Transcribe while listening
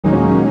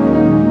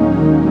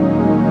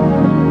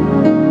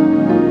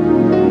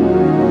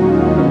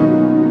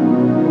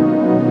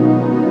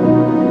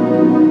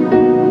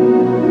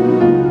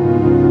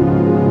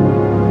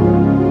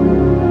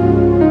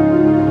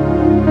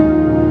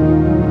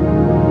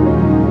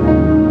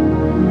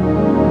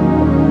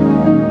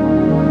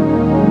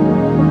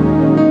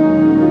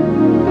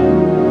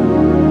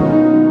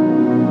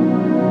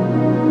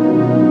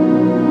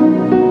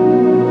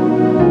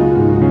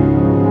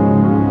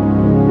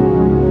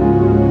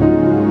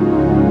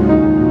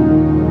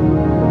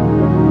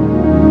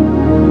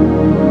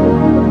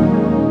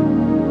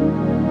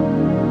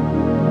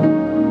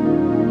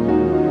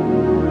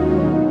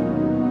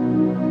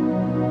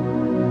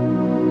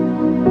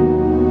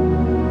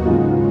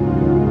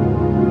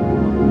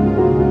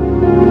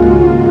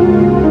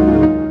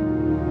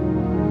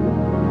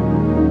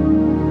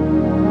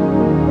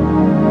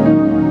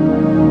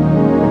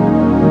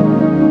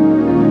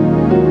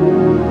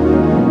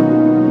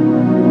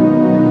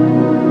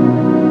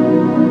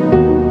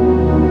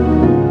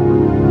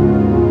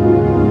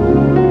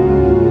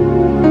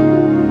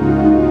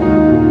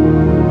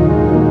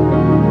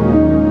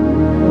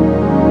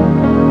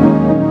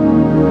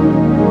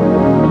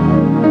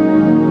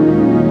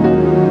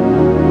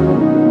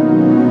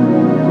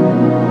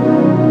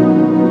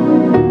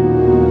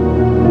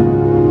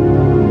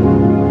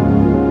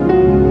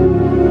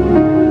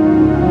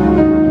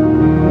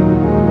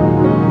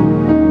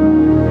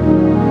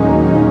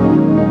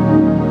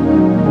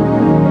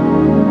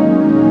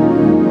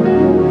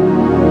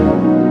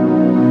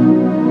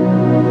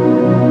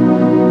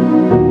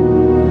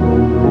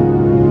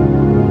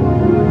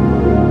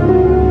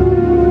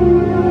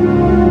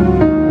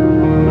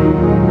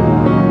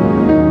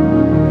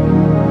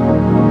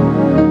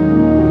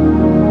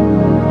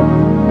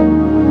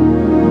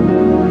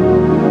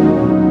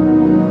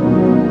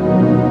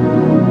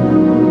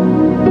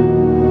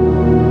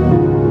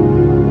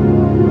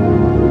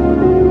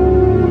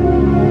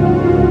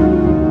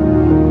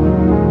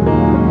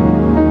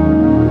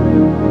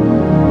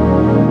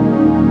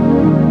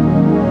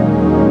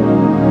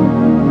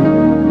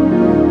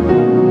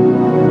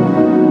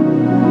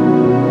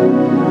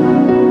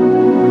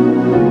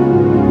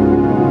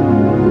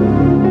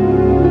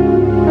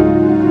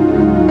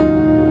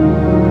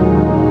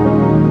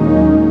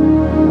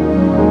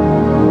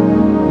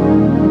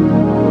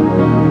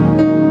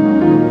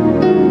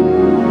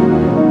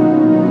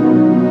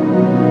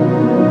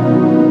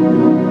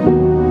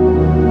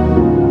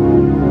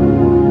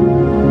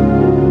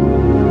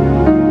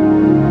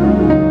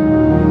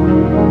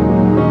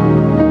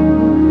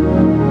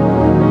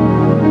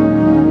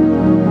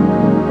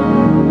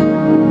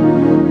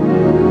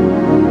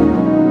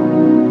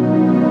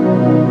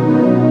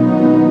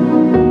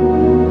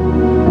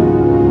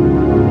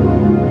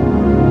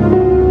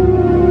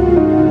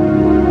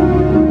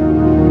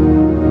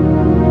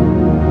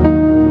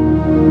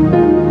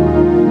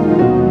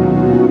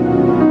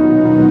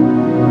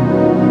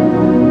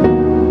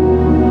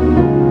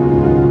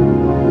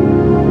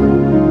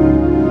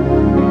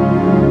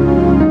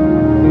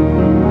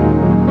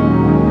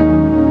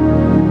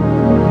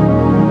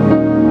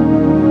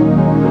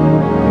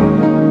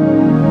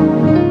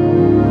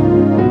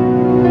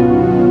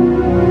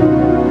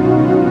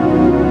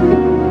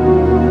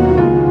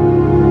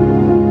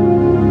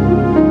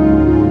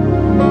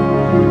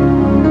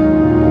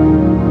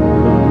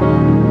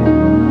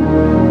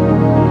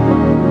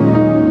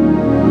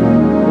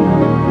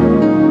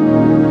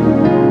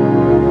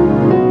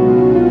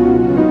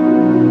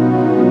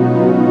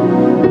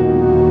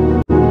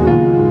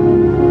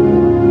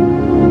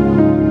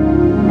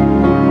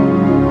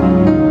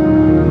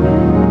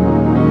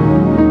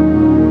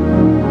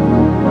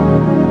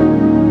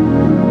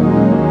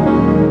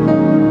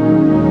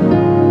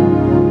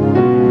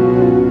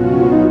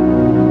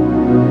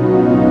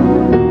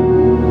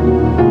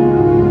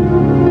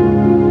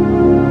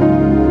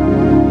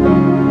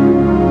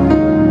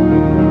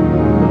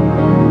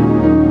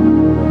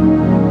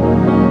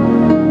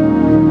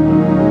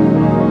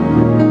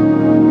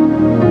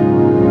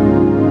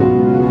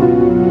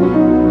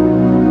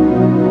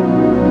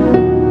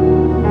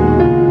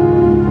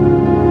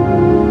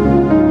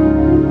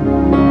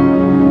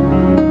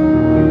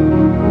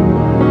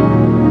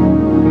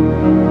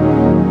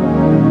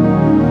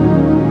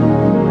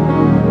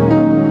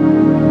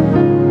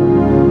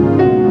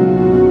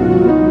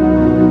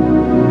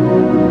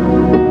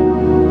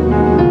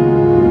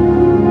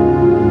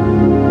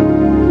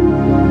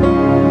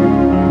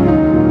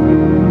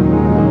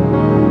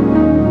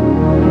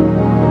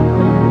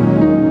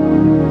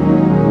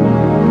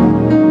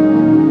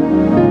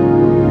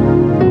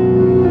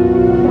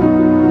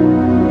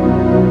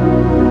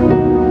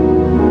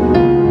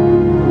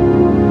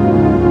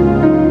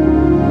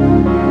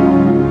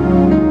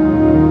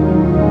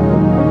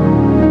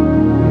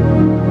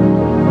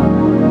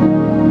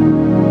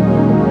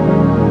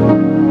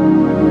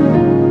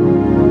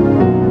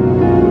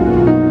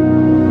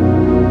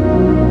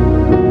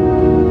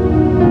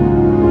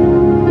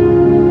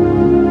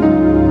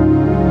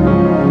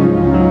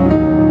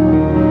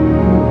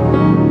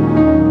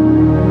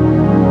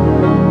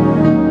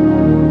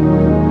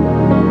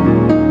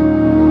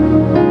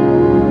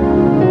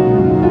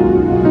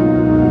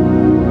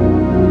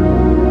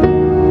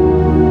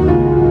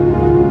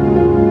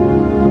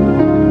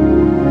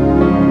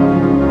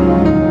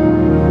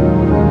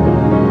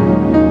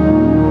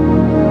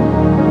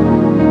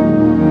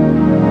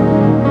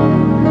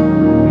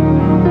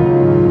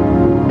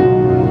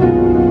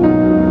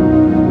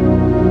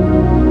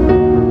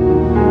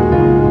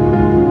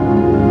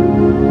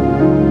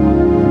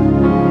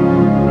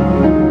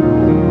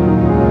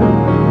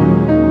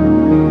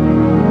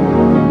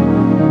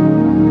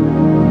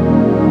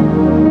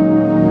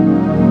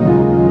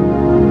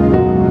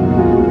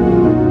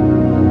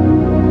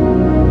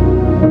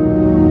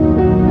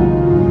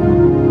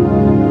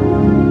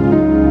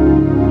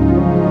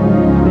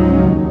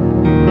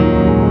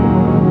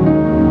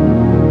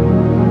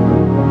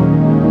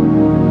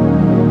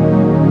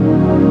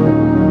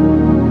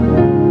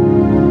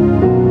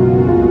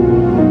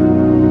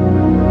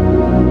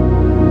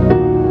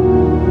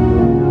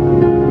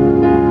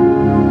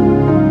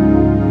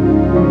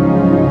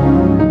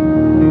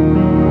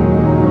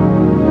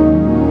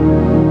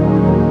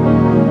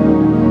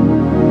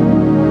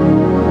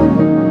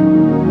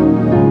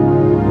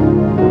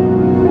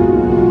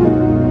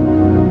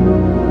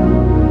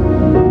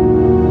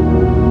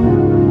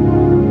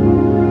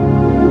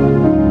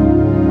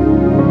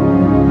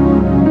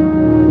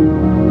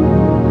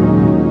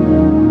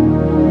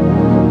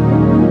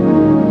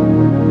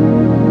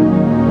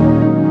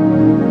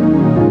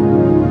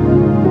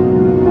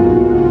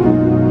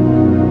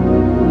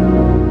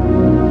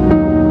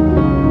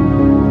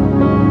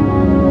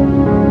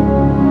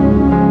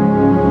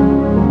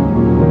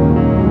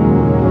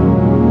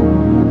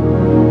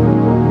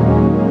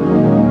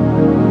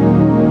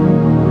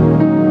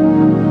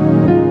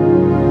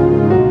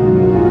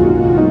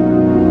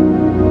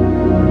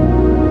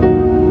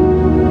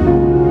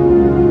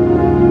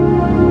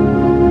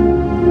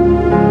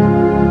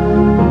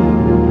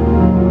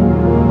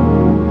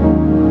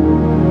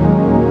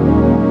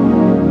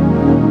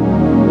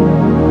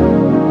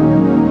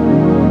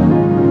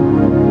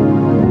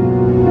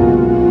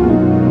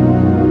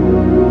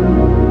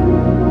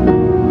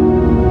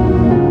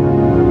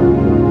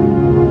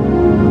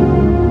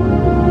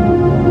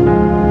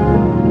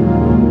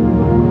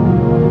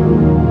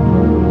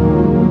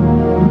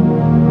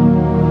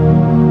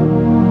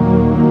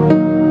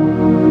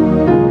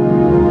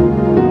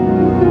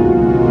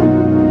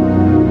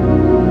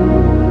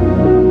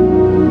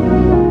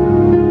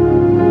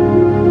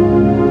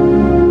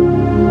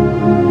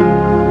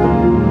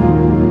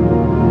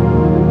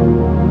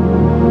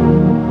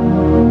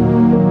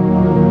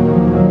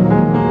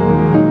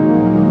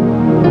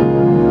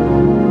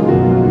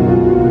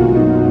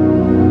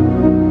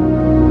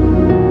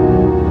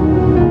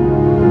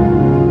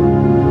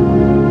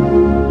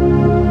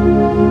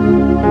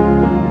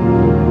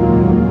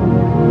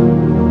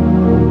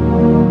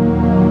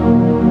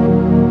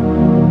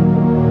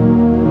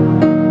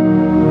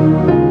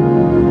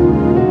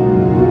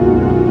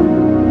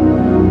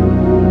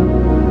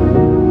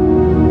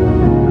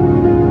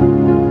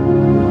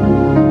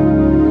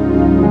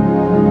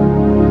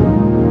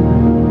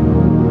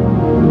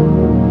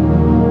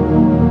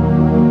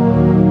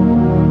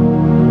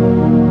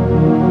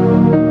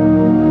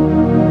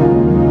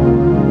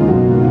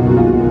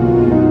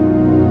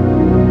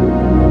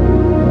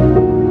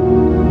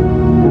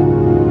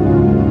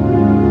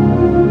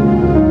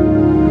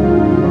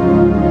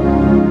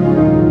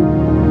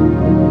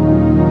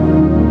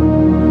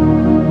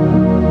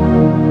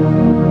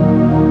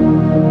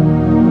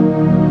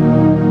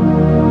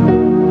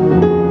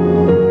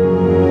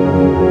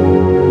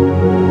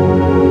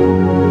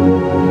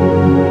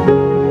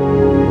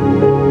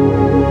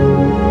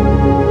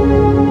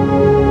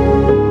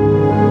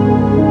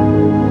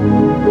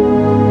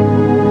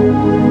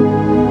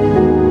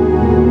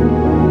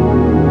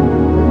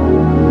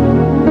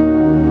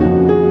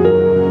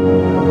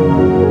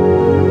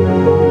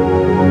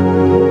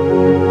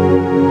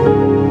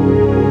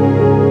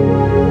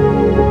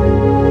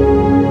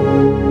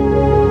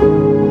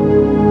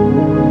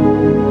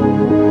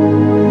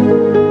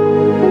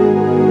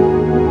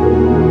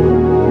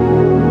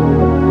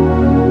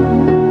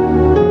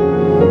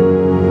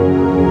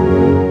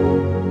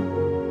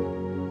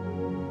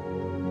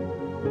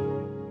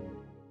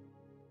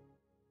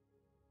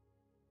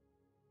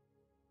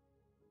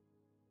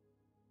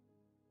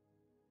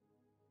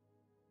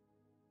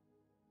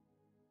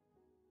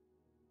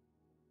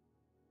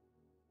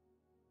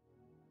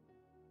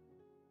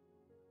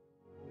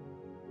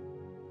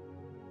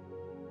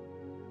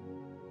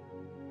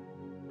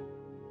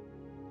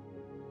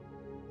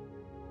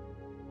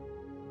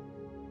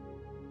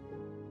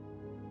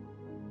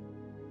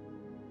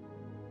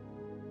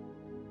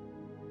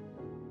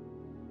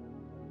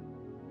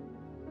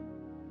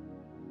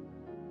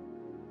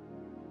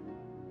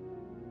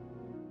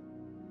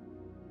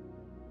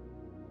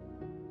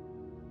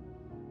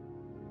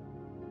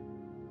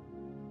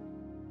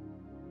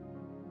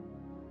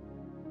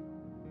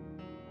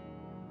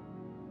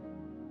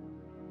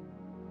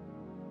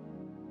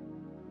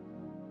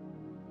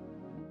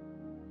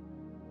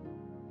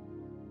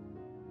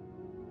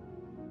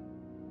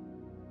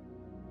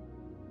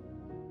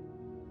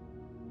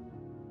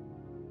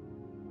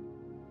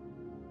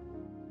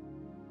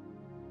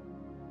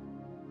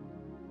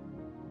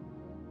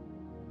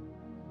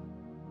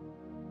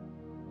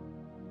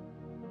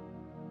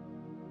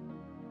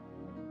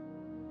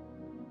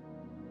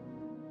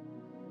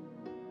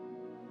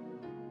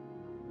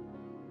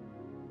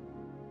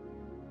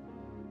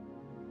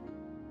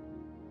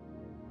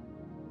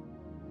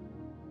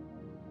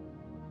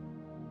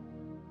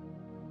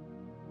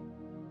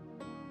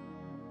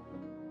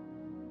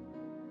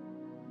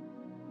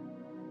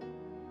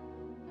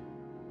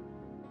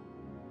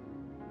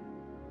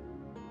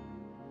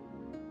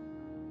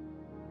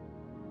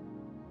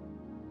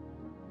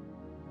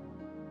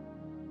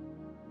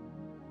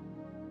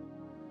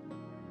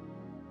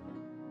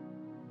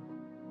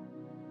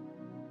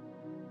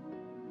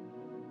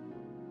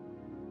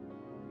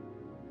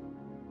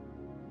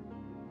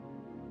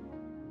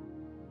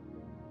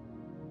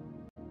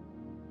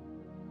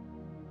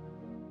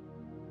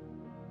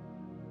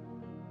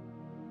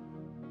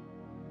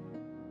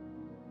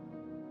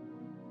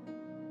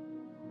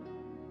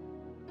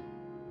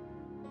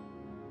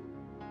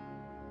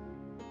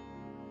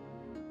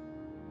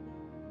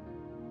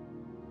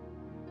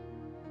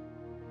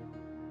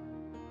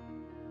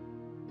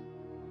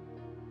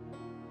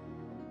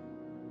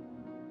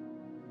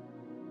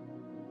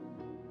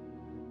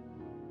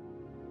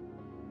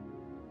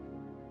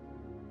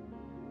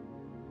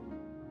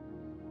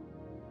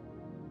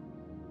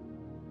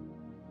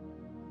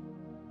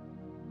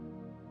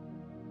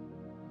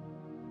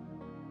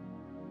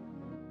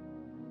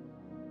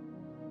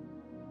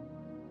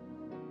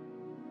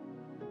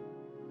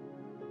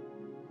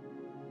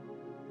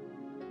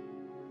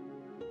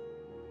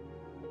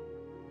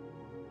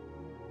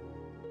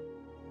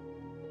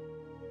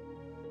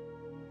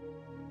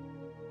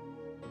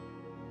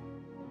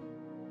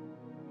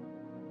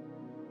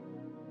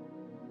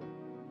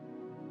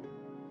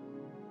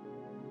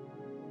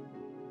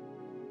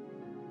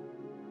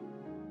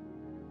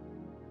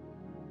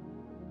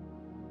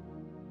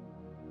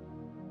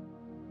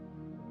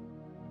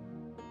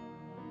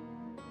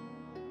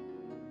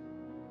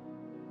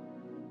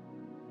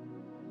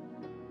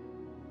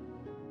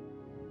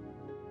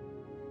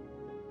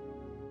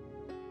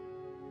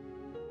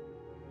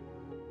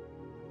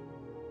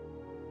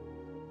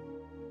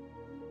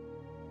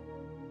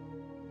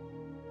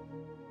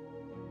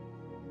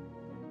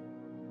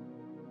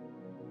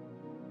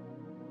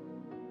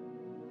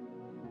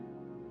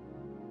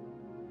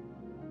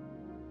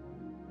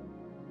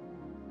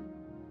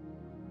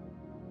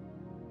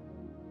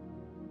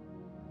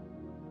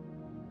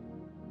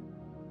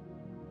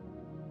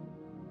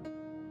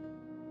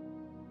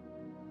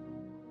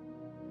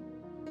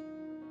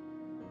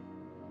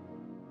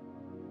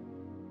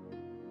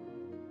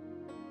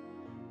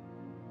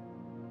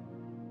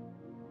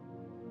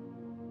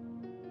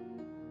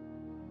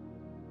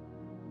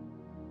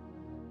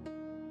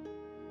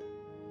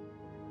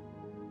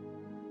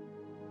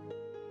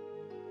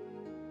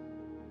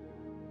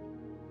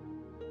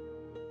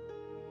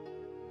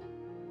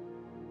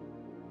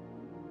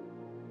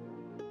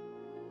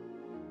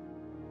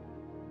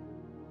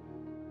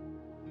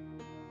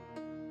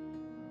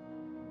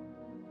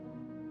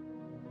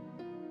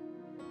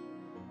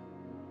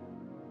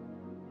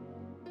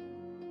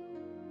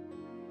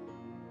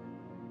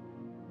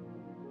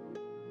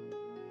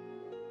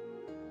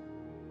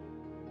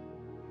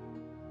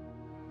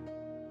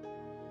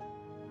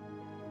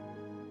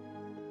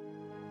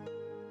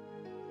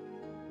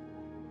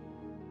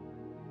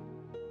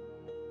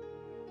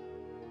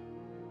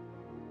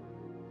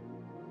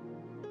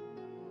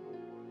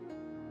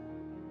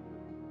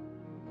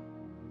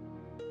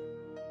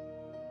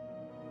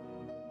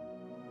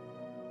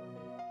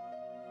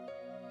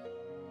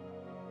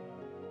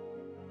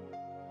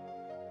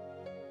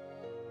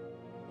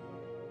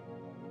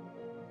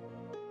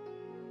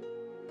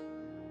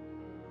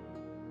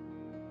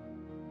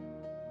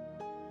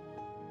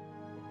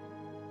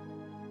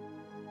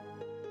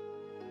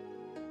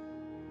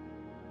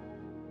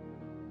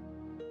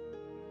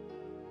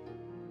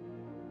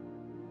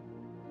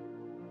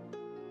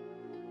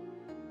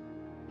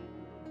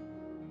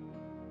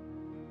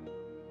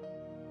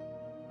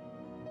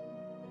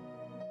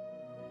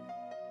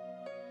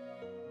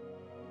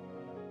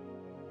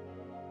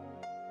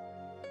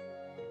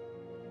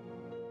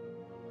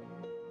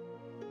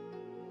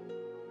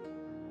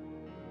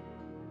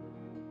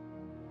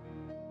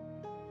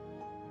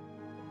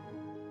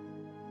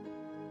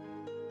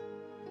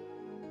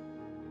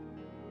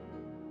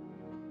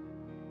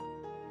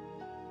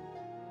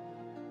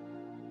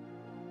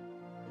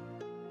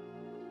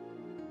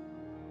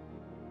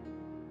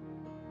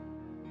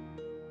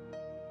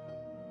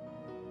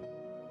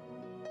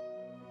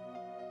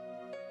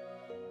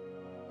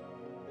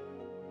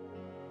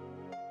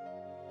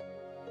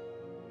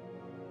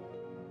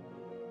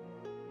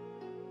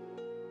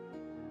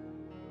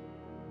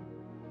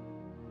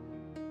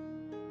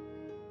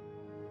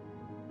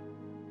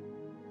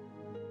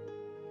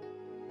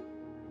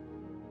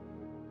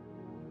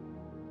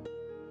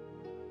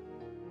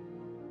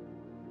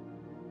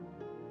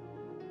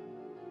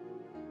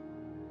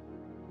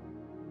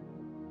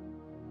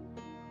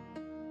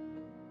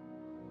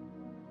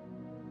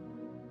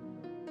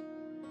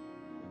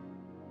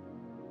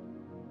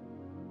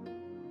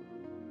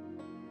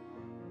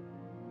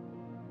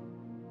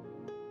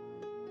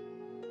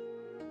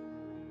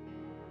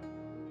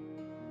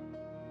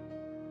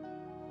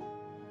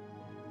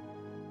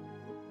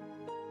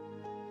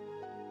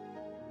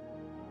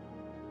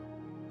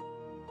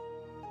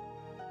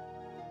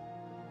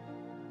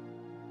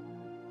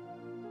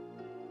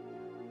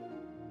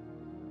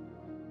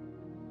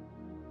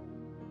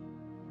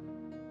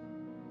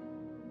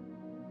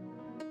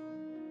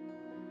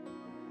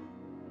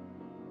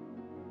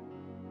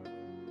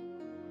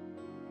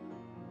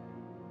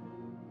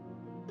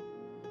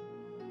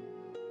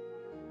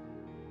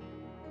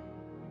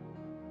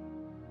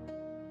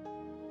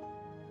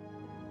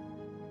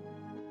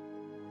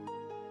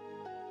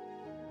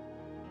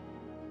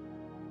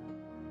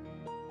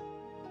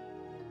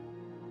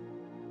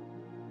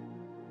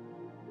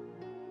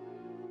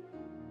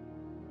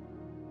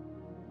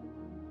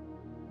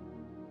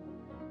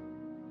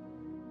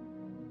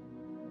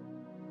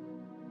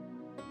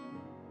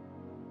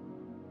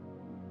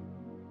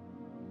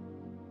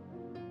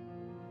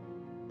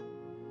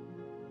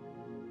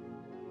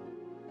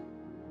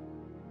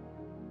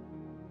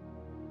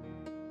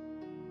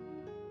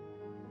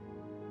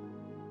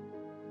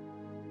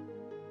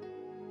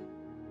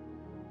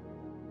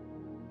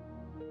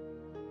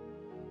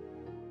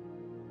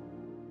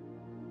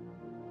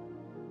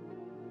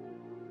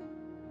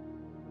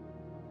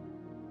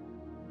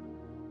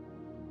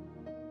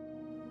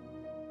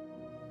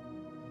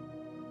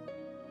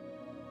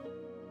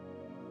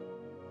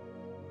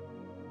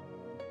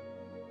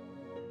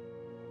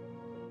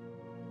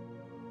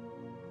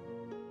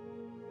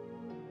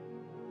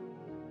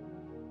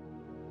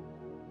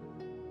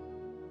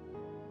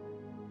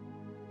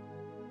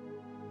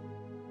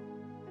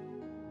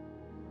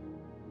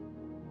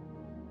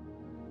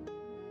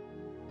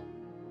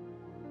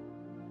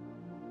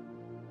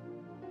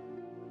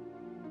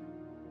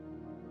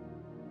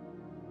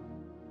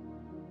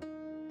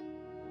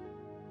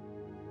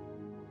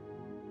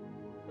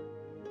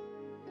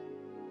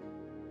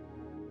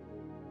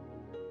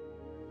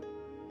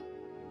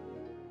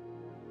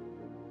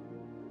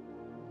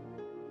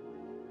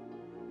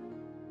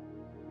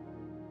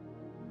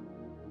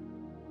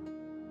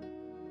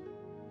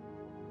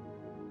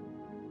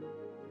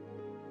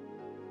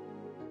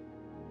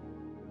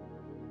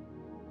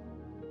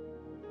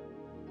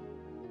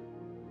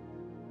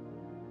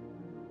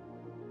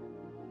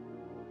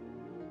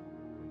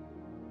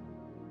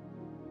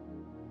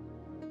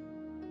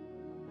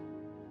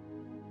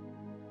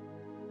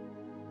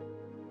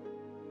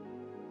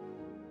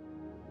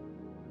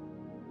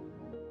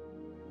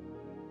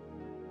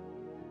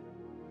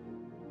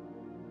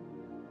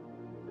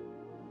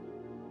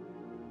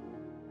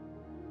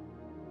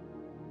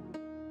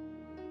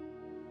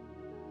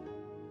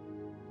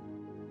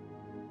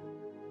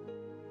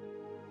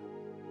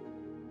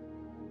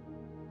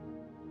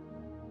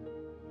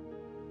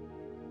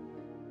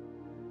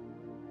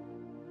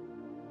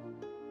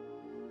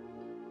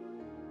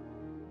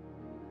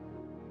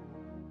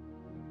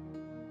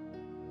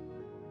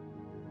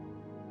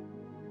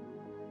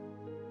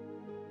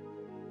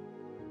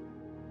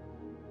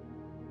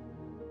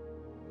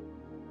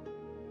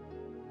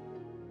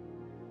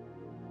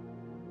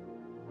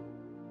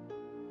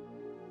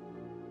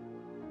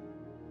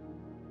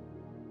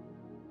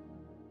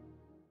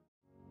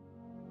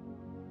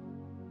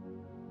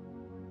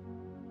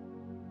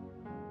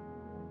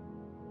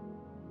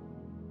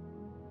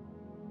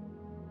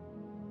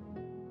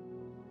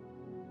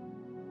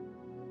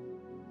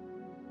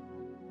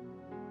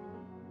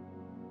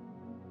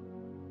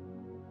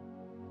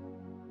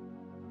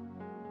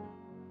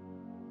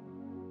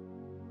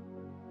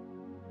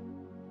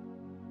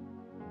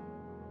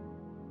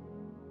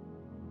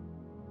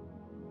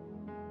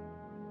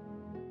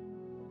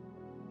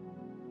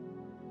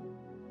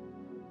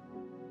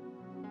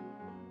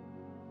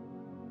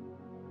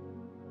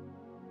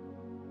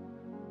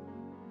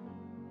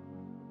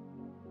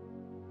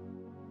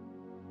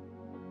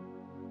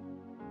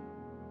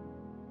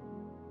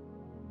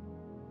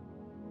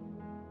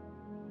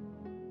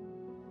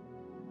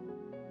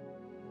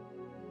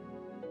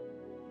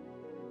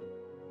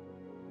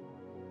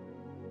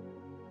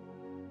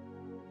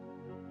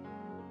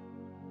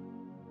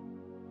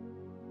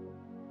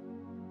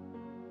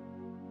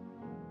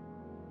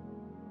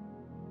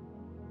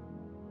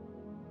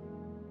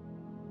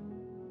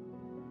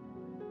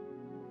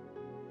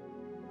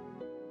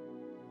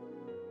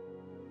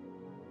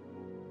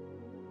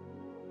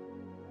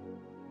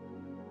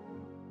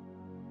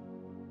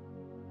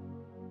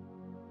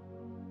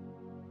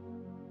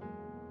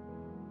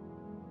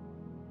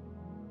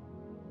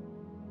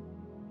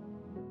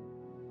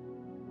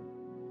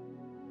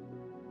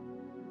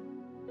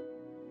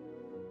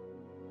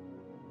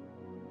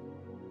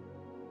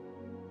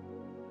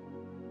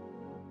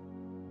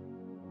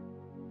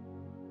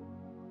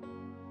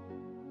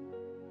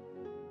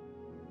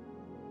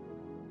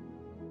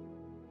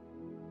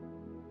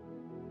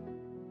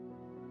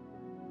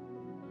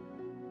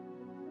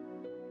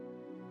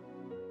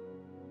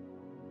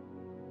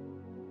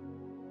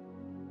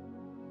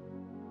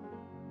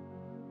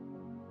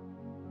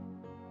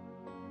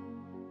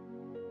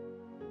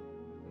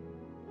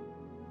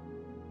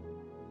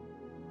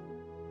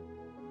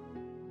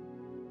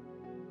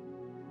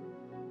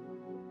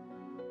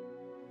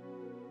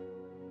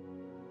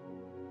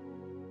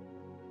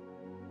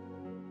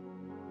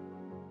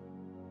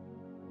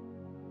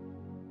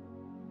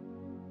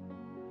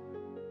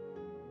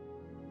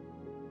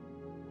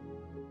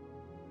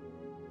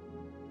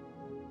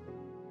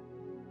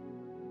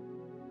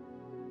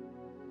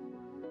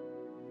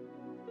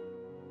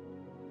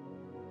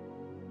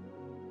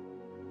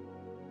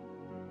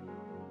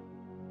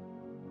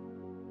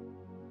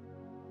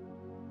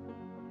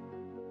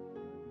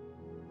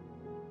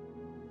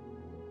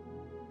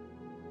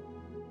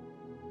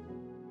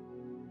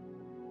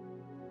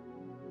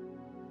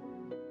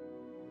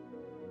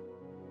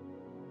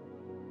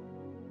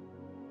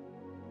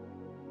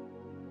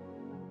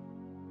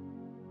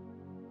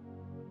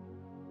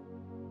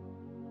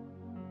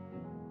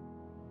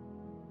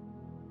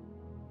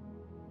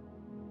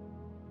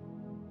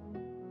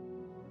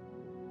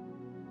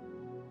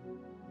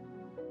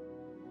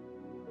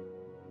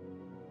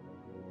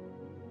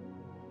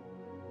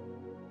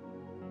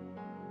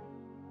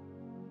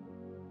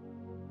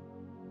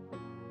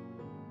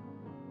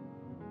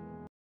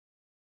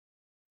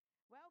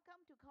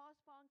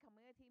Crossbond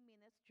Community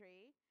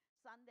Ministry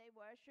Sunday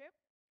Worship,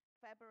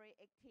 February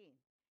 18.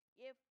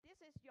 If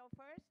this is your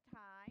first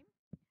time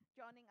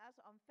joining us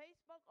on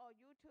Facebook or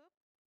YouTube,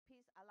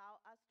 please allow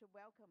us to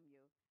welcome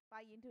you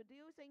by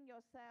introducing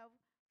yourself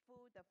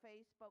through the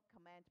Facebook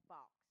comment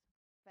box.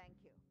 Thank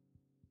you.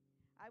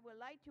 I would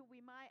like to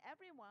remind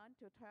everyone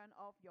to turn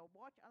off your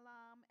watch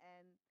alarm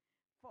and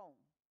phone.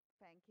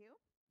 Thank you.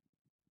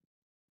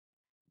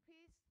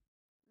 Please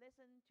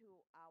listen to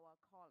our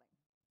calling.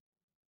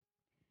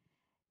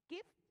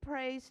 Give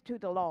praise to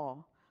the Lord.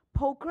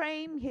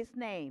 Proclaim his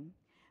name.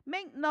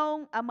 Make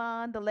known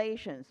among the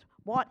nations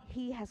what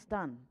he has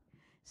done.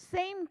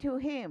 Sing to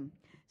him.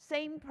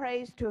 Sing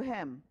praise to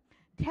him.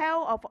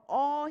 Tell of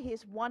all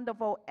his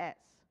wonderful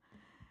acts.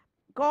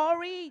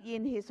 Glory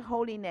in his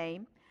holy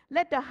name.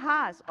 Let the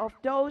hearts of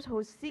those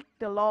who seek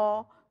the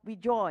Lord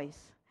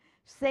rejoice.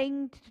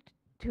 Sing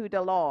to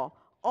the Lord,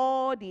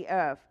 all the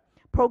earth.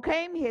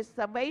 Proclaim his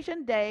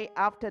salvation day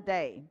after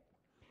day.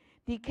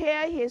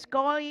 Declare his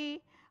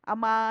glory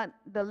among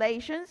the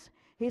nations,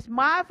 his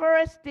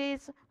marvelous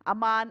deeds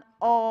among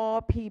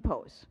all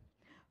peoples.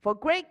 For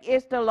great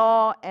is the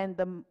Lord and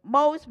the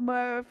most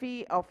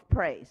worthy of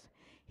praise.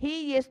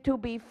 He is to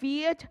be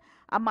feared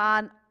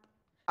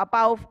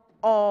above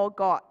all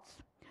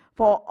gods.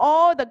 For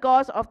all the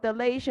gods of the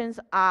nations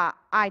are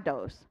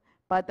idols,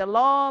 but the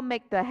Lord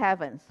made the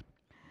heavens.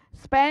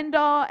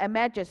 Splendor and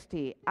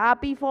majesty are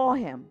before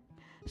him.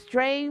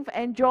 Strength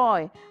and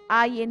joy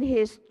are in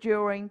his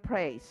enduring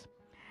praise.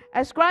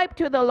 Ascribe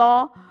to the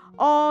Lord,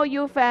 all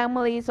you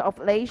families of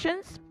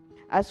nations.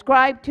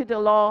 Ascribe to the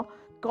Lord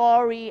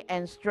glory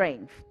and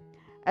strength.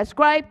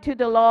 Ascribe to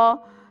the Lord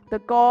the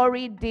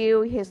glory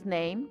due his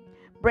name.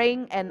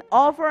 Bring an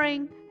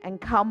offering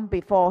and come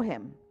before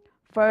him.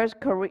 First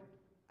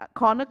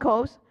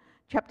Chronicles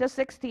chapter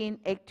 16,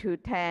 8 to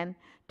 10,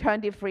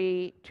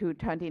 23 to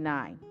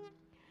 29.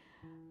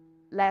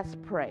 Let's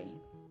pray.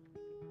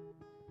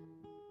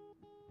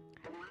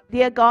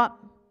 Dear God,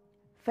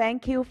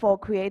 thank you for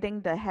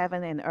creating the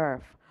heaven and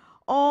earth,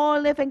 all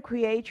living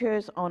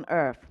creatures on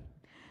earth.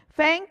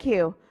 Thank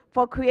you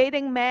for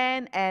creating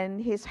man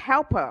and his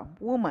helper,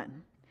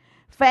 woman.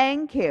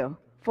 Thank you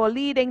for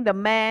leading the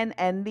man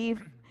and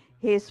leave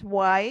his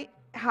wife,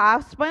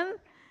 husband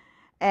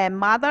and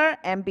mother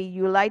and be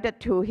united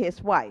to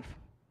his wife.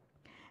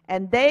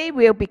 And they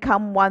will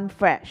become one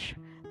flesh.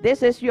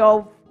 This is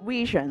your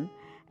vision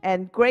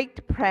and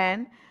great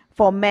plan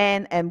for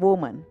man and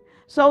woman,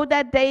 so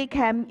that they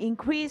can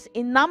increase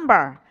in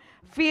number,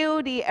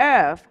 fill the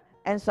earth,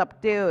 and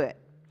subdue it.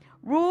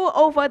 Rule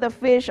over the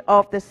fish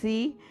of the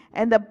sea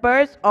and the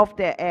birds of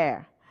the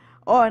air,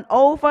 and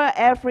over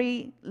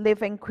every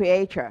living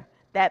creature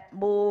that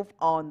move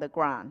on the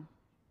ground.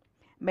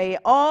 May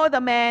all the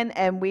men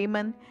and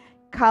women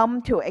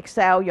come to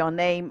exalt your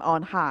name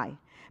on high.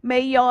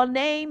 May your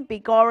name be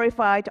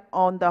glorified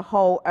on the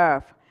whole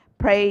earth.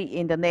 Pray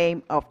in the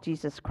name of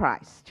Jesus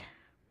Christ.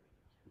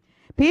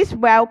 Please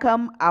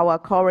welcome our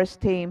chorus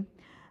team,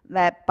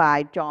 led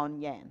by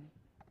John Yan.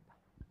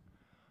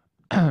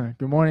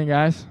 Good morning,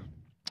 guys.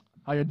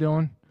 How you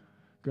doing?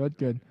 Good,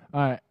 good.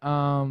 All right,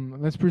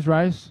 let's please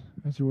rise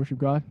as we worship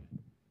God.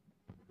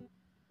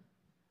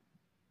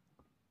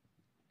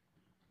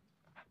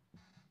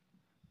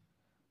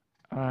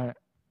 All right,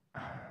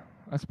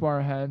 let's bow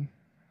our head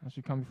as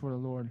we come before the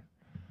Lord.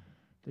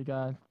 Dear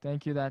God,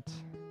 thank you that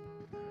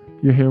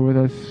you're here with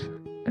us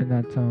and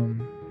that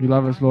you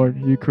love us,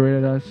 Lord. You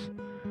created us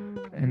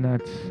and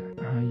that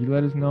you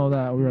let us know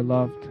that we are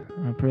loved.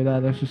 I pray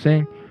that as we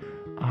sing,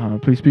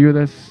 please be with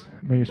us.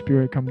 May your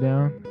spirit come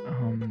down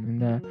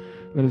and that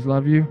let us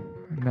love you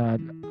and that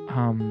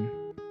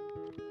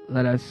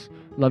let us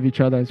love each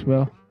other as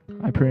well.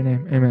 I pray in your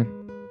name. Amen.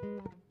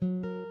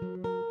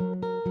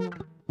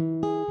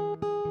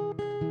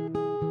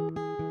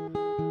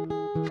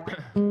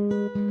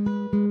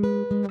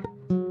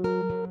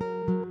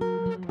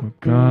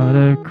 God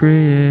of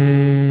creation,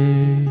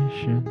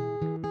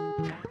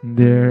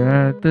 there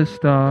at the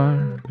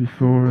start,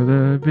 before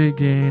the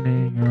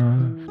beginning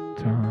of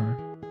time.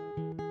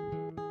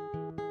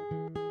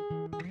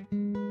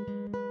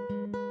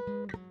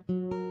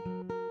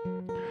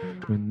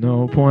 With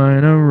no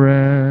point of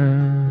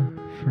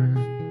reference,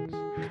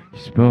 you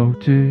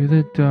spoke to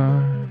the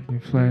dark, you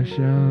flashed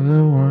out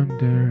the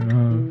wonder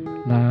of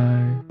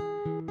light.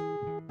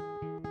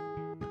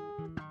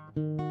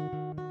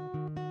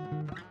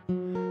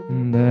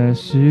 And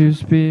as you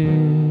speak,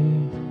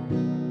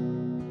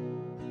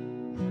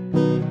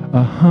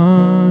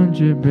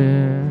 100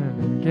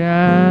 billion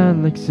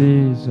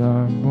galaxies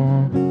are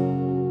born.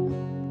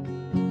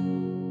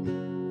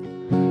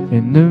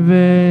 In the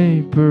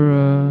vapor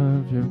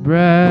of your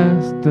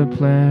breath, the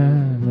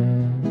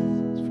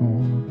planets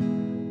form.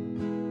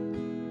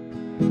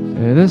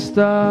 And the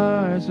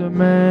stars are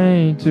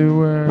made to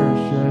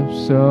worship,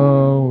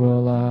 so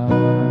will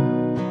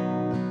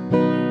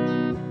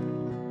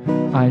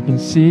I can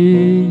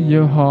see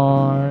your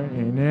heart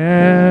in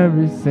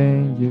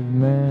everything you've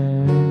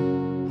made.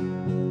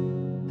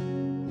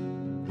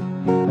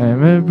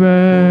 I'm a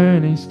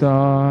burning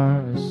star,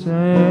 a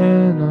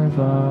sin of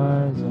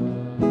eyes.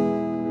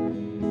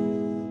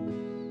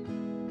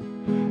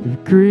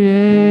 If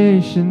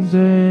creation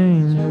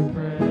sings your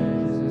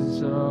praises,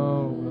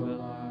 so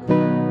will I.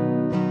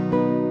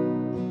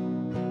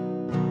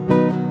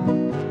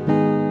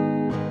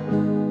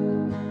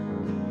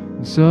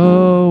 And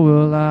so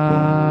will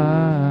I.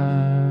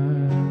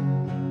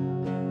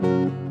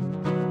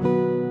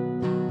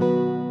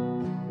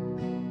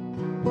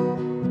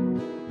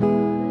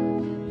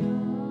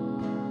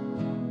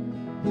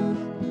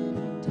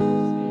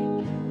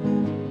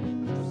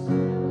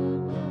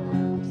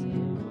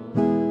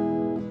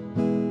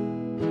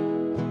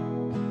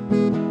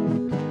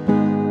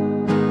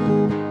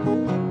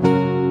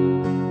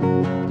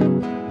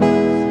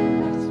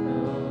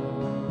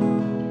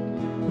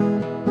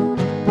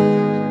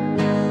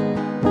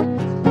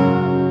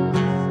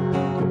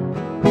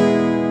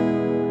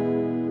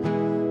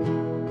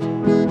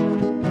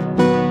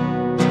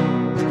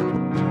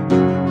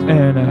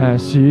 And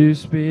as you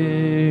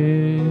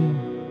speak,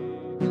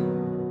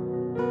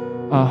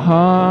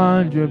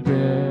 100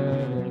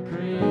 billion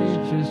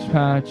creatures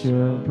catch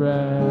your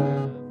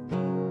breath.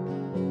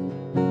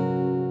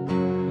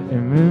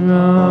 And we're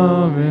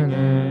moving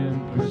in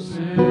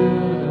pursuit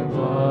of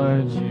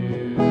what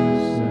you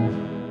said.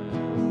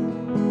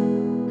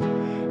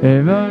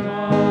 If our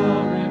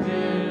love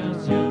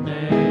reveals your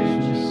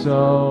nature, so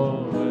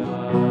will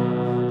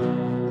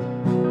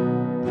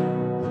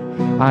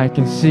I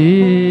can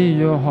see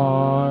your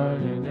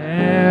heart in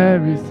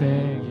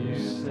everything you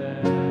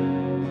say.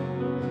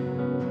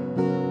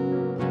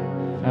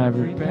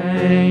 Every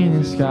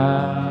painted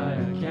sky,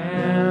 a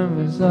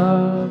canvas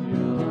of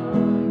your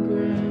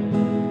grace.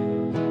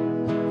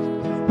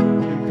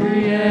 Your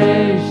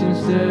creation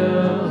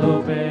still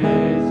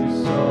obeys you,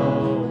 so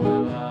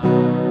will I.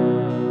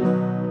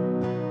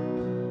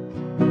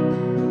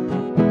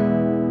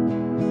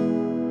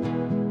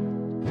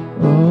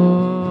 Oh.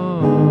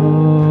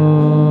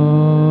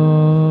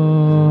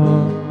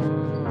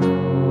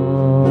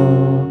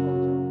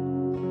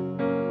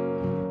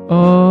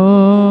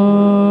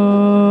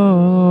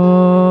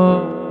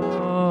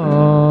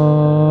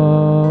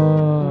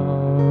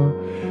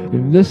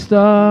 If the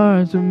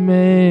stars are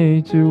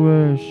made to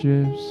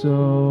worship,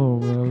 so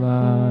will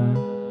I.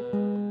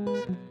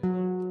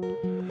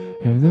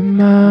 If the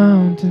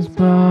mountains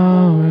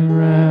bow in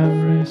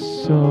reverence,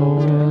 so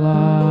will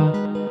I.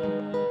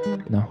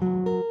 No.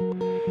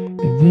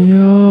 If the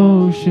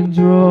oceans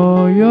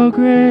roar your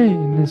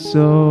greatness,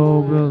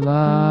 so will I.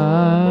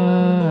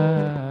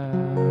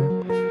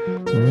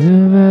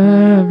 If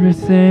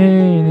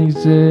everything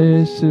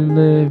exists to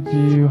lift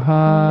you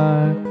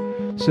high,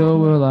 so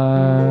will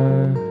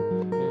I.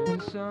 If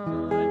the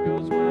sun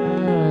goes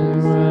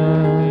round,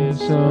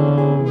 so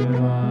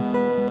will I.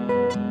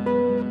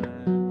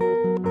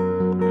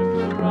 If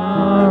the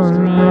rocks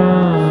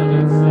round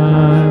and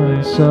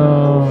round, so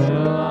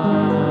will I.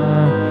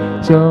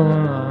 So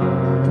will I.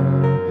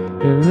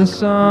 If the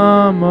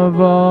sum of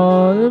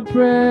all the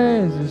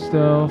praises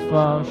still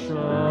fall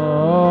short,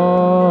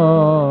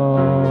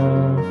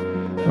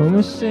 and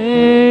we'll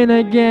sing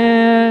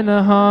again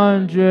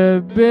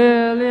 100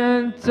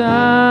 billion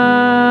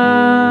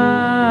times.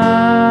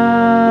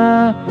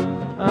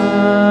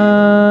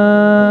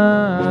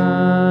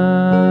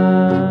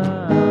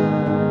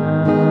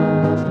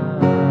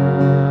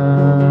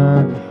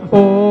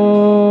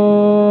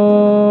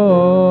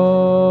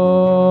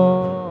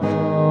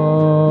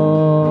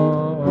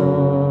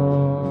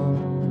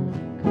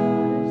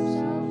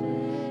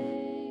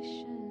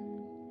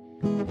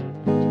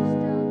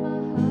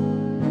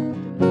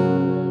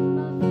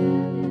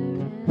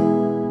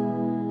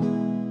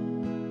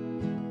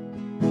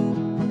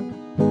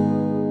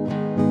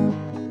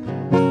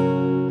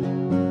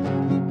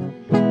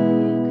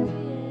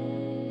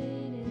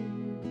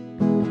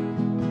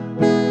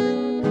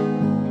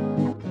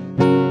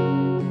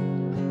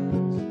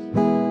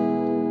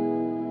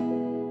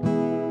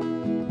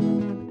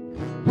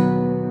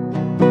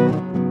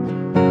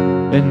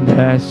 And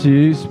as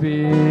you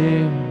speak,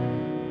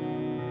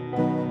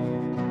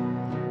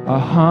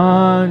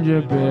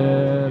 100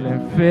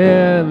 billion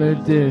feel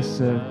it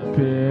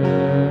disappear.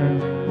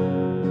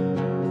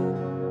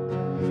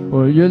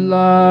 Well, you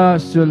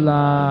lost your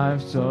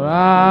life so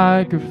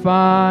I could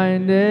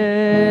find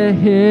it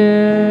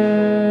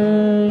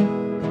here.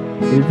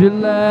 If you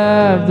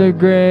left the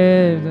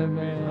grave,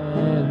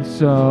 then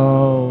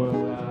so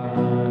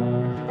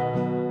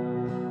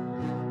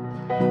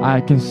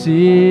I can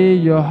see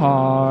your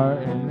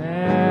heart in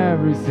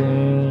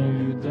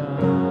everything you've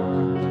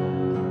done.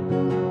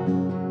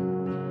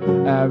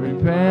 Every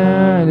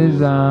pen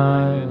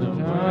designed to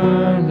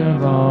turn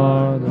of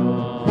all the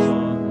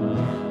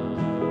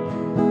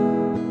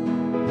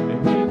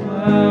if you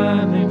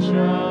gladly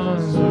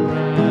trust the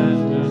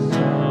rest,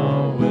 so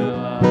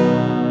will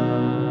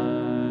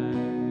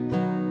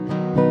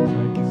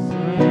I can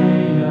see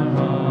your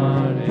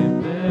heart in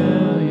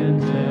billion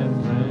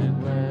different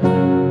ways.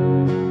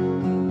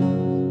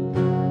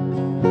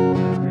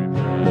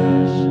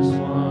 Precious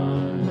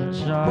one, a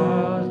child.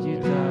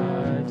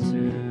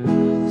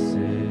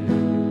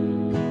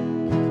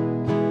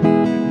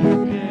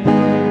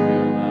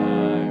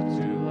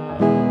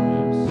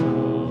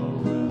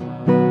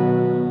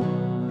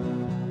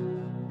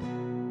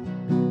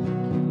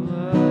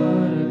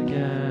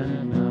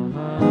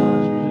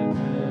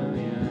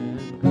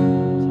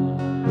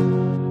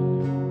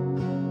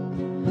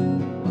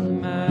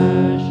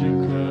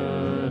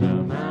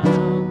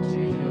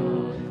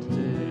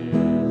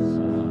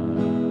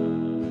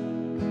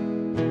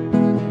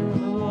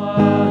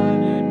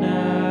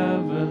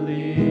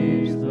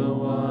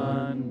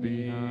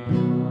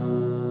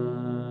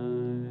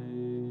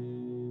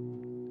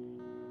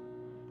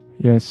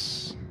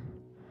 guess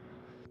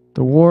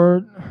the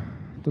Lord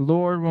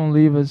won't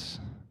leave us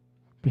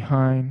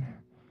behind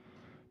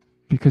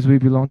because we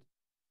belong.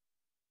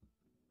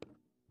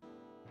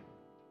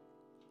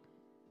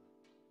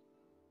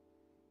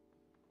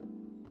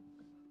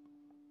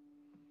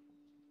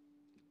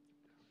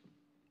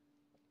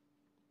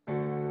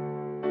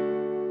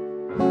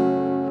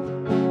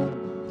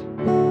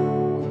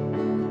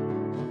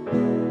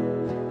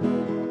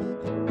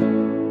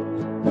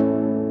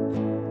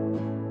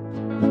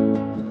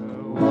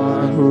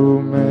 One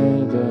who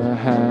made the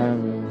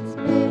heavens.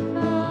 With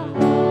my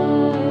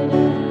heart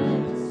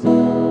and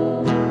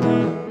soul,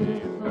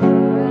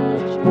 before I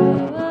drew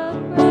a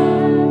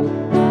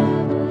breath, I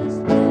was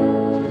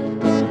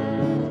dead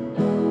and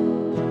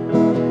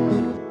known.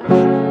 I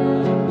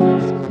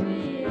was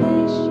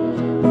creation,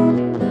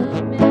 the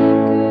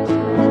Maker's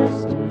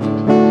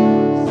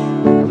masterpiece.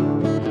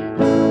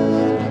 That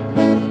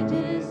He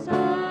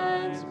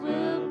designs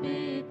will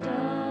be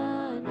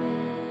done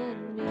in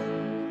me.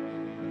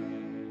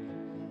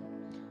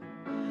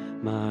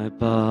 My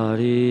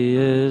body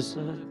is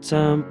a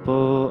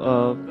temple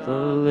of the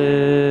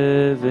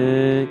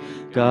living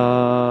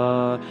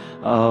God.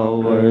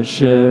 I'll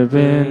worship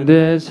in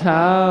this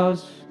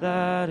house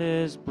that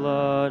His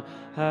blood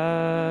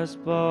has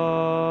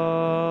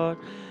bought.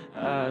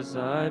 As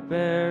I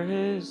bear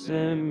His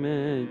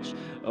image,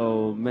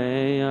 oh,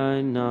 may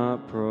I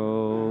not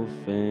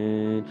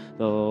profane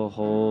the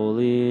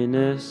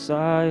holiness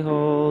I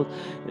hold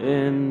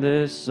in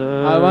this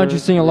earthly I want you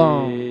to sing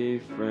along.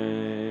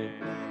 frame.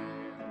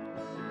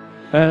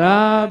 And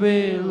I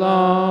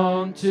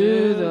belong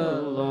to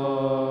the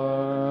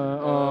Lord.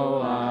 Oh,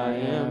 I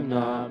am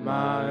not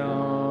my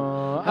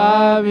own.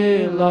 I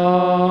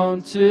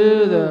belong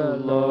to the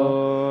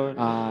Lord.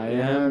 I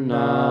am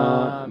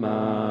not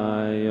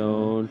my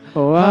own.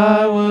 Oh,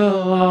 I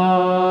will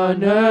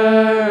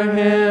honor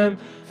Him.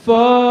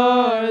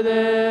 For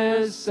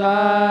this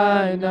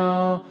I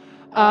know,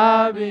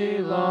 I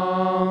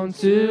belong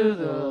to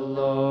the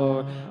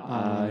Lord.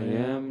 I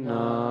am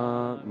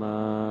not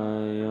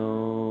my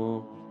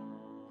own.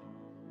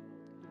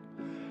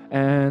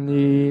 And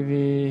if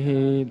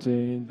He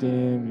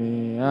redeemed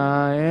me,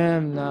 I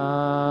am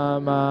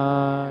not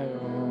my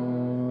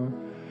own.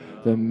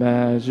 The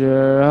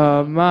measure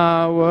of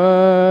my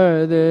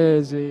worth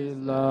is His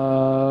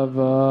love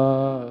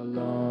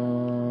alone.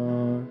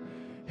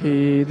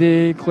 He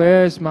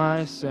declares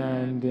my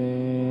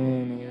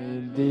standing,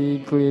 He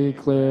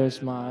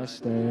declares my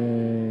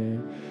stay.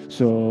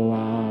 So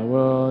I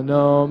will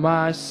know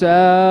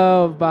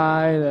myself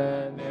by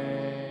the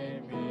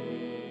name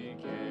He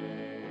gave.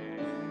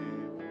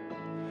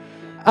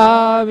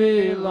 I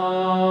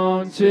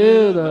belong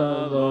to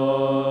the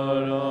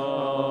Lord.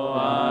 Oh,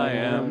 I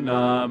am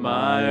not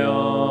my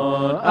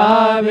own.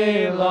 I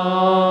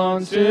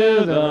belong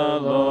to the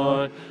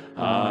Lord.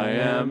 I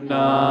am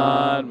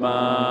not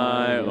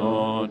my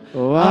own.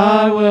 Oh,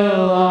 I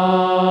will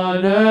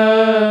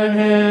honor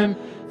Him.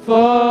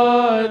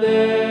 For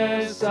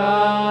this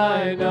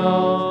I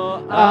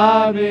know,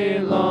 I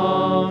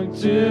belong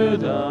to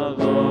the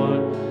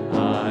Lord.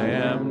 I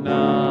am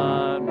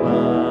not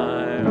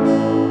my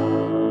own.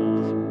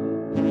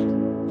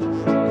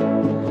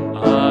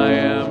 I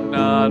am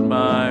not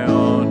my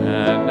own,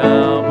 and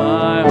now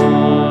my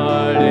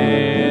heart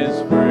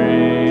is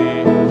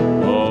free.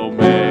 Oh,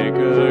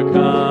 Maker,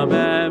 come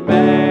and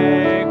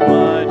make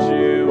what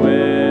you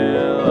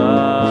will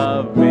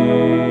of me.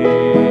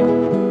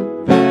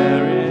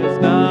 There is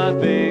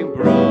nothing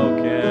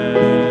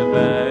broken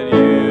that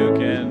you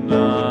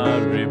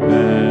cannot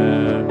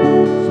repair.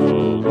 So,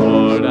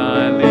 Lord,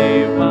 I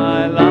leave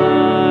my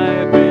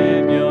life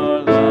in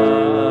your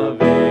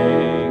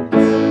loving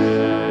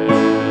care.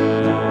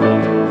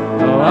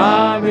 Oh,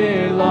 I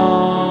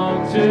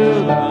belong to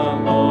the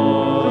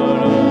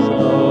Lord.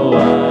 Oh,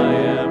 I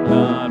am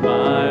not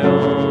my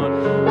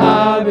own.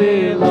 I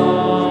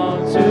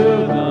belong to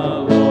the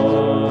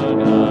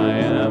Lord. I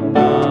am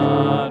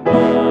not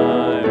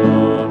my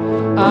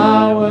own.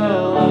 I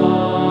will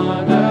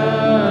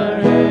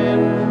honor Him.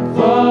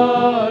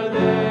 For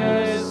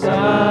this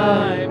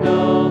I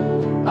know,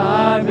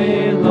 I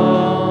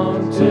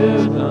belong to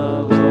the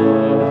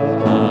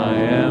Lord. I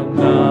am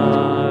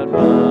not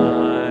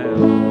my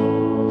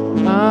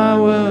own. I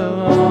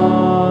will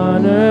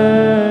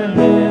honor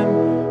Him.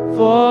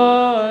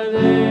 For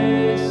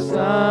this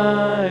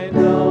I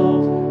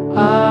know,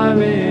 I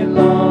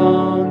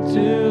belong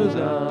to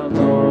the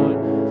Lord.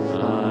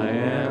 I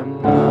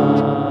am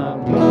not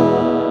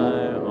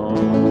my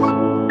own.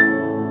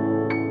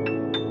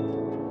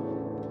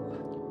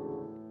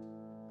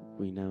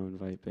 We now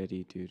invite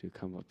Betty Dew to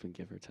come up and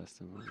give her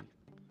testimony.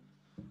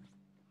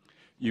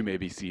 You may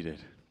be seated.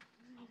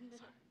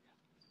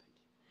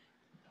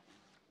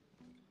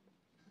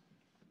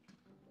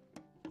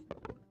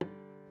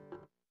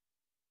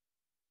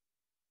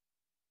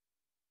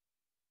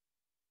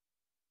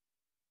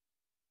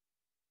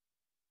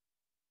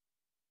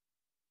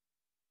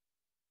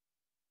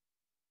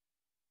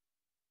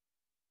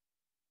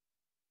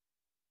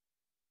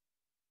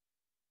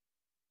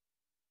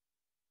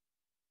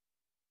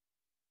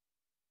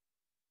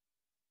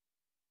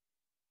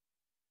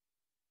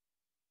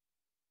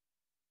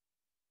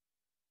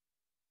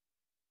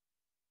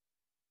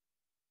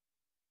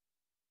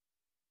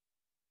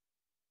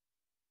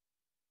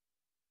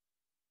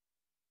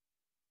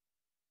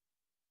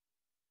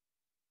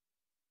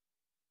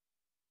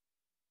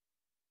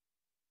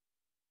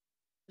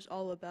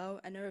 all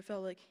about. I never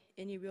felt like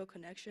any real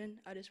connection.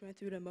 I just went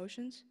through the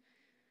emotions.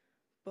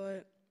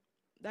 But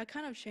that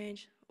kind of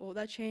changed. Well,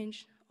 that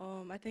changed.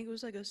 I think it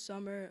was like a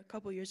summer a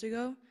couple years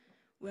ago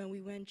when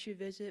we went to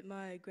visit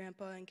my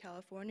grandpa in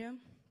California.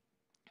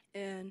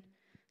 And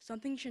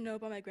something you should know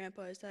about my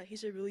grandpa is that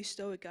he's a really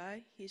stoic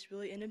guy. He's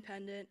really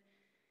independent,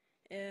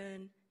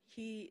 and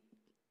he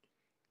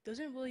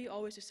doesn't really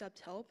always accept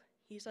help.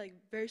 He's like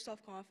very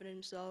self-confident in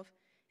himself,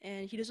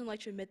 and he doesn't like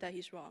to admit that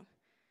he's wrong.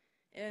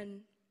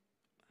 And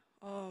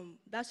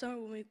that summer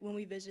when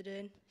we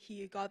visited,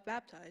 he got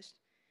baptized,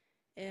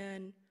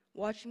 and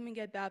watching him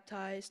get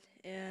baptized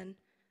and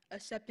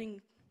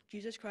accepting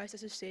Jesus Christ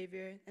as his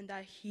Savior and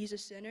that he's a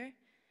sinner,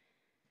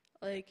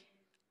 like,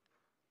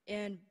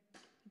 and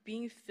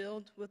being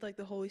filled with like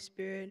the Holy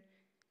Spirit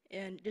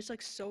and just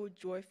like so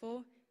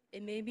joyful,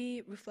 it made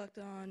me reflect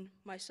on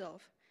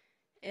myself.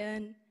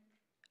 And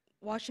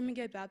watching me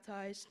get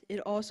baptized, it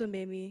also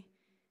made me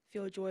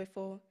feel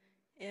joyful.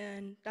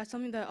 And that's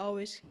something that I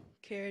always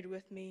carried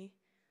with me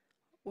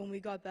when we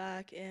got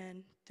back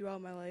and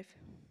throughout my life.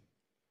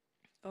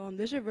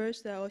 There's a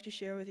verse that I'd like to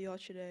share with you all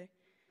today.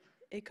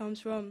 It comes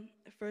from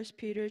 1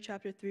 Peter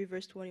chapter 3,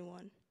 verse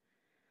 21.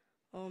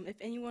 If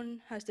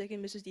anyone has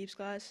taken Mrs. Deep's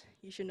class,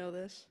 you should know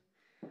this.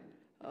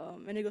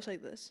 And it goes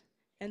like this.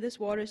 And this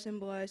water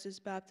symbolizes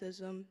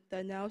baptism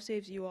that now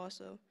saves you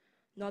also.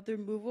 Not the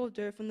removal of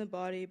dirt from the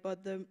body,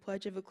 but the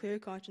pledge of a clear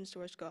conscience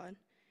towards God.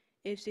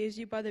 It saves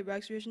you by the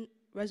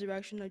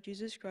resurrection of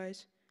Jesus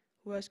Christ,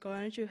 who has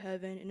gone into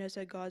heaven and is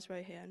at God's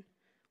right hand,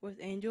 with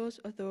angels,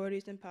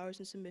 authorities, and powers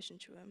in submission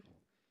to him.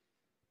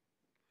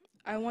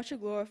 I want to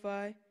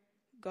glorify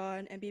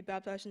God and be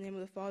baptized in the name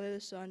of the Father,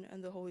 the Son,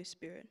 and the Holy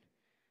Spirit.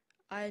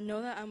 I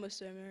know that I'm a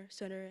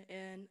sinner,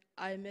 and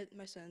I admit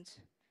my sins.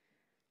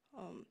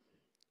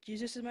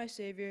 Jesus is my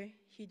Savior.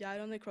 He died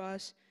on the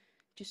cross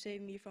to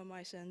save me from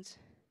my sins.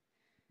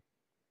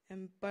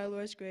 And by the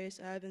Lord's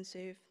grace, I have been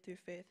saved through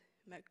faith,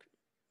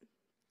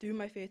 through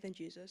my faith in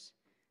Jesus.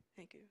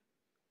 Thank you.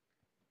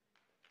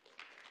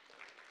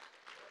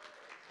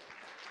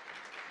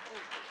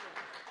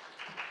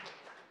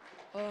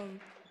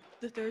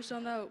 The third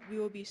song that we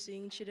will be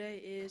singing today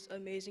is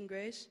Amazing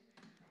Grace.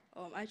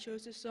 I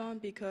chose this song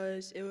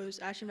because it was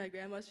actually my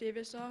grandma's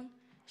favorite song.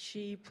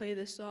 She played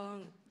this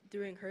song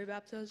during her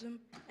baptism,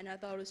 and I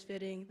thought it was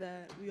fitting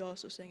that we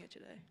also sing it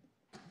today.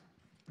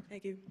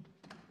 Thank you.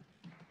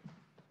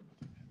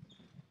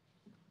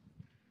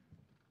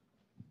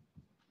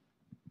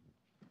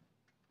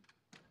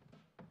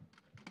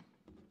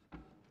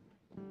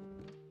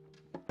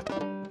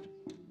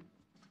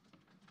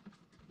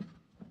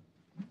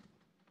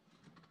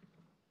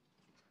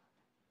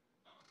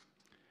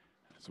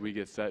 As we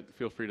get set,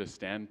 feel free to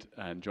stand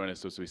and join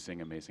us as we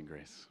sing Amazing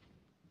Grace.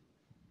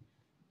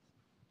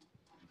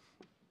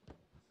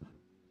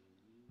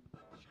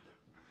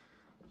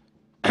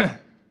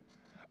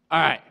 All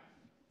right.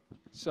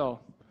 So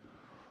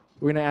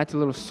we're going to add a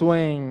little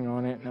swing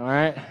on it, all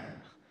right?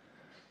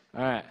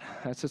 All right.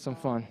 That's just some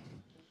fun.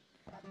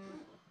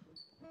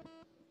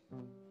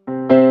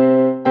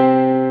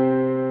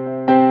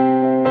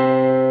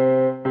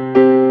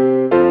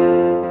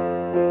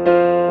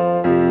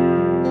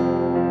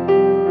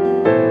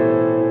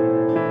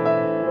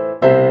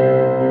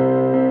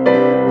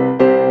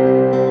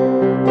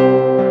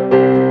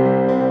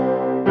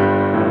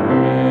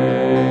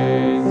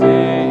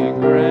 Amazing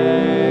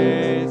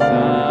grace,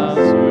 how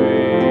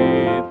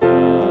sweet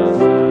the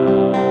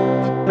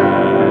sound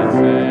that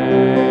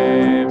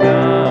saved a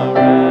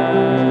wretch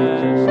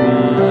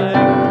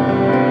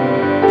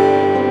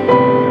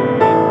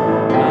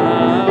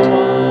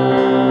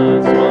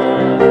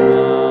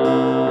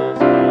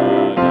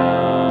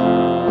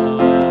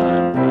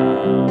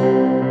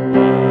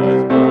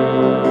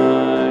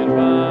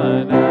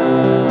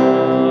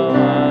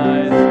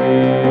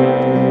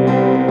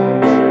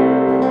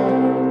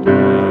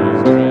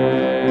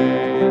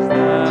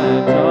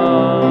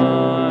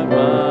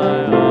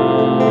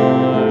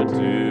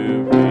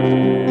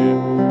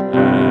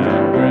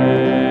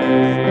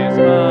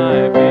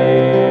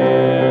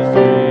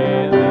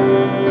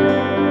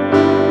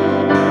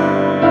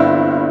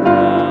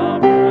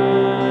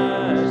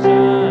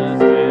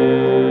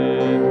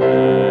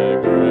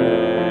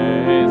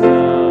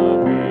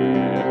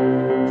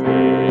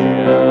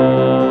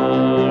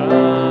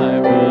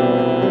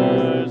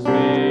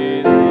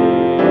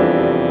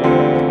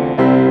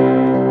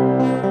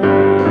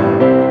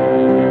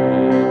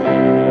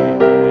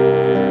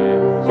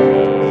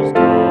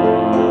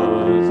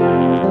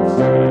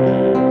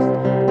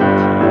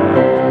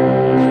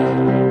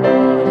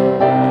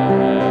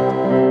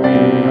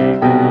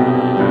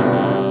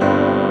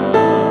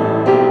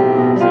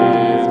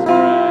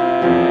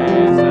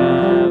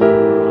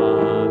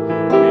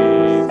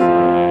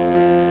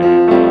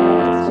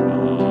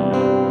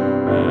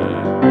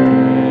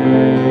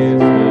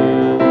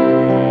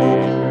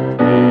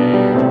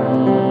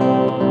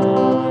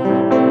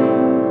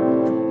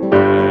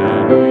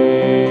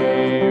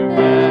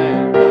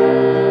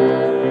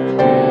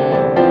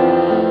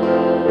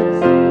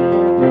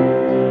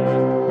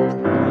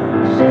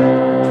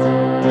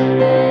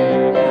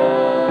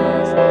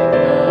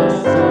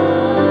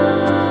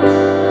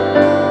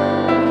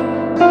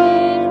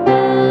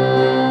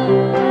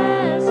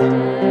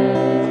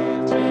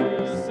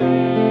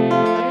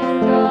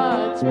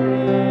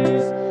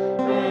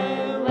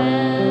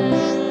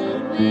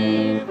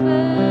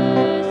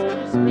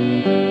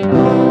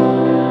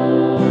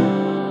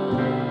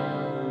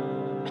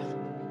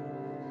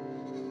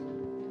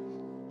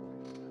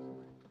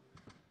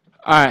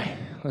All right,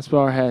 let's bow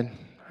our head.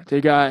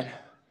 Dear God,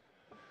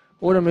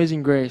 what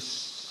amazing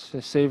grace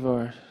to save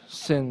our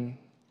sin,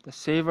 to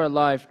save our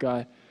life,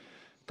 God.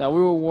 That we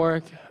will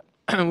work,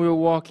 we will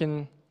walk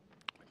in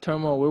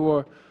turmoil. We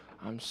were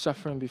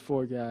suffering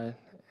before, God.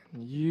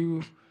 And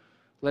you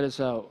let us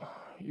out.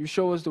 You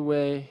show us the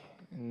way,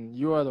 and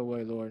you are the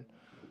way, Lord.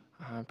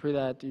 I pray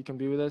that you can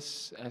be with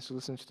us as we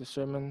listen to the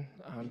sermon.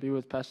 Be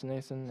with Pastor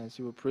Nathan as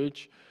he will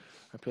preach.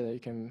 I pray that you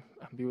can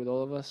be with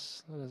all of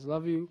us. Let us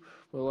love you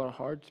with all our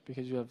hearts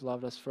because you have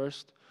loved us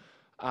first.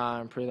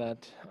 I pray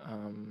that,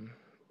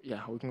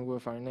 we can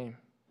glorify your name.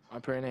 I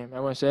pray your name.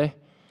 Everyone say,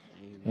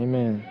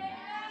 Amen.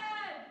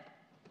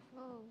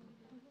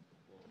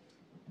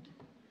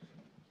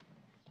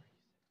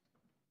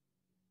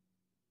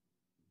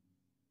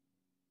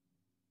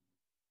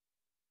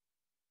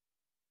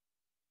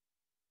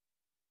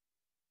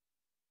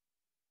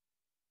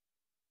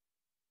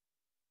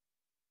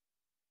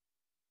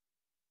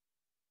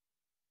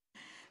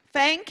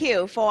 Thank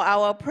you for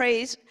our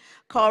praise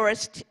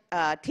chorus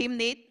team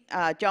lead,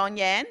 John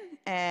Yan,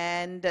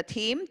 and the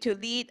team to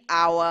lead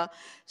our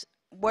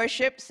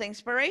worship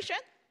inspiration.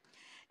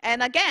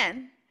 And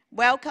again,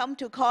 welcome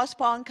to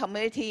Correspond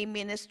Community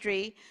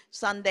Ministry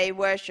Sunday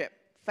Worship,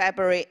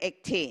 February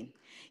 18.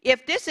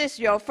 If this is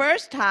your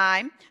first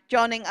time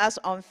joining us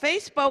on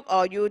Facebook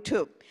or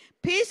YouTube,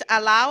 please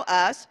allow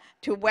us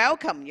to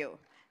welcome you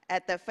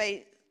at the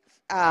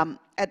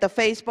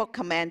Facebook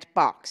comment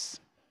box.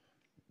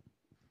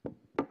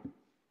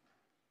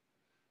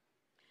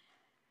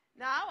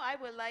 Now I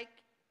would like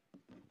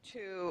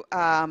to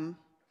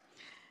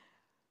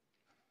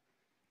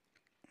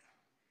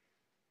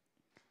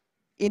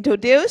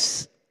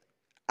introduce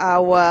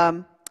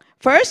our,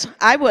 first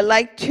I would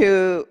like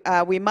to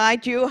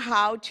remind you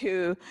how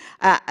to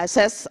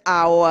access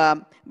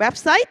our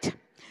website.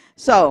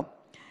 So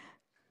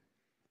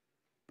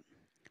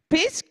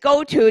please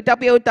go to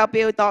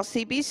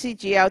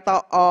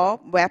www.cbcgl.org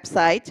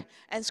website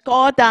and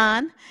scroll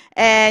down,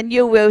 and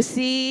you will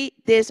see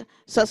this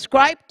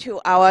subscribe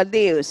to our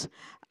news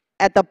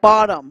at the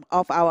bottom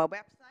of our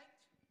website.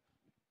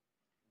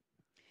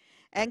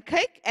 And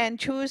click and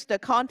choose the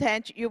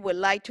content you would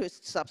like to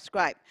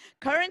subscribe.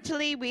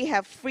 Currently, we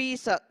have 3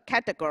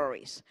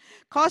 categories: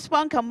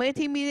 Correspond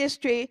Community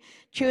Ministry,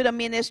 Children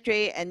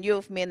Ministry, and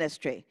Youth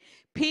Ministry.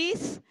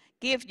 Please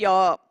give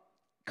your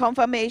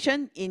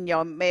confirmation in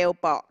your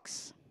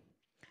mailbox.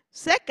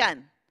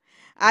 Second,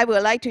 I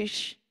would like to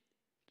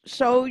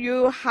show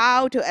you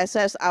how to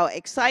access our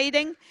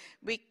exciting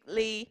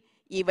weekly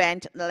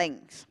event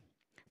links.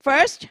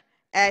 First,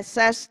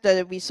 access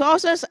the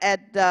resources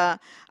at the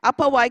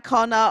upper right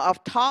corner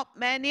of top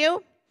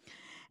menu,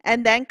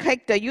 and then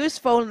click the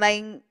useful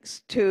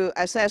links to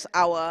access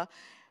our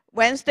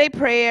Wednesday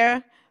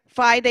prayer,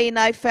 Friday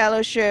night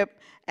fellowship,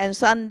 and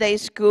Sunday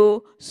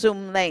school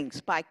Zoom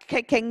links by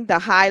clicking the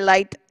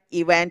highlight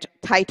event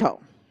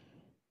title.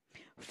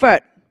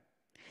 Third,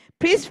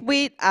 please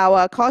read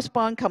our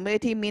Correspond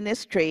Community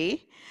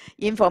Ministry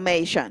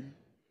information.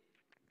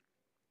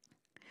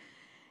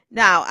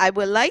 Now, I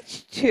would like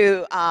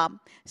to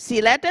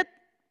select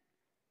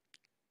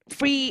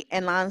 3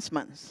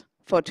 announcements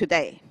for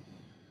today.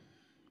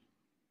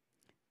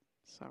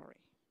 Sorry.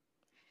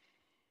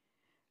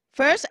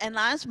 First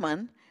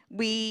announcement,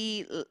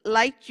 we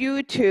like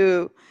you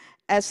to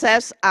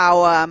access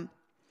our,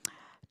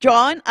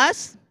 join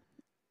us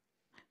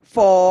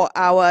for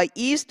our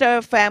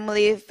Easter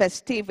family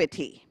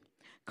festivity.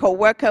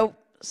 Co-worker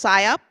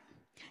sign-up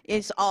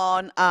is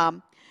on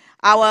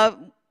our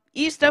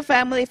Easter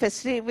family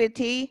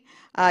festivity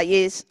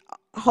is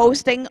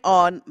hosting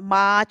on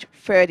March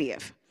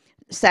 30th,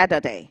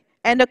 Saturday.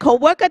 And the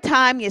co-worker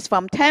time is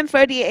from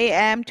 10:30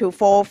 a.m. to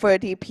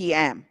 4:30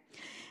 p.m.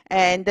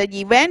 And the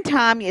event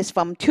time is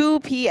from 2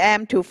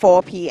 p.m. to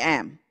 4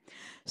 p.m.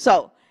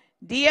 So,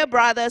 dear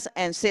brothers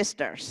and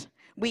sisters,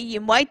 we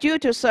invite you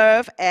to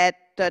serve at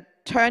the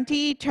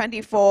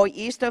 2024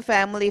 Easter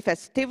Family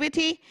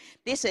Festivity.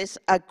 This is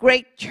a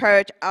great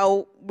church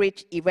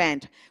outreach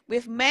event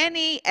with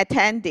many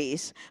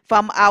attendees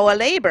from our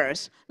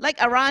neighbors, like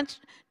around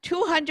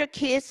 200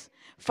 kids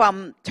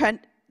from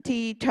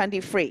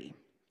 2023.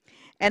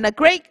 And a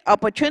great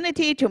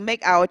opportunity to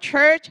make our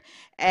church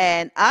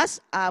and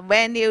us a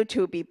venue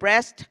to be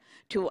blessed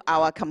to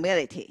our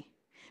community.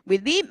 We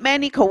need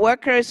many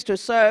co-workers to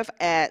serve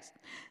at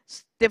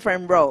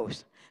different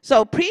roles.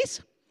 So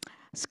please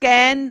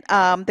scan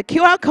the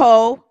QR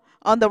code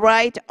on the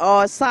right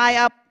or sign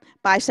up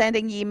by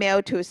sending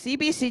email to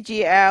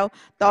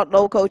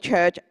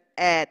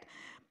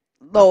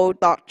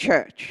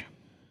cbcgl.localchurch@low.church.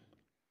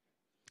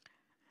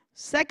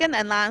 Second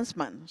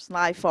announcement,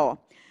 slide 4.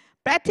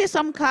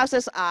 Baptism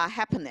classes are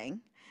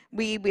happening.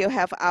 We will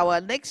have our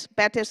next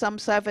baptism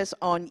service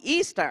on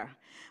Easter,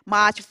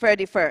 March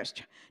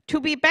 31st. To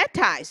be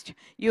baptized,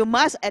 you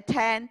must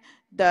attend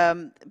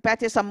the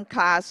baptism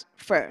class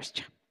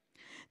first.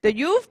 The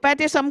youth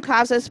baptism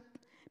classes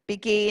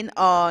begin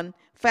on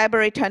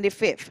February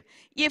 25th.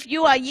 If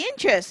you are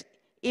interested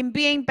in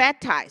being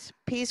baptized,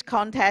 please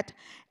contact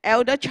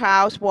Elder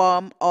Charles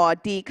Worm, or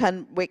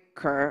Deacon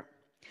Wicker.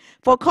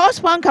 For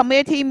Correspond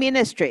Community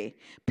Ministry,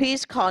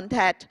 please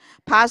contact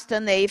Pastor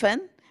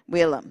Nathan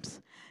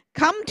Willems.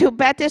 Come to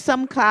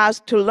baptism class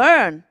to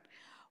learn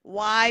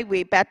why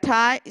we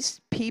baptize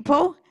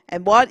people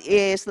and what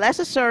is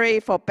necessary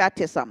for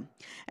baptism,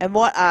 and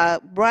what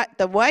are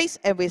the rights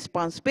and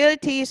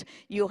responsibilities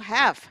you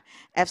have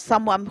as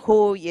someone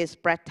who is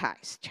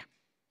baptized.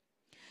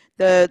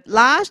 The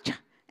last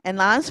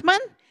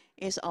announcement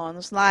is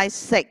on slide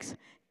 6,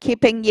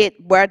 keeping it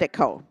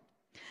vertical.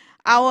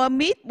 Our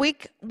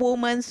midweek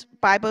women's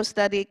Bible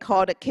study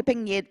called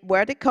Keeping It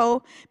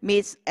Vertical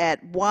meets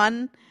at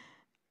 1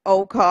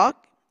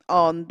 o'clock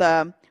on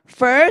the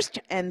first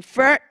and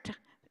third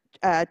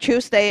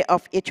Tuesday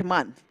of each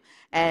month.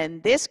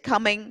 And this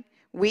coming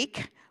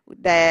week,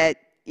 that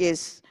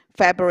is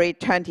February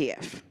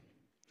 20th.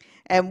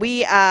 And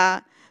we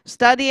are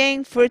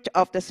studying fruit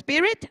of the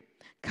Spirit.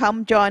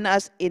 Come join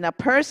us in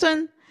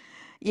person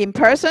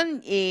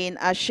in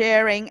a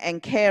sharing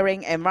and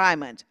caring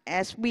environment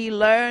as we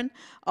learn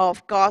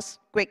of God's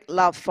great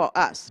love for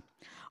us.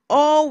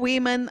 All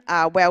women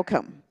are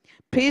welcome.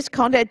 Please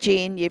contact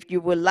Jean if you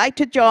would like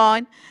to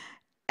join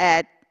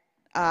at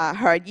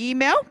her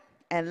email,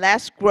 and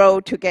let's grow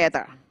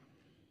together.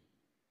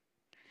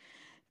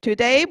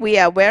 Today, we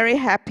are very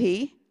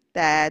happy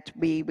that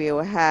we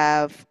will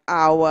have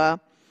our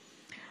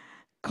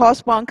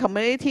Correspond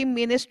Community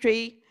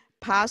Ministry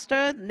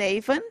Pastor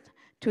Nathan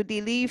to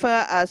deliver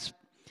a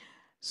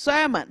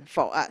sermon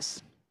for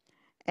us.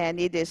 And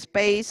it is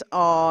based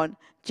on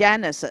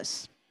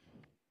Genesis.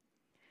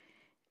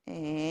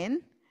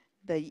 And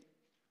the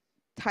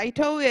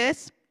title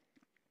is,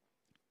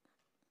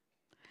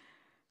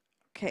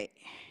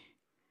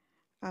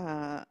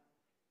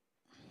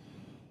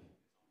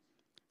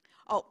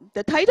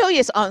 the title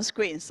is on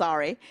screen,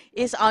 sorry.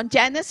 It's on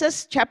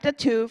Genesis chapter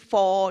 2,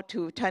 4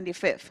 to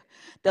 25.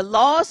 The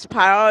Lord's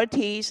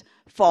priorities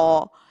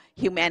for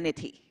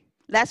humanity.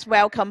 Let's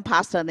welcome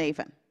Pastor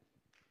Nathan.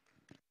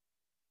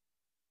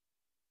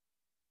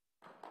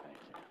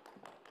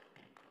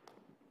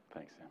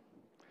 Thanks, Sam.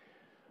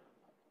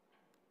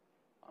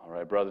 All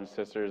right, brothers and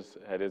sisters,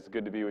 it is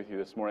good to be with you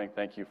this morning.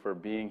 Thank you for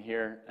being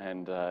here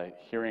and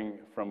hearing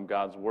from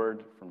God's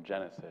word from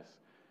Genesis.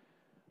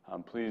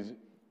 Please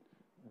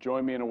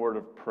join me in a word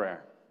of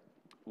prayer.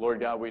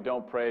 Lord God, we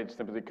don't pray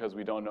simply because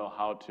we don't know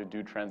how to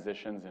do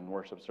transitions in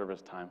worship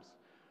service times.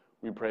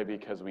 We pray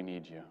because we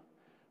need you.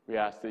 We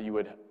ask that you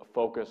would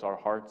focus our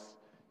hearts,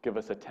 give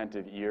us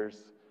attentive ears,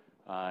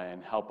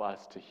 and help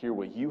us to hear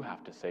what you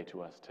have to say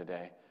to us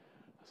today,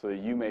 so that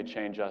you may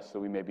change us, so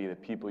we may be the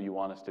people you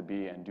want us to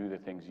be and do the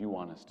things you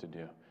want us to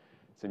do.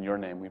 It's in your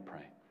name we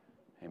pray.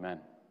 Amen.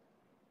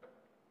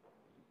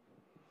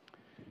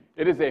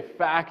 It is a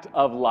fact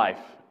of life,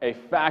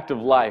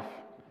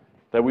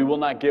 that we will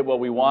not get what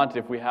we want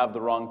if we have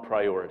the wrong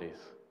priorities.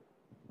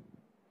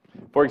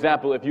 For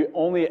example, if you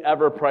only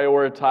ever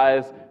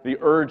prioritize the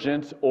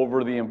urgent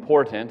over the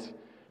important,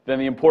 then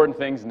the important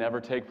things never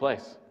take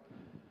place.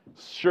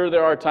 Sure,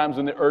 there are times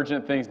when the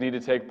urgent things need to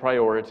take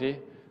priority,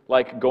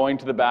 like going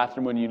to the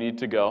bathroom when you need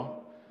to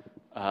go,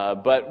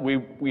 but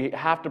we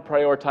have to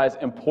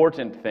prioritize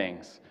important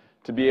things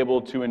to be able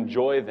to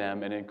enjoy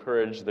them and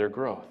encourage their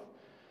growth.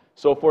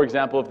 So, for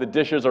example, if the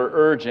dishes are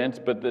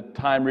urgent, but the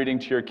time reading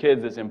to your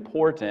kids is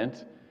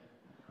important,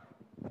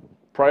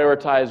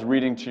 prioritize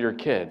reading to your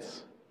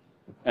kids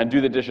and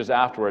do the dishes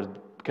afterwards.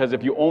 Because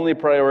if you only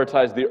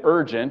prioritize the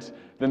urgent,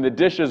 then the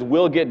dishes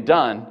will get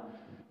done,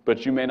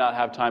 but you may not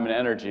have time and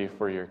energy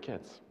for your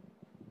kids.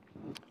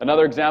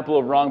 Another example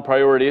of wrong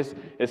priorities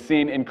is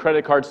seen in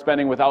credit card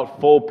spending without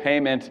full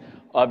payment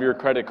of your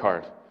credit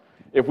card.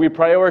 If we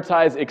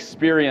prioritize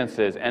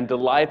experiences and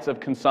delights of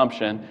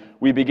consumption,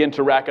 we begin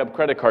to rack up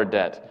credit card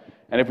debt.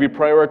 And if we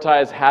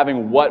prioritize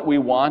having what we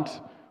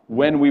want,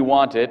 when we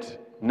want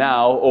it,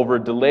 now over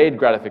delayed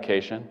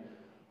gratification,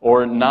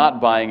 or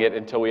not buying it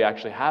until we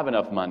actually have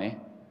enough money,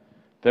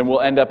 then we'll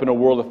end up in a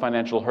world of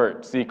financial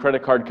hurt. See,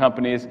 credit card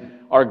companies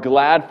are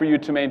glad for you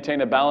to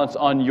maintain a balance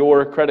on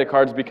your credit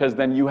cards because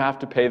then you have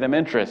to pay them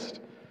interest,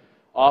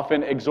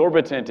 often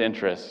exorbitant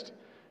interest.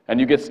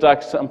 And you get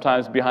stuck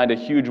sometimes behind a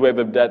huge wave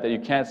of debt that you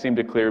can't seem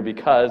to clear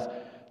because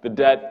the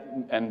debt,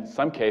 in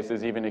some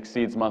cases, even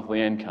exceeds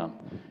monthly income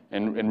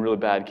in really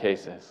bad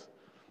cases.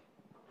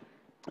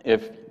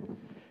 If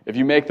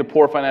you make the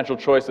poor financial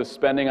choice of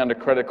spending on a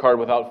credit card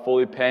without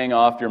fully paying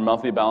off your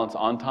monthly balance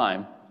on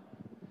time,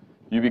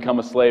 you become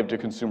a slave to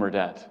consumer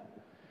debt.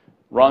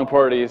 Wrong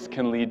priorities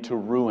can lead to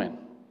ruin.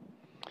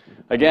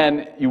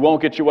 Again, you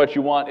won't get you what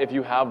you want if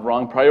you have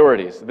wrong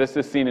priorities. This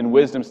is seen in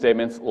wisdom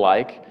statements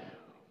like,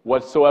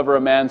 whatsoever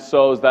a man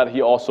sows, that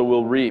he also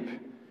will reap.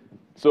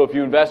 So if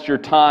you invest your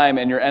time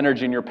and your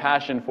energy and your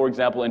passion, for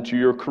example, into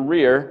your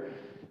career,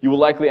 you will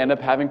likely end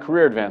up having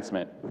career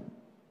advancement.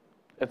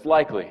 It's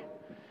likely.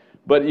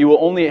 But you will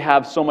only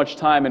have so much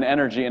time and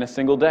energy in a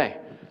single day.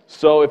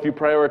 So if you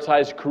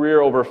prioritize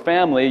career over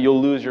family,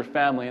 you'll lose your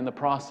family in the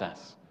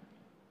process.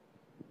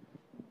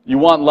 You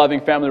want loving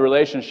family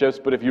relationships,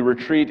 but if you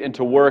retreat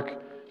into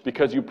work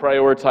because you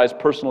prioritize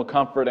personal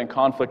comfort and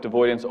conflict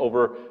avoidance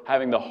over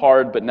having the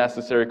hard but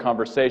necessary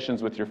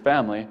conversations with your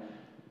family,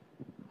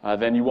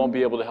 then you won't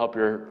be able to help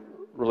your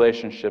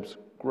relationships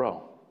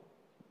grow.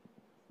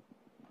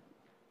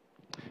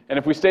 And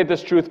if we state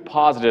this truth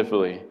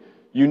positively,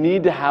 you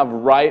need to have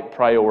right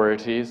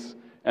priorities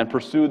and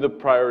pursue the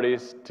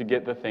priorities to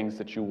get the things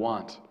that you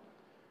want.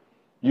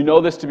 You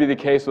know this to be the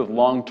case with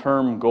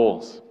long-term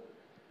goals.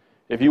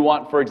 If you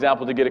want, for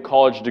example, to get a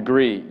college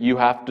degree, you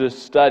have to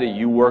study,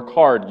 you work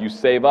hard, you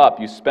save up,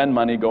 you spend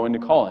money going to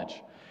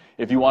college.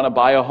 If you want to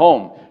buy a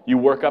home, you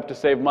work up to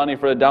save money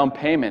for the down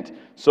payment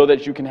so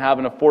that you can have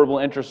an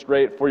affordable interest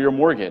rate for your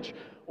mortgage.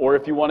 Or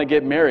if you want to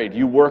get married,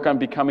 you work on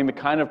becoming the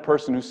kind of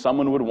person who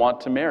someone would want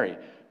to marry,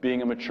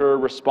 being a mature,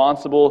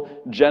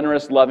 responsible,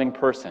 generous, loving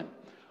person.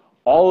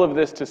 All of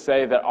this to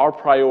say that our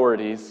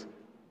priorities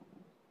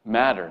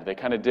matter. They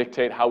kind of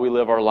dictate how we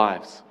live our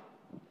lives.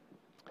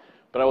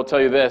 But I will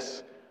tell you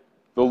this,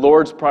 the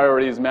Lord's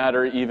priorities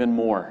matter even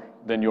more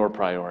than your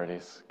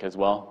priorities, because,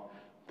 well,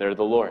 they're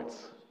the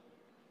Lord's.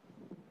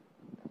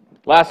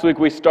 Last week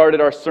we started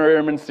our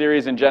sermon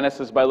series in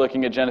Genesis by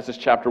looking at Genesis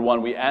chapter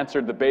 1. We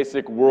answered the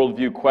basic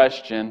worldview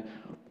question,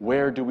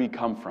 where do we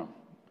come from?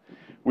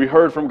 We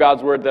heard from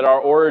God's word that our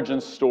origin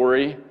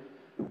story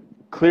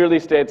clearly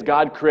states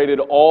God created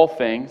all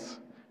things,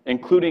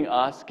 including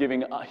us,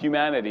 giving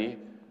humanity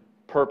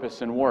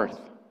purpose and worth.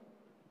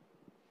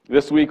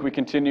 This week we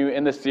continue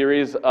in the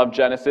series of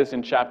Genesis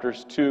in chapter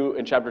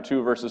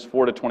 2, verses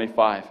 4 to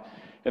 25.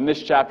 In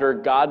this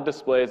chapter,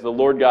 the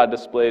Lord God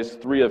displays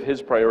three of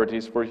his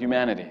priorities for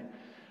humanity.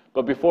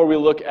 But before we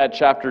look at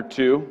chapter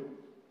 2,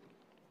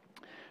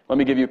 let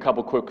me give you a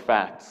couple quick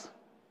facts.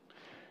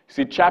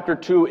 See, chapter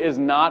 2 is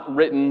not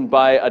written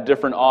by a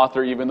different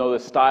author, even though the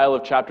style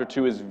of chapter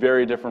 2 is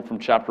very different from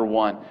chapter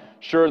 1.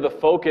 Sure, the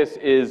focus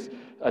is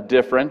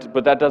different,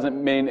 but that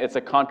doesn't mean it's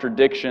a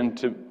contradiction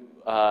to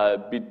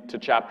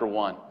chapter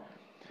 1.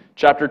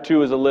 Chapter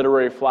 2 is a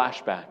literary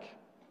flashback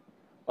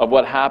of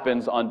what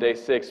happens on day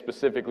 6,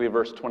 specifically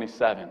verse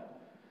 27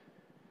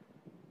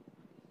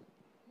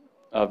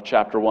 of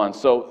chapter 1.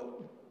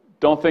 So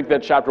don't think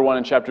that chapter 1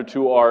 and chapter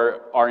 2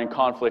 are in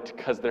conflict,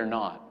 because they're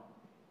not.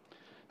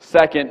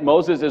 Second,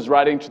 Moses is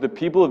writing to the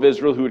people of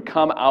Israel who had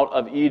come out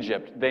of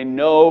Egypt. They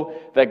know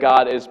that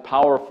God is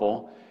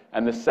powerful,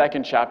 and the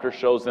second chapter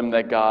shows them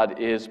that God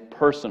is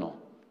personal.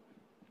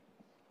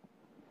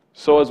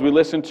 So as we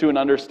listen to and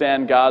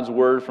understand God's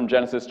word from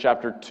Genesis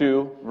chapter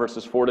 2,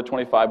 verses 4 to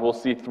 25, we'll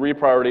see three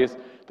priorities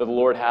that the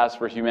Lord has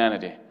for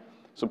humanity.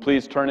 So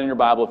please turn in your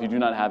Bible, if you do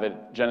not have it,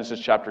 Genesis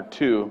chapter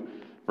 2,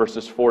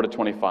 verses 4 to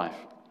 25.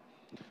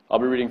 I'll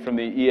be reading from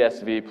the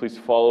ESV. Please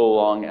follow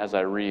along as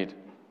I read.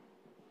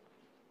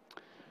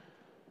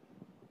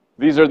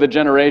 These are the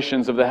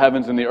generations of the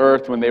heavens and the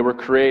earth when they were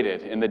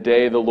created, in the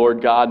day the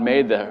Lord God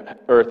made the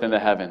earth and the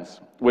heavens.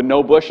 When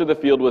no bush of the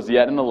field was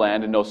yet in the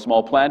land, and no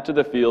small plant of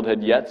the field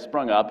had yet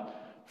sprung up,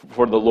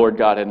 for the Lord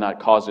God had not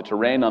caused it to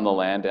rain on the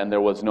land, and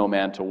there was no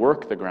man to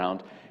work the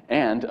ground,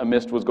 and a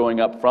mist was going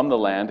up from the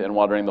land and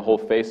watering the whole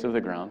face of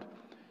the ground.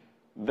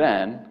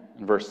 Then,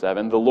 in verse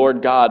 7, the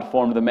Lord God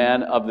formed the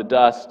man of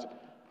dust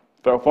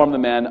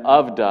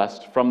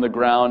from the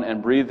ground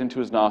and breathed into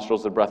his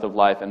nostrils the breath of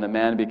life, and the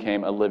man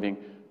became a living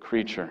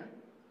creature.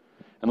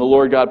 And the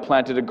Lord God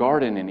planted a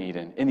garden in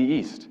Eden, in the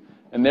east,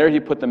 and there he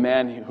put the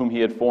man whom he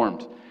had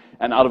formed.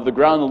 And out of the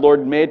ground the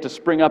Lord made to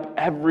spring up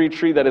every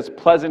tree that is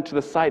pleasant to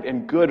the sight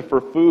and good for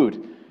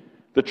food.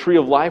 The tree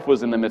of life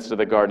was in the midst of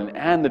the garden,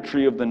 and the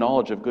tree of the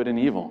knowledge of good and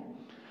evil.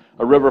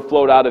 A river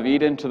flowed out of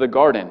Eden to the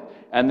garden,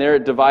 and there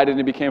it divided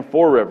and became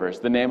four rivers.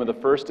 The name of the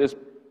first is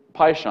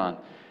Pishon.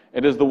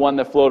 It is the one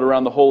that flowed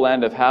around the whole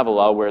land of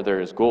Havilah, where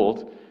there is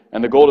gold.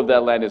 And the gold of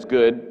that land is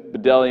good.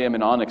 Bdellium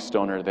and onyx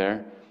stone are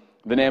there.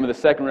 The name of the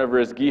second river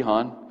is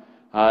Gihon.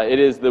 It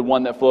is the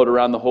one that flowed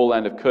around the whole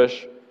land of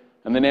Cush.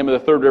 And the name of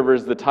the third river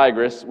is the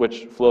Tigris,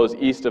 which flows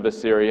east of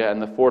Assyria.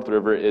 And the fourth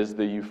river is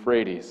the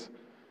Euphrates.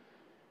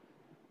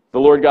 The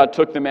Lord God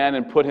took the man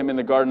and put him in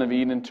the Garden of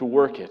Eden to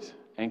work it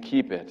and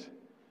keep it.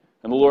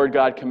 And the Lord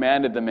God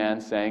commanded the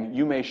man, saying,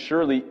 You may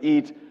surely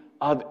eat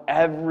of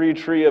every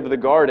tree of the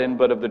garden,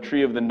 but of the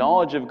tree of the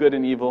knowledge of good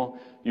and evil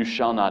you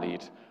shall not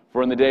eat.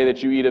 For in the day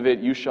that you eat of it,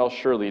 you shall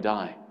surely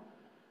die.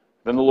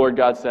 Then the Lord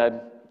God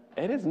said,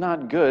 It is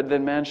not good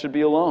that man should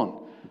be alone.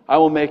 I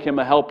will make him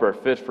a helper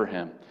fit for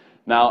him.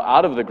 Now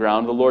out of the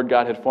ground the Lord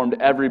God had formed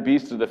every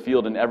beast of the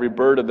field and every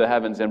bird of the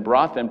heavens, and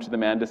brought them to the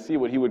man to see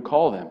what he would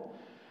call them.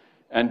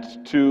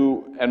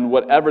 And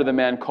whatever the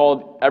man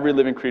called every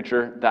living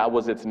creature, that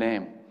was its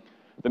name.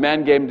 The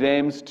man gave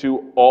names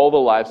to all the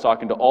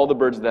livestock and to all the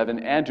birds of the heaven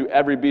and to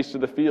every beast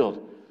of the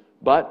field.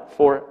 But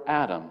for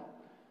Adam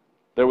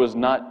there was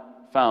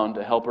not found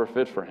a helper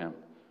fit for him.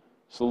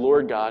 So the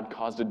Lord God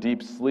caused a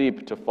deep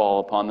sleep to fall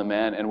upon the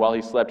man, and while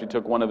he slept he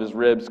took one of his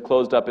ribs,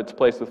 closed up its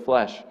place with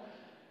flesh.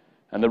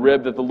 And the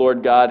rib that the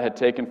Lord God had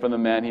taken from the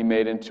man he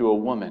made into a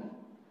woman,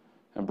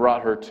 and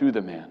brought her to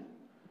the man.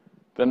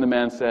 Then the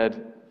man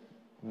said,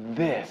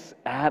 This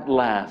at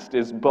last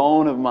is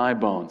bone of my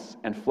bones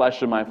and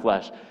flesh of my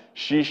flesh.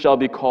 She shall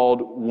be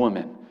called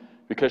woman,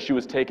 because she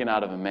was taken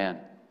out of a man.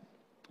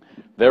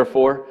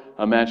 Therefore,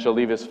 a man shall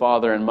leave his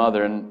father and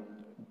mother and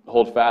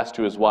hold fast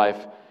to his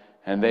wife,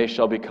 and they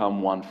shall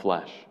become one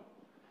flesh.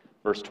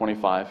 Verse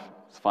 25,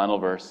 this final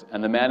verse.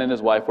 And the man and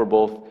his wife were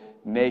both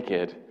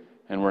naked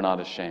and were not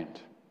ashamed.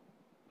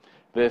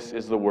 This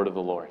is the word of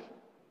the Lord.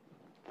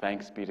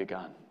 Thanks be to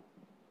God.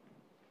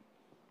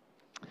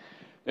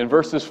 In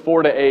verses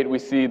 4 to 8, we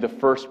see the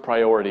first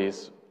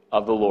priorities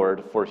of the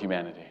Lord for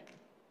humanity.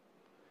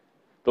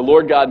 The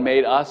Lord God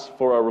made us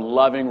for a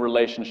loving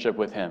relationship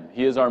with Him.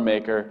 He is our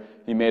maker.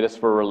 He made us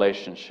for a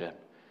relationship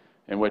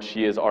in which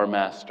He is our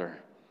master.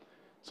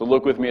 So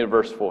look with me at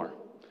verse 4.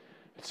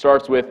 It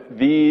starts with,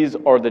 "These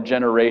are the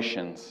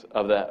generations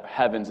of the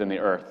heavens and the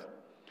earth."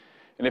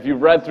 And if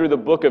you've read through the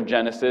book of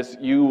Genesis,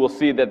 you will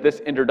see that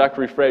this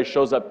introductory phrase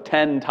shows up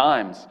 10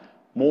 times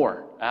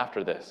more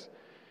after this.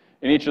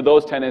 In each of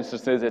those 10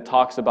 instances, it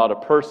talks about a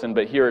person,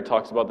 but here it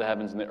talks about the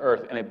heavens and the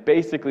earth. And it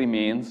basically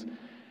means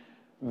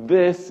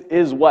this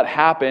is what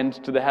happened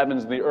to the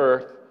heavens and the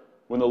earth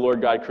when the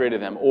Lord God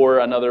created them. Or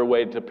another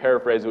way to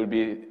paraphrase it would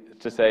be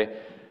to say,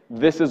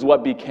 this is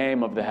what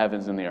became of the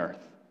heavens and the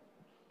earth.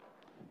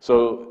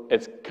 So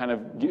it's kind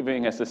of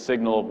giving us a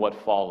signal of what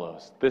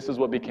follows. This is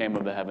what became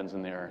of the heavens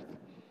and the earth.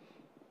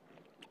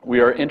 We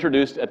are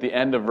introduced at the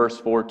end of verse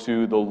 4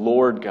 to the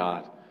Lord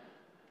God.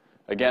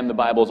 Again, the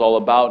Bible is all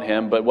about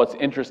Him, but what's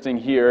interesting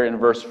here in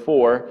verse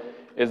 4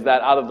 is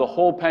that out of the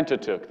whole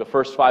Pentateuch, the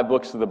first 5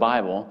 books of the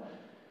Bible,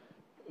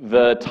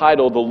 the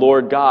title, the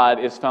Lord God,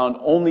 is found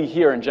only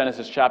here in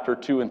Genesis chapter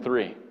 2 and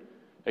 3,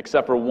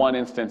 except for one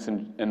instance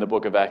in the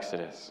book of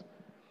Exodus.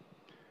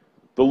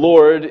 The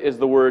Lord is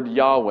the word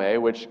Yahweh,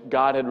 which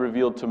God had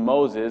revealed to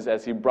Moses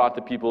as He brought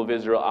the people of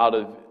Israel out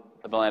of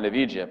the land of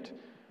Egypt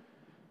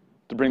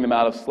to bring them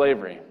out of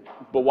slavery.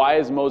 But why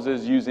is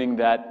Moses using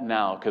that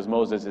now? Because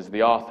Moses is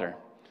the author.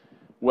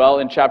 Well,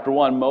 in chapter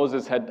 1,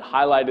 Moses had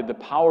highlighted the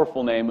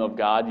powerful name of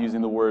God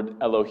using the word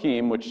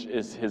Elohim, which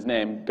is His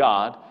name,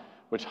 God,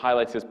 which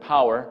highlights His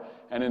power.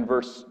 And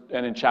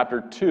in chapter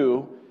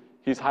 2,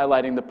 he's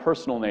highlighting the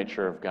personal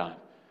nature of God.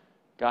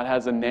 God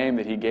has a name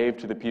that He gave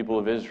to the people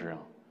of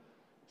Israel.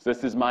 So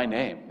this is my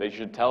name. They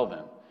should tell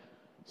them.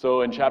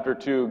 So in chapter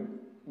 2,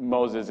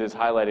 Moses is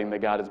highlighting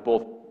that God is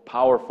both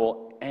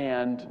powerful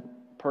and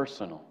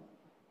personal.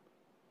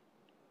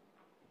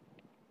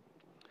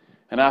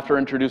 And after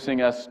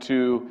introducing us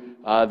to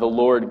the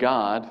Lord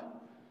God,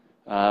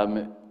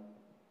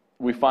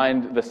 we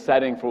find the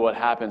setting for what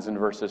happens in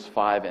verses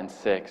 5 and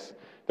 6.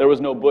 There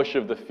was no bush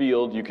of the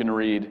field, you can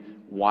read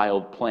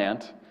wild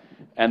plant.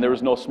 And there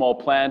was no small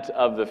plant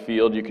of the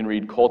field, you can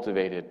read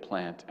cultivated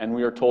plant. And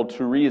we are told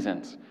 2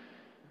 reasons.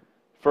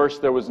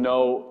 First, there was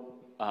no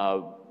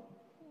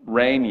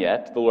rain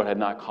yet. The Lord had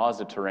not caused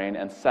it to rain.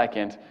 And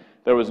second,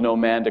 there was no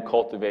man to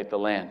cultivate the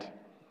land.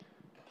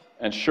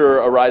 And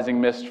sure,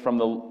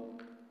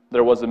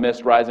 there was a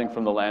mist rising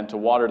from the land to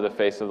water the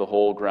face of the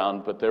whole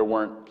ground, but there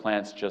weren't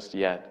plants just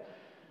yet.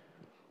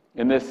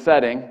 In this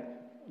setting,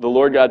 the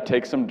Lord God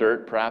takes some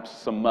dirt, perhaps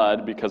some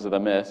mud because of the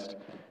mist,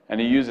 and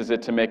He uses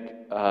it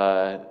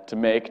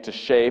to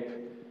shape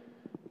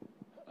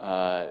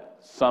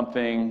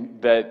something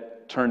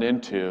that turned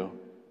into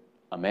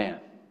a man.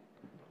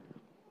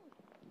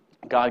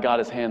 God got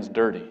His hands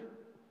dirty,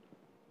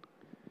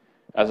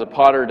 as a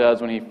potter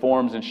does when he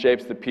forms and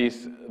shapes the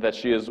piece that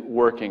she is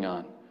working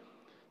on.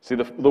 See,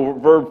 the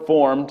verb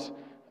formed,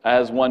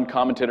 as one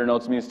commentator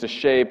notes, means to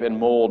shape and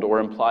mold, or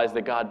implies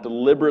that God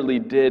deliberately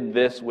did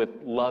this with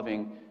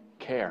loving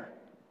care.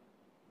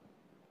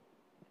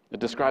 It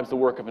describes the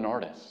work of an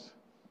artist.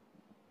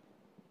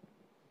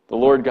 The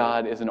Lord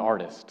God is an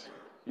artist,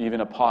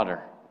 even a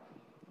potter,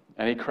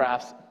 and He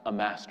crafts a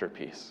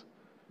masterpiece.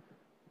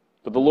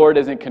 But the Lord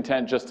isn't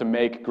content just to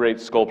make great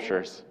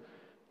sculptures.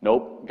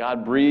 Nope,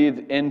 God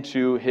breathed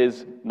into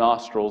His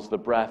nostrils the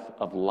breath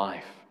of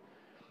life.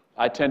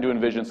 I tend to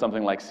envision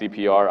something like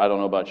CPR. I don't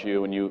know about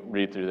you when you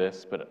read through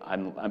this, but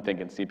I'm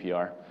thinking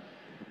CPR.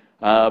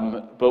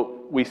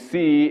 But we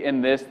see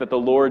in this that the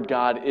Lord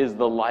God is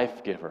the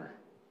life giver.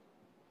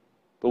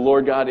 The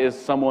Lord God is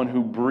someone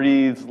who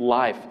breathes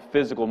life,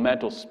 physical,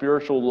 mental,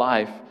 spiritual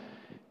life,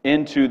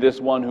 into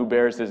this one who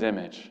bears His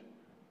image.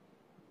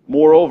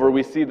 Moreover,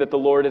 we see that the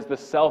Lord is the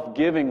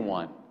self-giving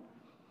one.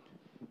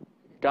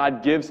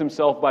 God gives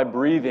Himself by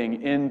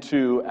breathing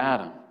into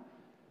Adam.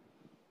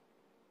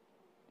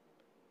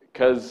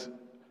 Because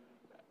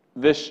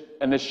this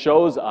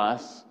shows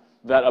us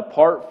that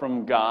apart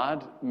from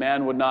God,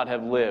 man would not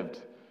have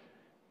lived.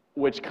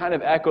 Which kind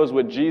of echoes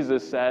what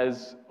Jesus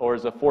says, or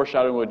is a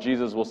foreshadowing of what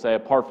Jesus will say,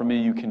 apart from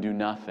me you can do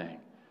nothing.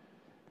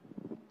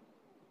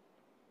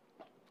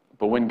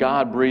 But when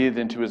God breathed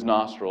into his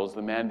nostrils,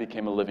 the man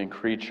became a living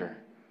creature.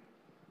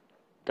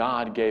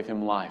 God gave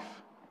him life.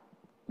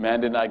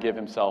 Man did not give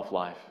himself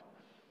life.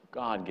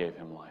 God gave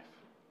him life.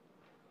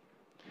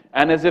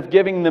 And as if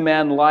giving the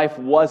man life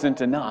wasn't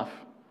enough,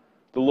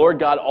 the Lord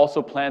God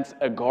also plants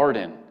a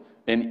garden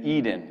in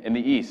Eden in the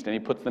east, and he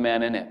puts the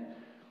man in it.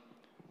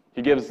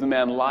 He gives the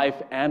man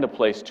life and a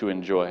place to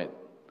enjoy it.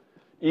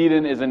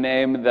 Eden is a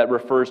name that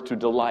refers to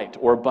delight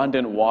or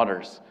abundant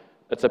waters.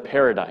 It's a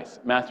paradise.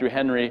 Matthew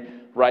Henry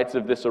writes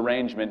of this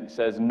arrangement,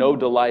 says, "No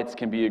delights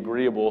can be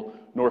agreeable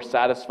nor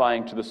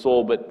satisfying to the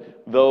soul,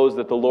 but those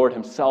that the Lord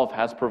himself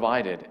has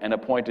provided and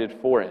appointed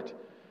for it."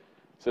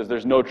 He says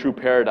there's no true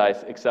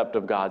paradise except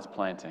of God's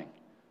planting.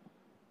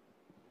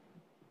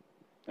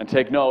 And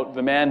take note,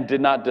 the man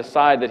did not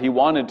decide that he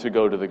wanted to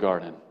go to the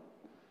garden.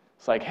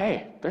 It's like,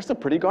 hey, there's a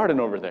pretty garden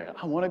over there.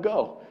 I want to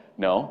go.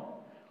 No.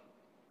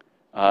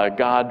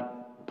 God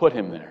put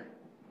him there.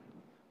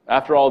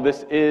 After all,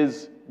 this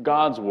is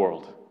God's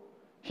world.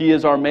 He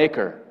is our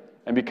maker.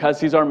 And because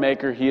he's our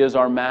maker, he is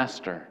our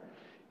master.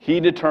 He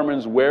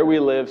determines where we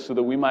live so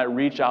that we might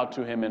reach out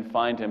to him and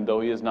find him,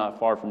 though he is not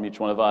far from each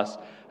one of us,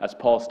 as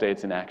Paul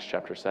states in Acts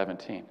chapter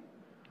 17.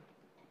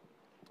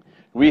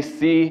 We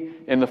see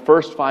in the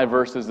first 5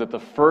 verses that the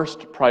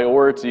first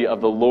priority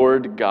of the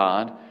Lord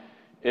God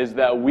is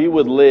that we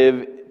would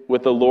live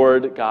with the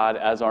Lord God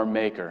as our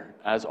maker,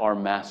 as our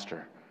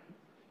master.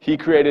 He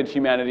created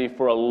humanity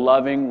for a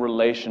loving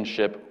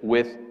relationship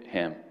with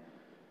him.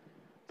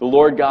 The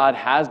Lord God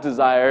has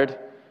desired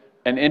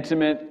an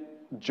intimate,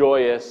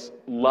 joyous,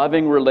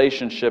 loving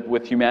relationship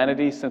with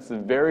humanity since the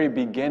very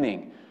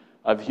beginning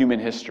of human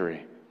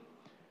history.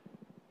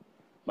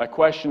 My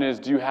question is,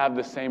 do you have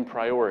the same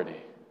priority?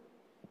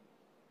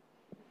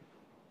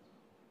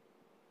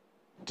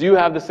 Do you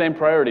have the same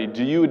priority?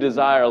 Do you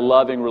desire a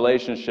loving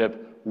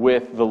relationship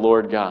with the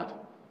Lord God?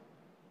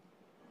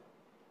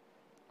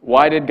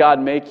 Why did God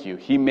make you?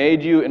 He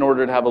made you in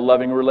order to have a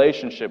loving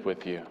relationship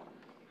with you.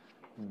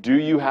 Do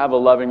you have a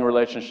loving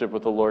relationship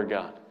with the Lord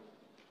God?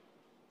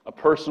 A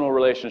personal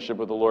relationship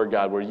with the Lord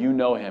God where you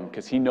know him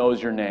because he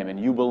knows your name and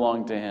you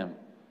belong to him.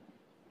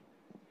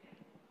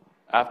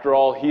 After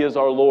all, he is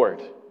our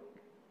Lord.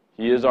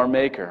 He is our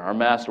maker, our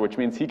master, which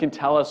means he can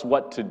tell us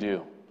what to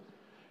do.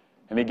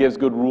 And he gives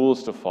good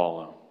rules to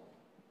follow.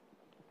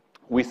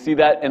 We see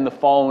that in the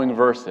following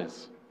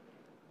verses.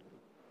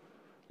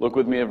 Look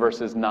with me at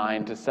verses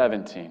 9 to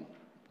 17.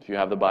 If you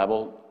have the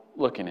Bible,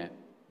 look in it.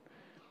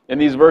 In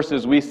these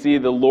verses, we see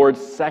the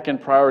Lord's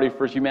second priority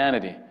for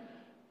humanity.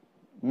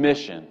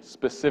 Mission,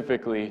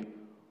 specifically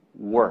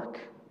work.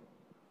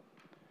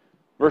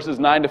 Verses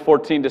 9 to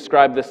 14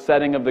 describe the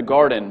setting of the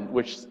garden,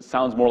 which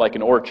sounds more like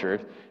an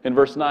orchard. In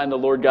verse 9, the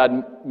Lord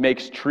God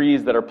makes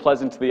trees that are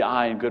pleasant to the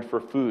eye and good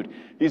for food.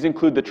 These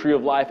include the tree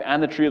of life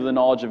and the tree of the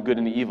knowledge of good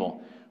and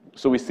evil.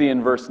 So we see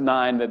in verse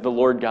 9 that the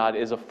Lord God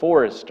is a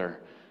forester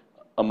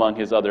among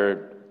his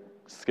other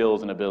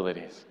skills and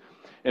abilities.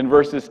 In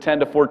verses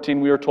 10 to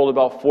 14, we are told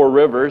about 4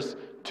 rivers,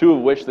 2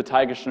 of which, the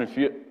Tigris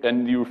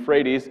and the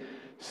Euphrates,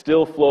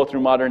 still flow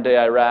through modern-day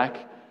Iraq.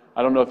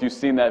 I don't know if you've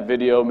seen that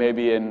video,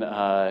 maybe in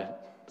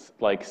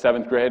like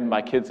 7th grade.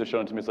 My kids have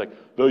shown it to me. It's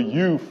like, the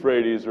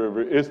Euphrates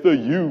River. It's the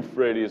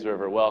Euphrates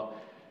River. Well,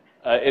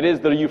 it is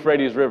the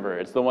Euphrates River.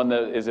 It's the one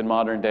that is in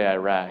modern-day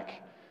Iraq.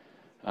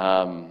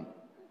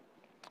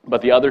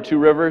 But the other 2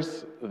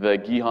 rivers, the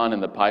Gihon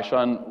and the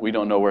Pishon, we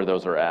don't know where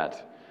those are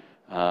at.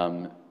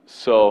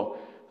 So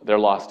they're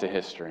lost to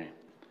history.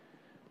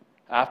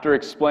 After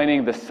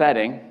explaining the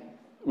setting,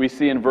 we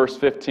see in verse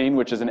 15,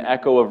 which is an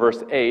echo of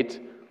verse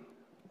 8,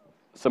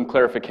 some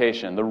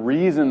clarification. The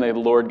reason the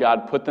Lord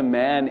God put the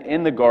man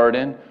in the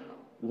garden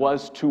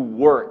was to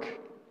work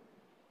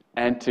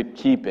and to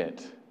keep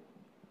it.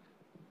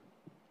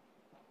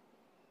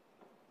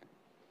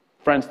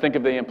 Friends, think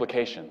of the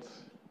implications.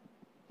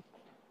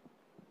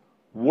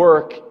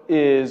 Work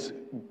is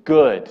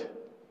good.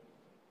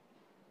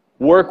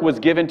 Work was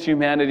given to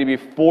humanity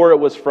before it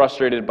was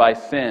frustrated by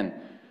sin.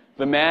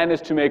 The man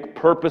is to make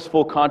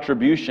purposeful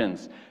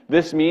contributions.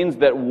 This means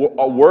that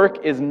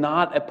work is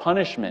not a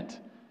punishment.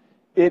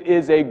 It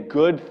is a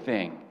good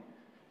thing.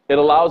 It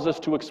allows us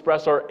to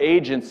express our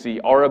agency,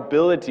 our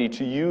ability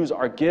to use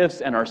our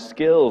gifts and our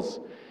skills.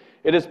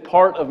 It is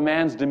part of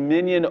man's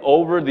dominion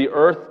over the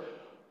earth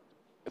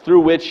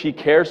through which he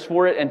cares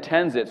for it and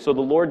tends it. So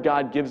the Lord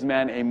God gives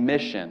man a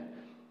mission,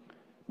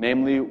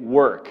 namely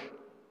work,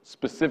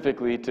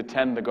 specifically to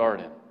tend the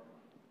garden.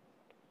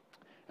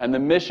 And the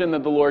mission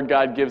that the Lord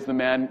God gives the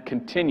man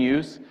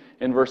continues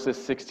in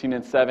verses 16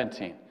 and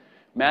 17.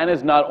 Man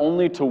is not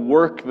only to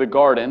work the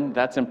garden,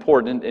 that's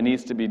important, it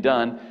needs to be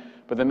done,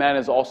 but the man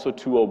is also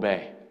to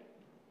obey.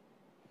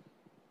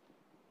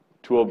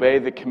 To obey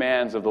the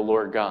commands of the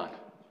Lord God.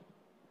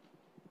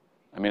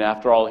 I mean,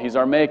 after all, he's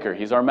our maker,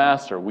 he's our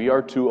master. We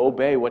are to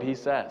obey what he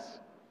says.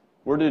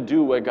 We're to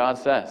do what God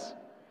says.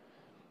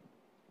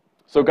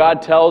 So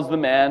God tells the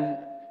man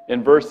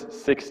in verse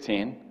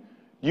 16,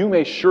 "You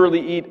may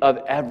surely eat of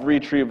every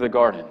tree of the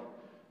garden."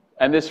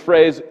 And this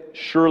phrase,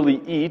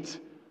 "surely eat,"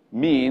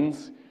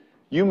 means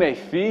you may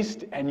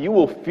feast and you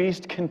will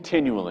feast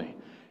continually.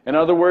 In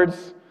other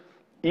words,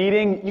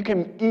 eating, you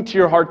can eat to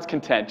your heart's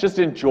content. Just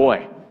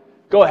enjoy.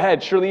 Go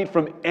ahead, surely eat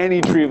from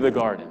any tree of the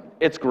garden.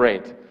 It's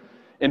great.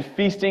 In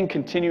feasting,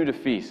 continue to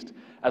feast.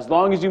 As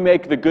long as you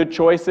make the good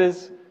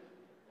choices,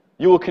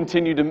 you will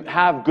continue to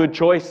have good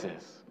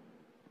choices.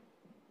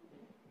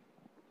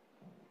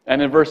 And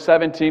in verse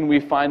 17, we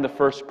find the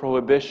first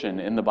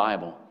prohibition in the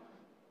Bible.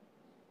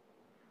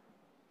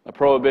 A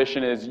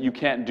prohibition is you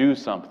can't do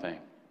something.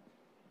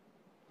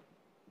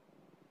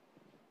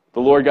 The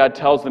Lord God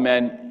tells the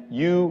man,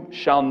 you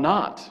shall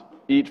not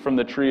eat from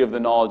the tree of the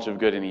knowledge of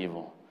good and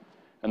evil.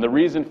 And the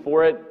reason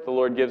for it, the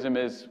Lord gives him,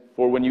 is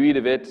for when you eat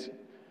of it,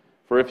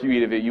 for if you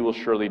eat of it, you will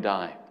surely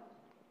die.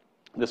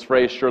 This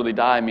phrase, surely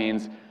die,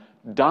 means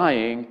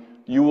dying,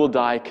 you will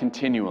die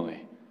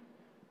continually.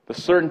 The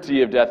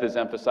certainty of death is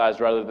emphasized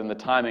rather than the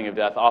timing of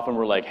death. Often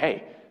we're like,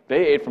 hey,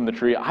 they ate from the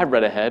tree, I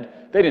read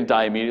ahead, they didn't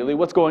die immediately,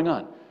 what's going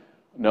on?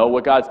 No,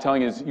 what God's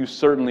telling is you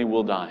certainly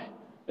will die.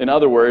 In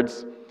other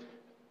words,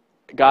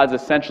 God's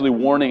essentially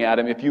warning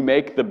Adam, if you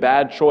make the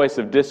bad choice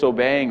of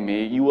disobeying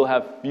me, you will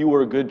have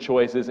fewer good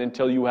choices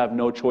until you have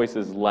no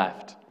choices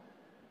left.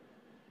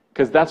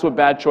 Because that's what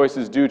bad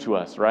choices do to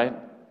us, right?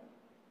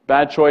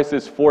 Bad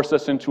choices force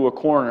us into a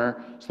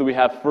corner so that we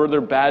have further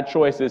bad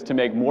choices to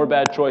make more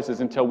bad choices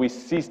until we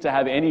cease to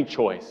have any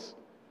choice.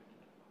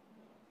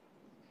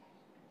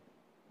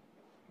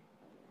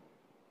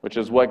 Which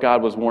is what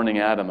God was warning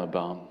Adam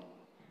about.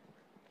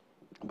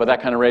 But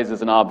that kind of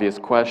raises an obvious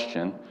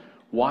question.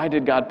 Why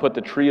did God put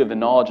the tree of the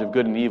knowledge of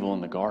good and evil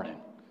in the garden?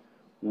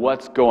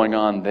 What's going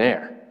on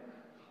there?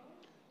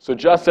 So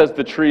just as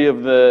the tree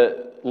of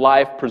the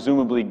life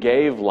presumably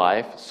gave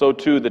life, so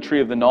too the tree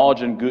of the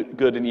knowledge of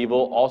good and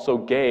evil also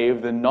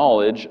gave the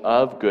knowledge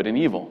of good and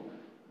evil.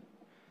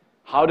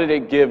 How did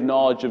it give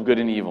knowledge of good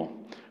and evil?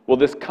 Well,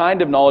 this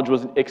kind of knowledge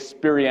was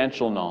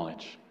experiential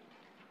knowledge.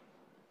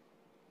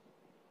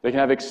 They can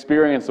have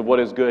experience of what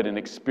is good and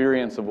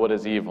experience of what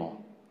is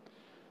evil.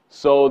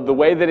 So the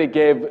way that it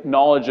gave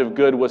knowledge of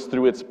good was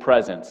through its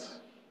presence.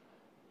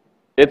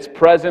 Its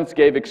presence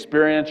gave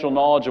experiential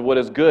knowledge of what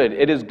is good.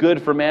 It is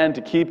good for man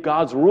to keep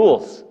God's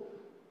rules.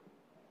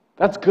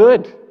 That's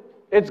good.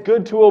 It's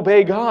good to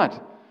obey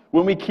God.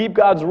 When we keep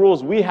God's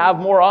rules, we have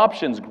more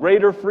options,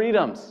 greater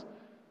freedoms.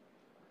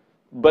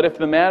 But if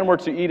the man were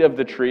to eat of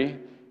the tree,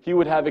 he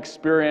would have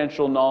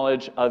experiential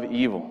knowledge of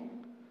evil.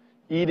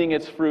 Eating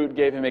its fruit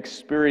gave him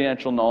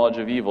experiential knowledge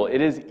of evil.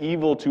 It is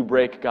evil to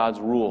break God's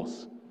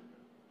rules.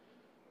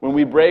 When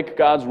we break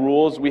God's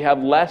rules, we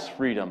have less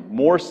freedom,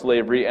 more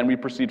slavery, and we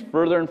proceed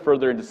further and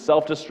further into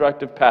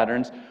self-destructive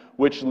patterns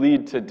which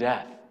lead to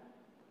death.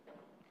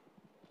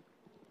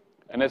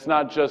 And it's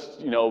not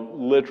just,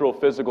 literal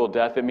physical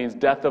death. It means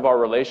death of our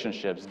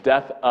relationships,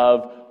 death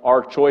of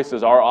our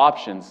choices, our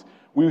options.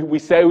 We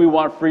say we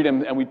want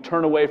freedom, and we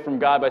turn away from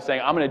God by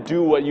saying, I'm going to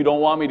do what you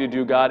don't want me to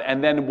do, God.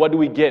 And then what do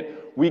we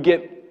get? We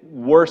get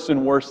worse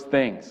and worse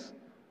things.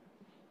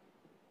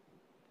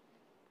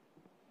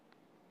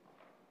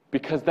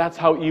 Because that's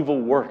how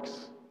evil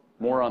works.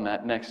 More on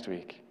that next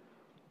week.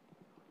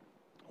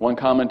 One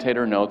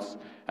commentator notes,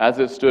 as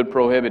it stood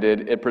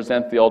prohibited, it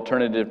presents the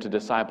alternative to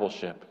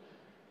discipleship.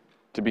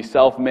 To be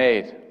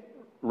self-made,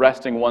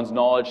 wresting one's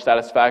knowledge,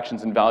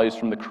 satisfactions, and values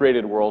from the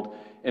created world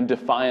in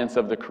defiance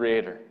of the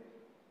Creator.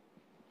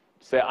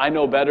 Say, I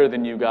know better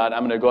than you, God.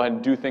 I'm going to go ahead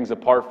and do things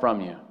apart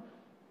from you.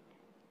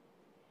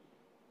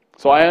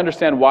 So I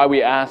understand why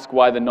we ask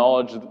why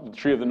the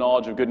tree of the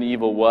knowledge of good and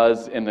evil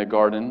was in the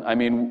garden. I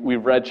mean,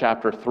 we've read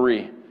chapter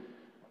 3,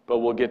 but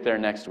we'll get there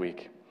next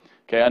week.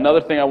 Okay,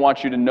 another thing I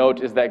want you to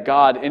note is that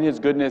God, in His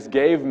goodness,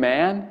 gave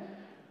man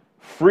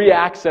free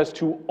access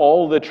to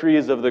all the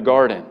trees of the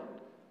garden.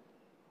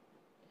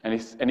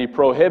 And he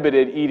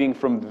prohibited eating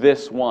from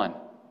this one.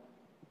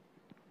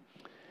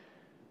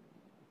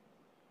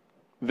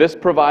 This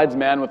provides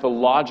man with a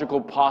logical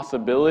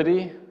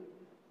possibility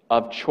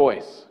of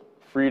choice.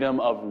 Freedom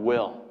of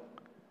will.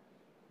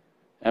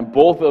 And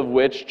both of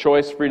which,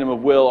 choice, freedom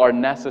of will, are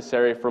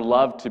necessary for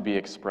love to be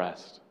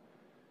expressed.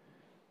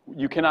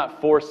 You cannot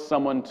force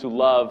someone to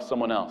love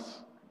someone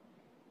else.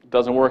 It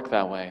doesn't work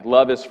that way.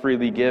 Love is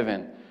freely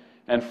given.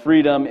 And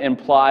freedom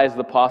implies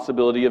the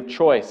possibility of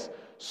choice.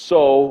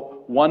 So,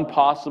 one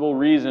possible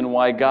reason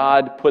why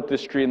God put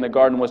this tree in the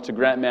garden was to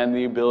grant man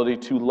the ability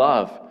to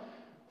love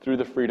through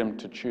the freedom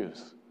to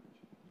choose.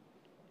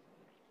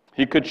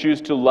 He could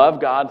choose to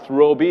love God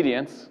through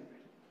obedience,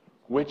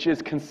 which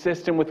is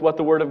consistent with what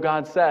the Word of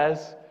God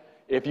says.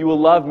 If you will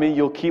love me,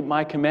 you'll keep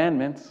my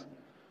commandments.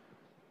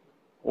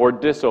 Or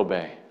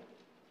disobey.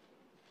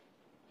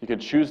 You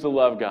could choose to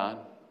love God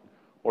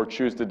or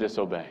choose to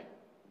disobey.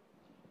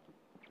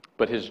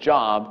 But his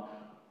job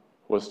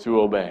was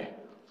to obey.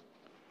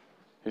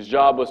 His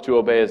job was to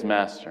obey his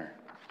master.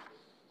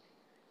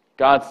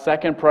 God's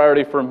second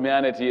priority for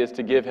humanity is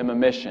to give him a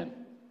mission.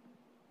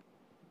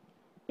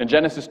 In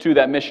Genesis 2,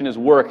 that mission is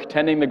work,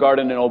 tending the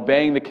garden and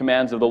obeying the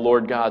commands of the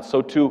Lord God.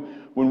 So too,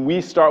 when we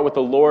start with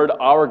the Lord,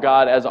 our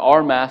God, as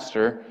our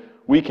master,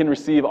 we can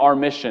receive our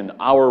mission,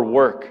 our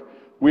work.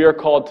 We are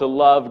called to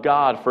love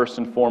God first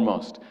and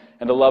foremost,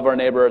 and to love our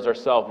neighbor as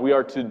ourselves. We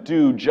are to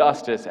do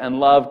justice and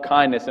love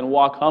kindness and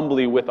walk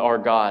humbly with our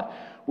God.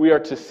 We are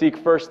to seek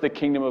first the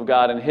kingdom of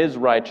God and His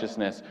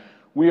righteousness.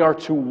 We are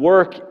to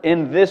work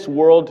in this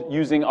world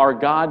using our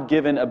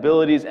God-given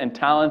abilities and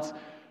talents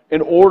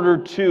in order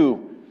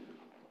to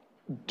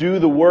do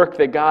the work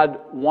that God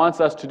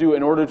wants us to do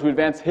in order to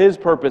advance His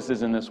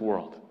purposes in this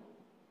world.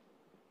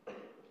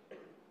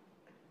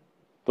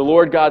 The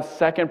Lord God's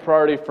second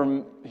priority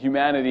for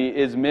humanity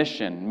is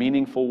mission,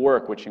 meaningful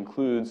work, which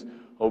includes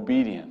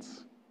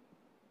obedience.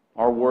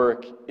 Our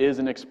work is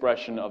an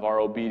expression of our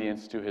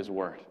obedience to His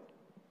Word.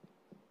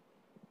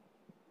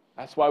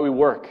 That's why we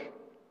work.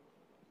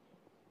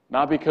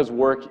 Not because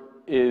work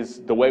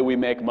is the way we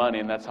make money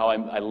and that's how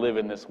I live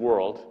in this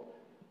world.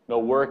 No,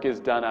 work is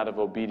done out of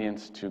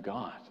obedience to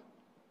God.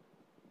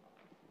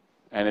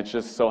 And it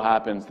just so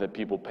happens that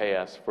people pay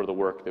us for the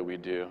work that we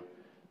do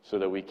so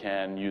that we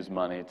can use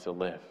money to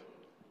live.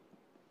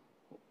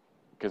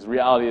 Because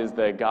reality is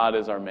that God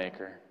is our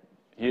maker,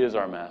 He is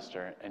our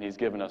master, and He's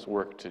given us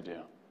work to do.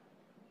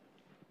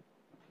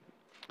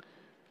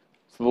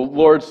 So the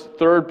Lord's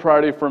third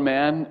priority for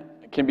man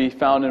can be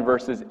found in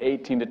verses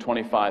 18 to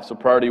 25. So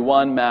priority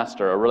 1,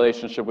 master, a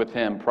relationship with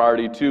Him.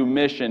 Priority 2,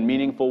 mission,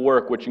 meaningful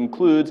work, which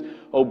includes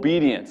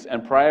obedience.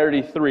 And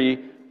priority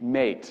 3,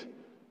 mate,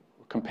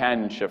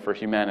 companionship for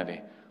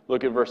humanity.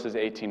 Look at verses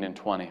 18 and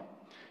 20.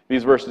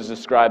 These verses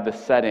describe the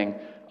setting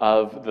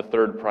of the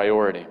third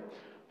priority.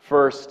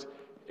 First,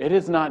 it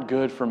is not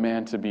good for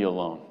man to be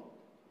alone.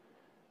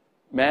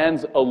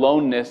 Man's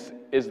aloneness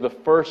is the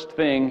first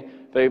thing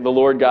that the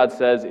Lord God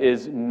says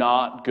is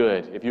not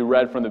good. If you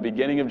read from the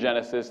beginning of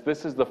Genesis,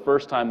 this is the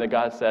first time that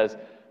God says,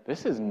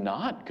 this is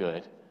not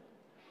good.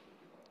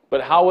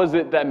 But how was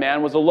it that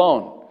man was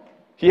alone?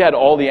 He had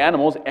all the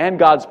animals and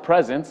God's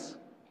presence,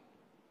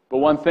 but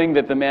one thing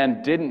that the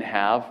man didn't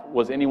have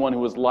was anyone who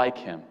was like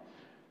him.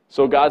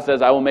 So God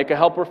says, I will make a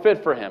helper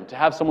fit for him. To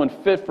have someone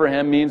fit for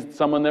him means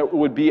someone that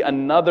would be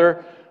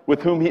another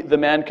with whom the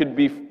man could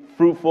be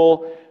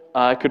fruitful,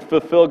 could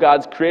fulfill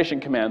God's creation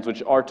commands,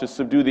 which are to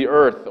subdue the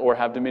earth or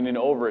have dominion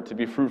over it, to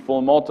be fruitful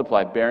and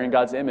multiply, bearing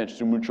God's image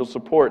through mutual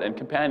support and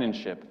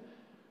companionship.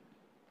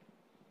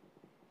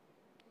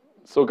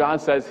 So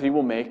God says He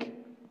will make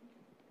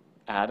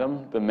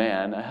Adam, the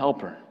man, a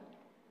helper.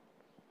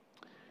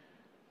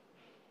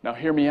 Now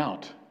hear me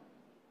out.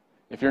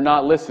 If you're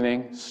not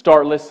listening,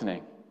 start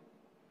listening.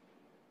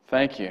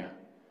 Thank you.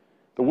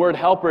 The word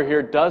helper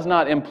here does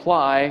not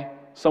imply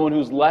someone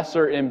who's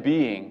lesser in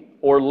being,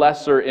 or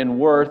lesser in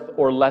worth,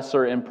 or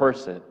lesser in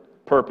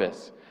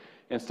purpose.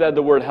 Instead,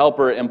 the word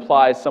helper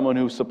implies someone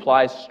who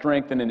supplies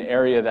strength in an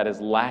area that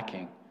is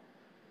lacking.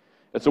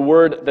 It's a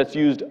word that's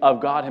used of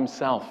God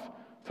Himself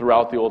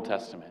throughout the Old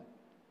Testament.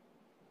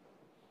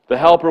 The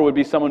helper would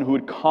be someone who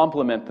would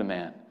complement the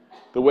man,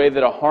 the way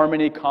that a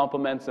harmony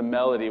complements a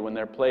melody when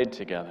they're played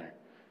together.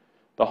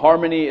 The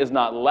harmony is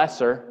not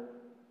lesser,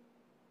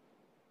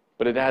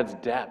 but it adds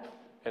depth,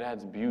 it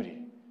adds beauty,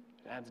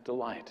 it adds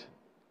delight.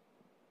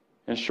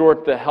 In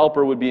short, the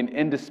helper would be an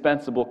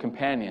indispensable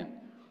companion.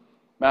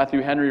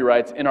 Matthew Henry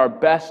writes, in our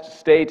best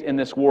state in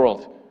this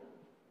world,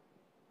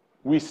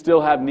 we still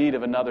have need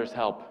of another's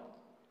help,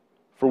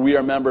 for we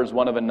are members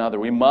one of another.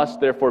 We must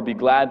therefore be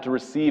glad to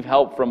receive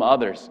help from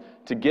others,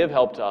 to give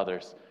help to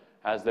others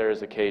as there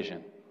is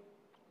occasion.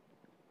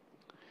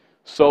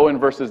 So in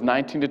verses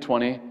 19 to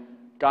 20,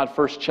 God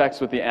first checks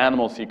with the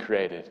animals He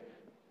created.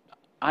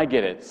 I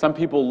get it. Some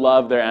people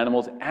love their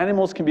animals.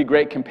 Animals can be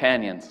great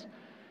companions.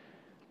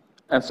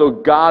 And so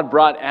God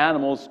brought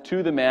animals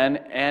to the man,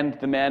 and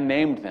the man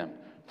named them.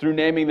 Through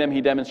naming them, He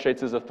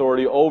demonstrates His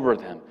authority over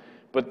them.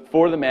 But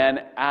for the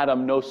man,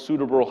 Adam, no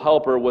suitable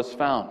helper was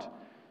found.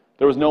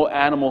 There was no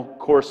animal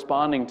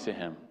corresponding to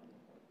him,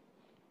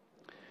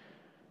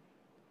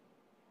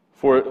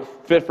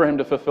 fit for him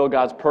to fulfill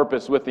God's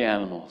purpose with the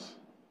animals.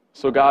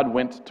 So God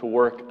went to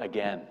work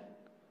again.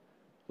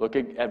 Look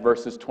at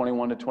verses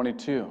 21 to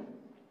 22.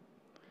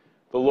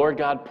 The Lord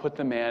God put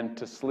the man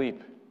to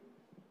sleep.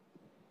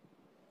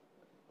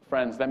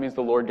 Friends, that means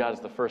the Lord God is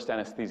the first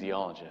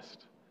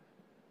anesthesiologist.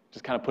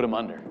 Just kind of put him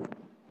under.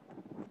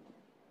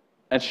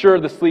 And sure,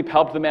 the sleep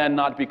helped the man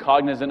not be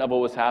cognizant of what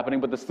was happening,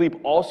 but the sleep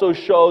also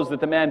shows that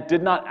the man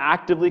did not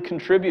actively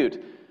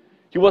contribute.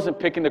 He wasn't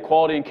picking the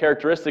quality and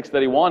characteristics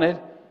that he wanted.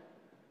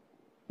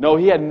 No,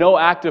 he had no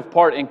active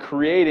part in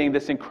creating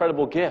this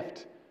incredible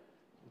gift.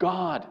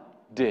 God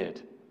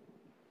did.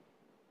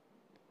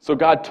 So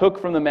God took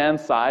from the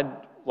man's side,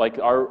 like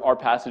our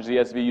passage, the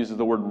ESV uses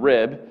the word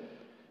rib,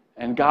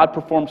 and God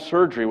performed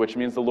surgery, which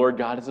means the Lord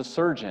God is a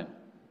surgeon.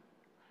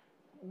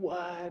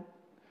 What?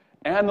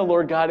 And the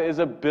Lord God is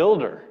a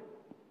builder.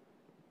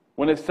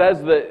 When it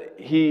says that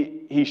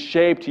He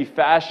shaped, He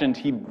fashioned,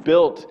 He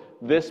built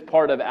this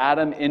part of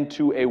Adam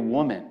into a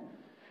woman.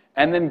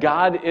 And then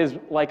God is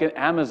like an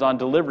Amazon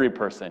delivery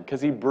person because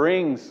He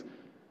brings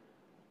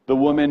the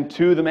woman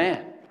to the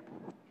man.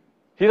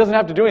 He doesn't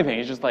have to do anything.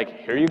 He's just like,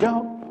 here you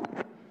go.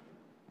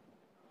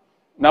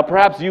 Now,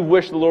 perhaps you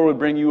wish the Lord would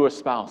bring you a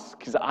spouse,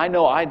 because I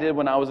know I did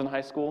when I was in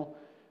high school.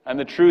 And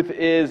the truth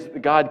is,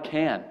 God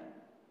can.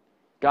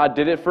 God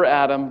did it for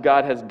Adam.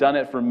 God has done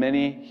it for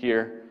many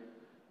here.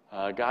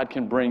 God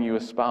can bring you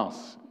a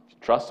spouse.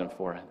 Trust Him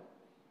for it.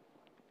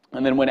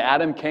 And then when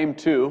Adam came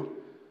to,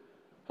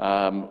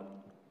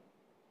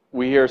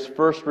 we hear His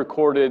first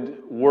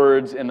recorded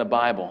words in the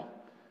Bible.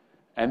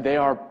 And they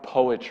are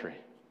poetry.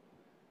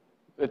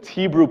 It's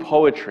Hebrew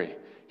poetry.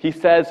 He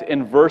says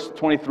in verse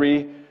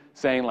 23,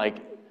 saying like,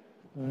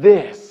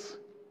 this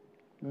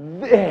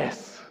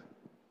this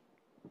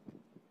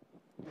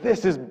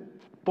is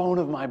bone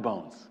of my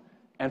bones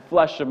and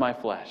flesh of my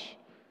flesh.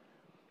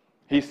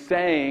 He's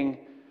saying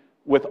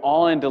with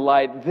awe and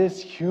delight,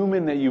 this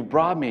human that you've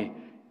brought me,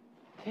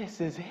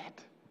 this is it.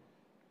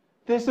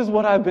 This is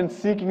what I've been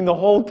seeking the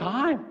whole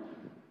time.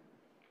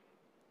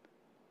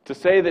 To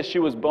say that she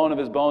was bone of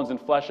his bones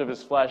and flesh of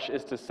his flesh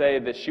is to say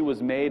that she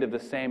was made of the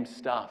same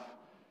stuff.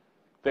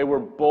 They were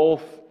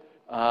both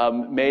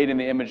made in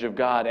the image of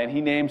God, and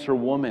he names her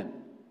woman.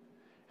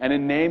 And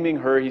in naming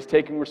her, he's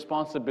taking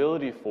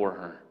responsibility for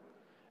her,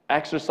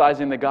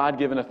 exercising the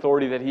God-given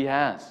authority that he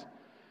has.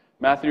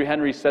 Matthew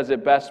Henry says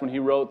it best when he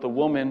wrote, "The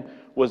woman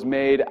was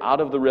made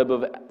out of the rib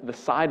of the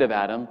side of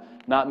Adam,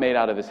 not made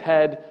out of his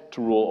head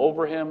to rule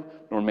over him,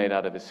 nor made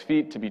out of his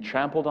feet to be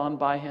trampled on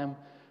by him,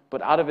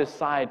 but out of his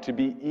side to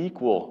be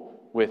equal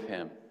with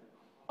him,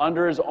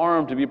 under his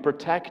arm to be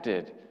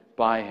protected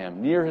by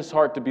him, near his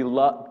heart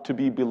to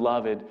be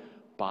beloved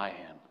by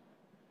him."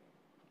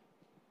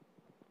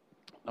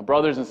 Now,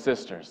 brothers and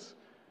sisters,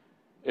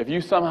 if you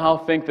somehow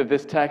think that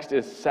this text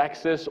is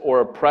sexist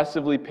or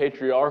oppressively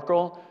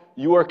patriarchal,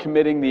 you are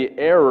committing the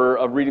error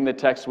of reading the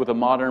text with a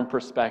modern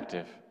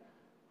perspective.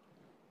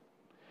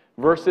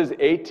 Verses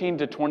 18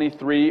 to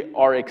 23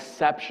 are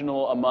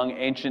exceptional among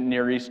ancient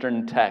Near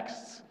Eastern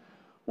texts.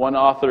 One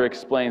author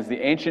explains, the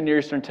ancient Near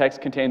Eastern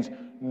text contains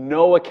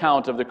no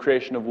account of the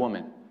creation of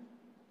woman.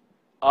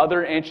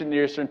 Other ancient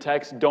Near Eastern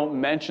texts don't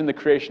mention the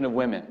creation of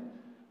women.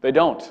 They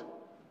don't.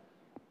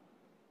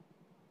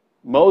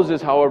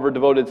 Moses, however,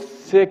 devoted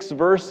 6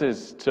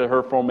 verses to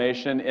her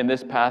formation in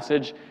this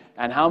passage.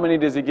 And how many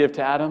does he give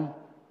to Adam?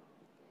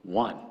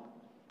 1.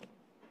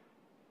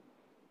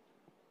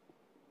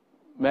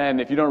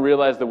 Man, if you don't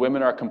realize that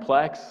women are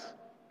complex,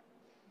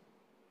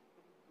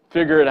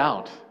 figure it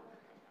out.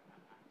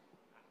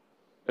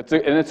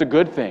 It's a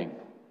good thing.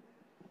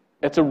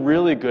 It's a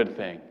really good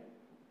thing.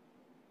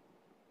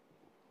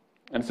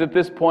 And it's at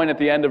this point at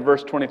the end of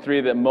verse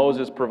 23 that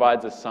Moses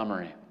provides a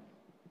summary.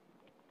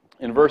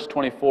 In verse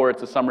 24,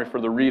 it's a summary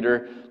for the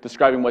reader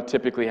describing what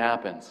typically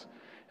happens.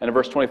 And in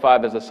verse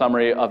 25 is a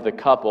summary of the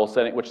couple,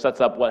 which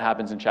sets up what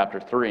happens in chapter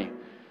 3.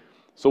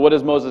 So what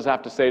does Moses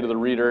have to say to the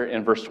reader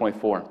in verse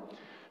 24?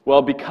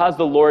 Well, because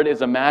the Lord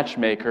is a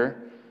matchmaker,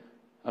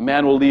 a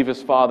man will leave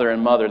his father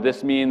and mother.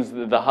 This means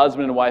that the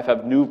husband and wife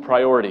have new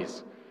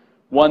priorities,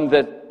 ones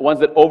that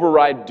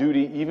override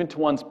duty even to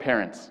one's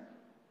parents,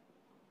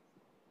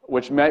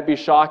 which might be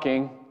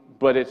shocking,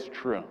 but it's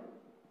true.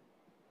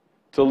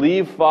 To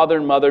leave father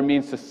and mother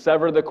means to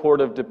sever the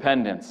cord of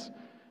dependence,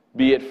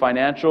 be it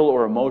financial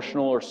or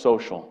emotional or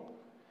social.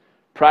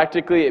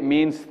 Practically, it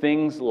means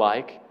things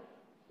like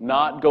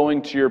not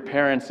going to your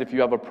parents if you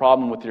have a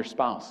problem with your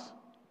spouse.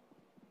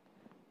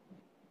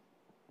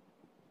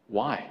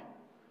 Why?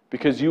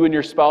 Because you and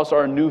your spouse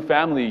are a new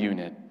family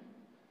unit.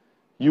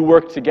 You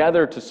work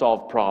together to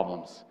solve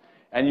problems.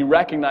 And you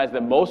recognize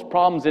that most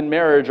problems in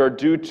marriage are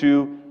due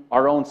to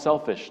our own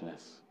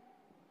selfishness.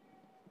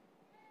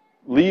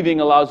 Leaving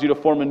allows you to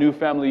form a new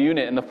family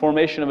unit, and the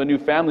formation of a new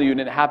family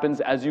unit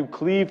happens as you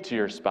cleave to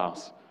your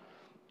spouse.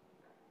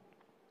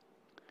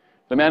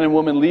 The man and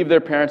woman leave their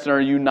parents and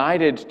are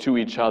united to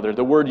each other.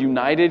 The word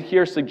united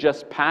here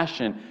suggests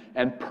passion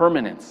and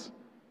permanence.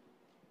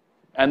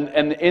 And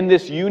in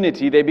this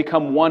unity, they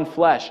become one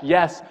flesh.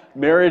 Yes,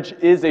 marriage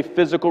is a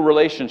physical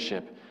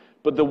relationship,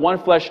 but the one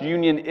flesh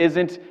union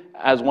isn't,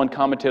 as one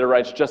commentator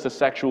writes, just a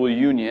sexual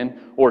union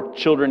or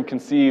children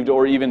conceived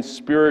or even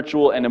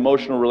spiritual and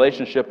emotional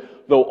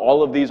relationship, though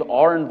all of these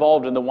are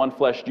involved in the one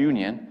flesh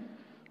union.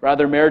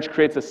 Rather, marriage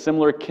creates a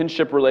similar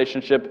kinship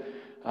relationship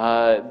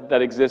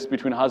that exists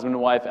between husband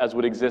and wife as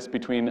would exist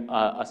between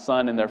a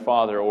son and their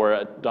father or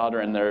a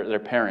daughter and their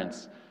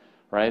parents,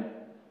 right?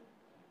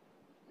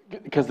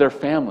 Because they're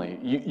family.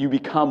 You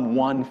become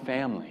one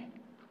family,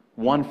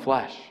 one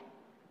flesh.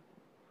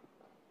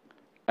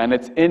 And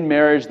it's in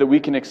marriage that we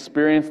can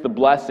experience the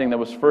blessing that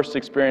was first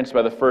experienced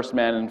by the first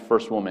man and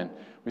first woman.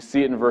 We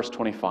see it in verse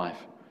 25.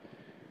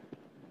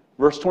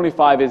 Verse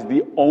 25 is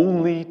the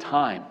only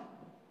time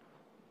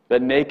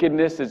that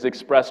nakedness is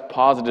expressed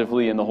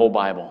positively in the whole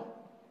Bible.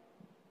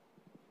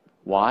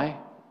 Why?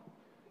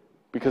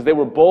 Because they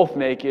were both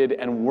naked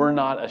and were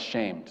not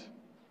ashamed.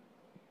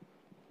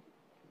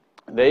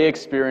 They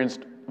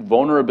experienced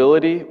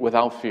vulnerability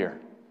without fear.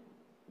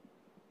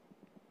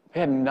 They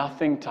had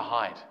nothing to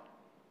hide.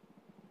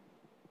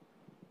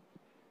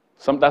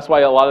 That's why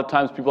a lot of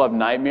times people have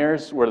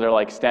nightmares where they're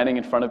like standing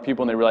in front of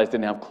people and they realize they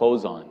didn't have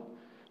clothes on.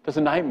 That's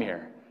a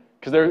nightmare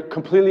because they're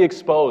completely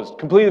exposed,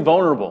 completely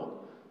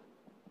vulnerable.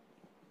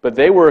 But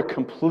they were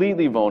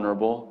completely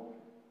vulnerable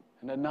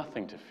and had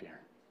nothing to fear.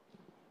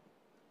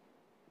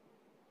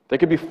 They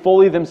could be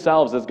fully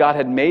themselves as God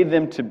had made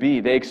them to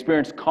be. They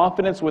experienced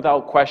confidence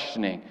without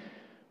questioning.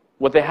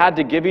 What they had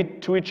to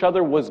give to each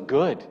other was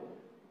good.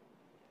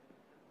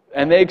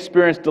 And they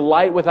experienced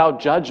delight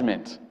without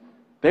judgment.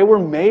 They were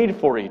made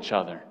for each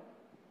other.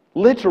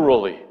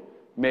 Literally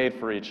made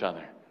for each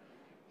other.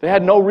 They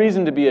had no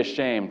reason to be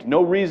ashamed,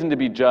 no reason to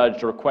be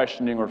judged or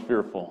questioning or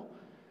fearful.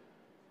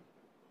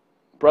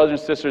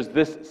 Brothers and sisters,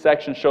 this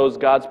section shows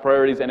God's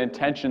priorities and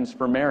intentions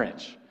for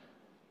marriage.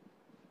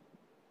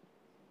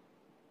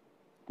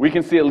 We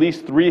can see at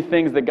least 3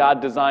 things that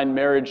God designed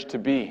marriage to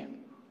be.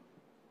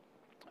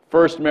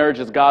 First, marriage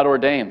is God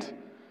ordained.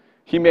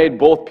 He made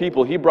both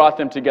people. He brought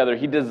them together.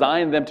 He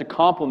designed them to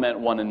complement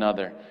one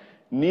another.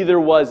 Neither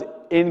was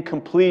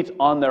incomplete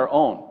on their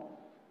own.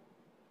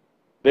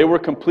 They were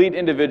complete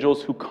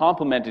individuals who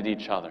complemented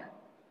each other.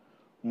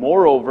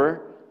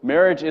 Moreover,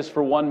 marriage is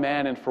for one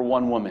man and for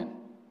one woman.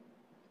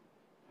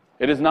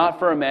 It is not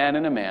for a man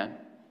and a man.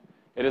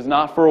 It is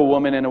not for a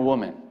woman and a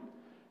woman.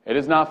 It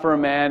is not for a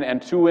man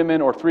and 2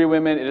 women or 3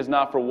 women. It is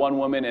not for one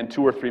woman and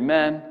 2 or 3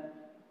 men.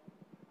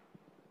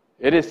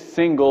 It is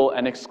single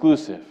and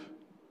exclusive.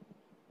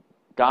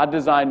 God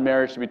designed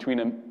marriage to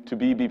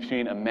be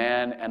between a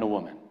man and a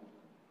woman.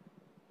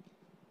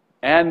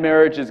 And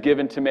marriage is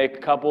given to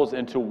make couples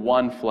into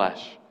one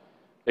flesh,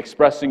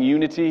 expressing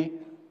unity,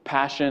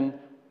 passion,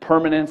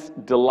 permanence,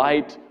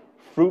 delight,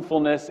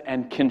 fruitfulness,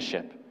 and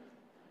kinship.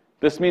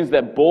 This means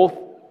that both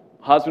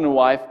husband and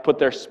wife put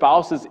their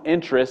spouse's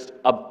interest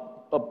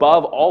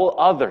above all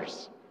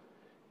others,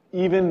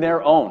 even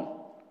their own,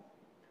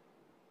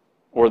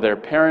 or their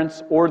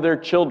parents, or their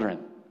children.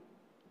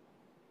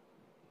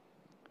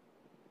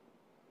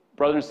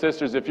 Brothers and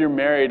sisters, if you're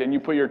married and you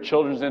put your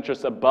children's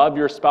interests above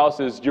your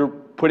spouse's, you're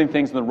putting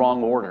things in the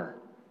wrong order.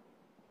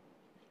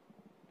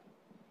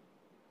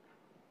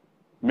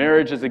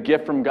 Marriage is a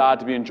gift from God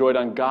to be enjoyed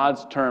on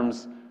God's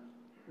terms.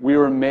 We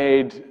were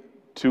made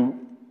to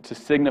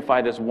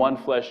signify this one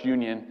flesh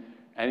union,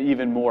 and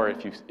even more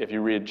if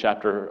you read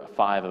chapter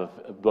 5 of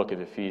the book of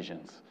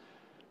Ephesians.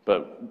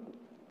 But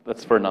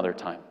that's for another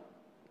time.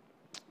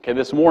 Okay,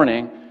 this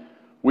morning,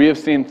 we have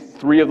seen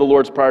 3 of the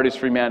Lord's priorities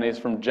for humanity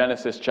from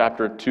Genesis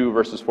chapter 2,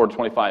 verses 4 to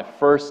 25.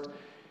 First,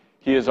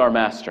 He is our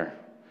master.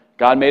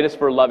 God made us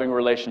for a loving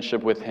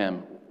relationship with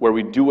Him, where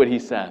we do what He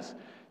says.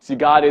 See,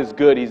 God is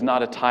good. He's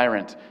not a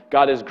tyrant.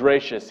 God is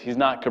gracious. He's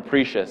not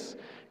capricious.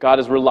 God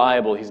is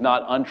reliable. He's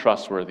not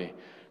untrustworthy.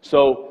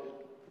 So,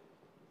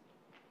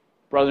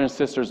 brothers and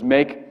sisters,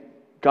 make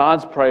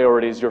God's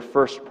priorities your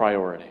first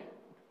priority.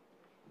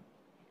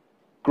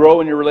 Grow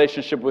in your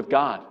relationship with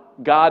God.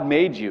 God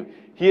made you.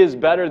 He is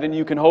better than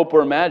you can hope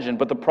or imagine,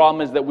 but the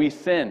problem is that we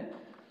sin.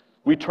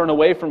 We turn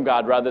away from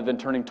God rather than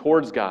turning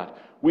towards God.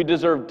 We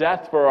deserve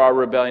death for our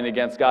rebellion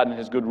against God and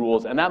His good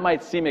rules, and that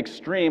might seem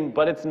extreme,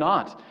 but it's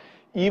not.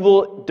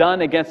 Evil done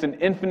against an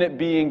infinite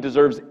being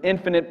deserves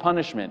infinite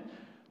punishment.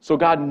 So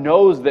God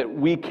knows that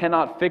we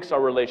cannot fix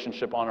our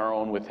relationship on our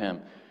own with Him.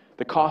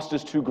 The cost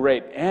is too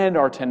great, and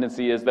our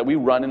tendency is that we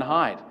run and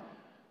hide.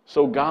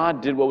 So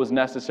God did what was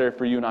necessary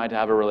for you and I to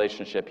have a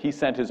relationship. He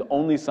sent His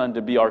only Son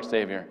to be our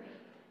Savior.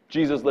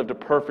 Jesus lived a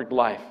perfect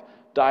life,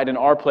 died in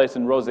our place,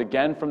 and rose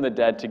again from the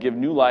dead to give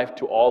new life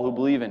to all who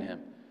believe in Him.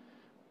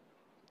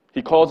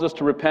 He calls us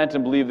to repent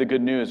and believe the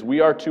good news.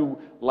 We are to,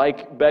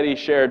 like Betty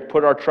shared,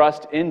 put our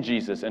trust in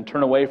Jesus and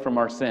turn away from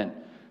our sin,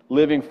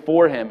 living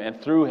for Him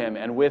and through Him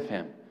and with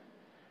Him.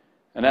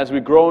 And as we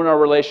grow in our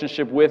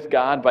relationship with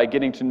God by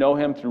getting to know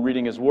Him through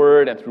reading His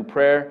Word and through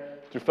prayer,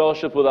 through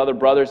fellowship with other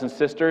brothers and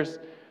sisters,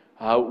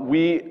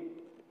 we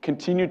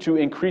continue to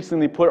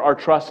increasingly put our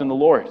trust in the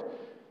Lord,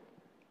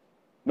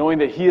 knowing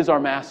that He is our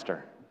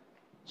master.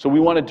 So we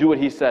want to do what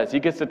He says.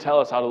 He gets to tell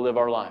us how to live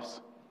our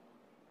lives.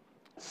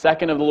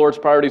 Second of the Lord's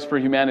priorities for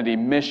humanity,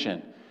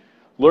 mission.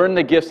 Learn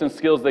the gifts and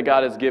skills that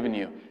God has given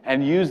you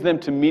and use them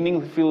to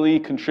meaningfully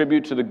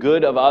contribute to the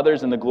good of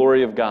others and the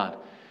glory of God.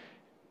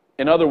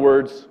 In other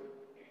words,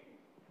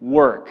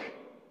 work.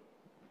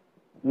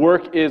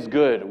 Work is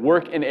good.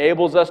 Work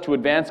enables us to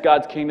advance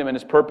God's kingdom and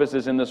His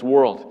purposes in this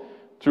world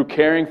through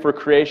caring for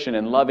creation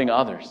and loving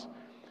others.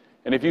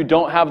 And if you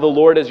don't have the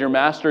Lord as your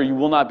master, you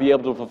will not be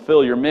able to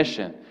fulfill your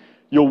mission.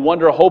 You'll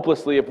wonder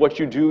hopelessly if what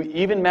you do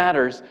even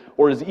matters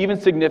or is even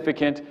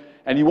significant,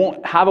 and you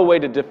won't have a way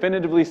to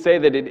definitively say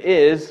that it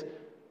is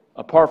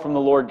apart from the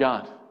Lord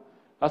God.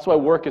 That's why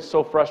work is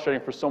so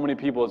frustrating for so many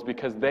people, is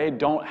because they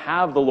don't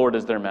have the Lord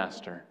as their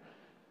master.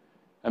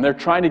 And they're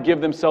trying to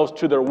give themselves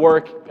to their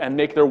work and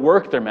make their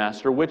work their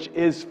master, which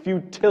is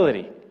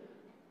futility.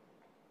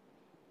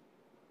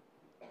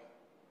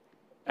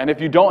 And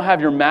if you don't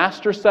have your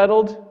master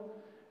settled,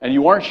 and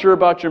you aren't sure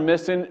about your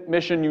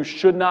mission, you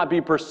should not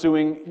be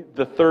pursuing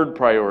the third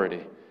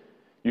priority.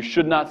 You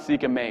should not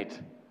seek a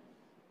mate.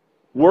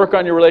 Work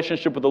on your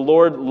relationship with the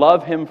Lord.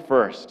 Love Him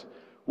first.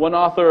 One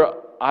author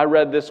I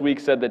read this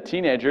week said that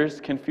teenagers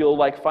can feel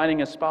like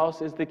finding a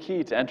spouse is the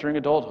key to entering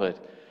adulthood,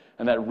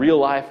 and that real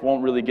life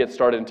won't really get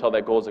started until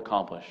that goal is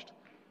accomplished.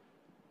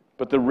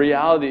 But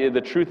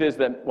the truth is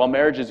that while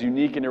marriage is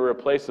unique and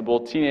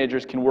irreplaceable,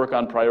 teenagers can work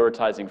on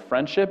prioritizing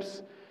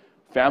friendships,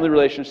 family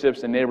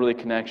relationships, and neighborly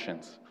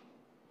connections.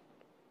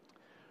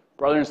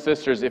 Brothers and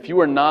sisters, if you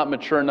are not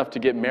mature enough to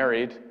get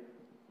married,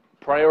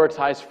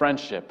 prioritize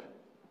friendship.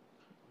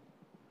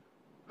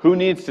 Who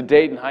needs to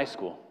date in high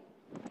school?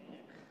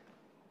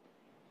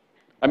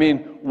 I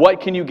mean,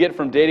 what can you get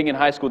from dating in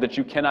high school that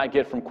you cannot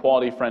get from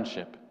quality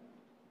friendship?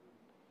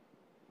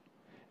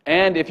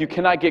 And if you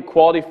cannot get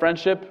quality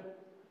friendship,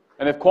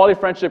 And if quality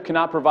friendship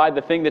cannot provide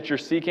the thing that you're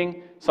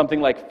seeking, something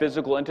like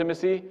physical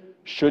intimacy,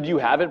 should you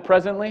have it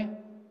presently?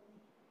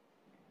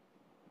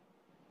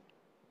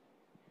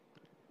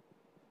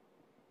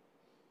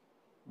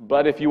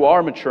 But if you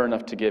are mature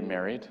enough to get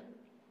married,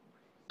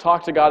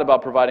 talk to God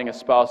about providing a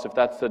spouse if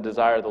that's the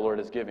desire the Lord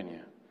has given you.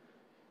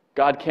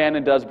 God can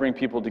and does bring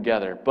people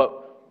together,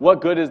 but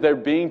what good is there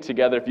being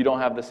together if you don't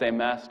have the same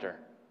master?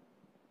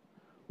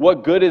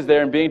 What good is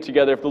there in being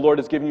together if the Lord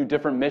has given you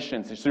different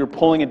missions, so you're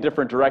pulling in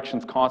different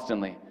directions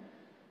constantly?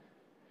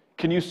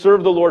 Can you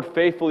serve the Lord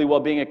faithfully while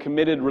being in a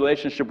committed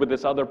relationship with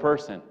this other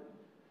person?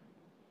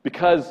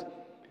 Because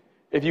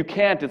if you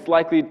can't, it's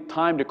likely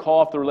time to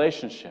call off the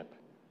relationship.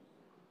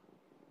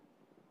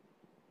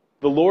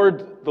 The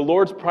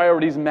Lord's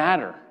priorities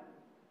matter.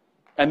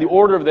 And the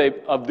order of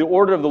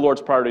the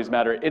Lord's priorities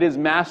matter. It is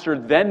master,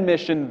 then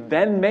mission,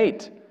 then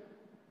mate.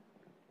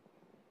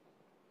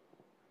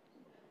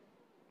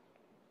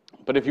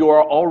 But if you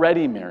are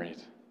already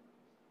married,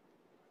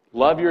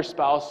 love your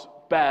spouse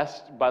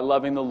best by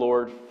loving the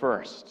Lord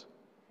first.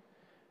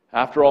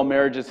 After all,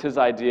 marriage is His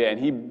idea, and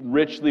He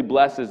richly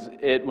blesses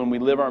it when we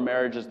live our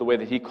marriages the way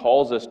that He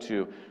calls us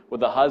to,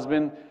 with a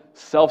husband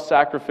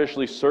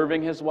self-sacrificially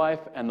serving his wife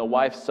and the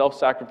wife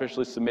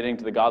self-sacrificially submitting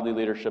to the godly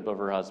leadership of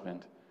her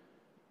husband.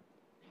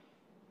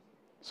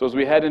 So as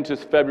we head into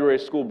February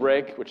school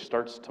break, which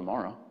starts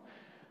tomorrow,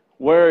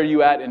 where are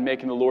you at in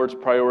making the Lord's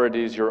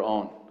priorities your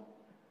own?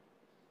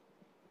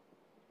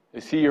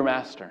 Is He your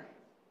master?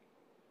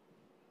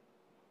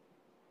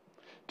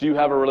 Do you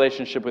have a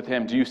relationship with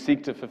Him? Do you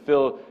seek to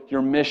fulfill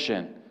your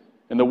mission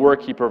in the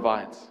work He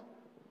provides?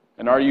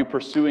 And are you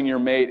pursuing your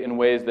mate in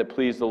ways that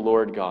please the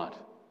Lord God?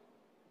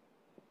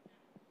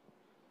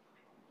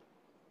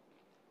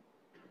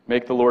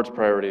 Make the Lord's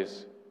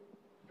priorities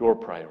your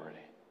priority.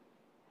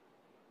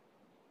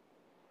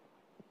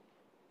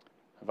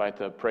 I invite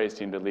the praise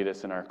team to lead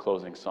us in our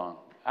closing song,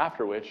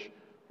 after which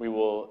we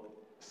will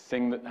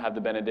have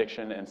the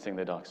benediction and sing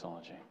the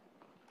doxology.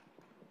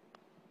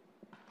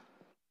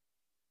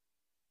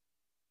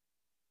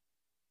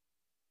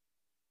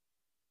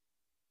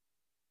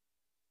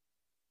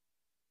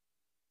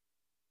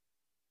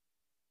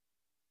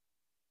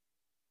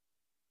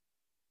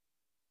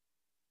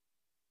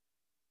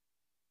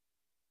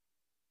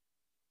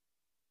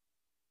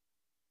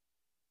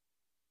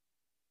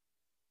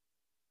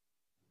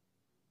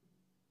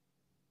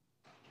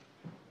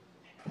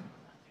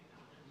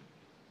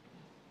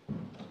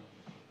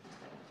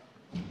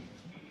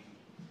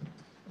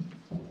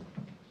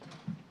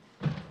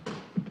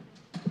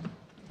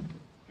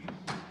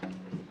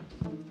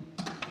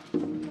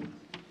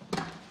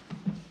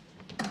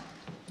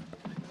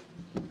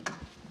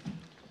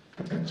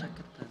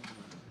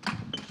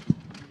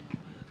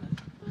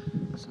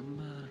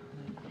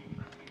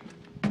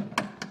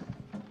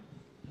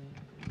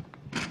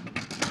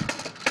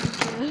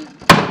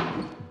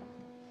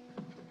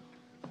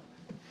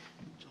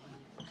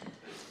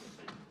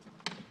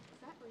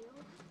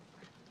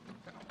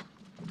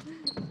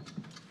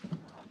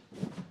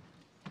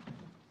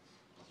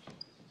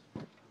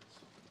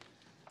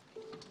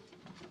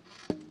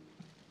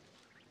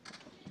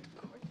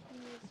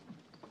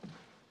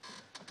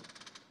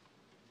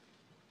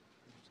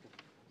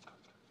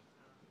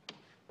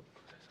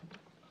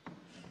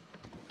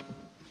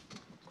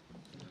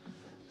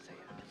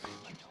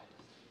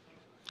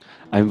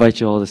 I invite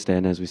you all to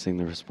stand as we sing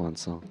the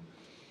response song.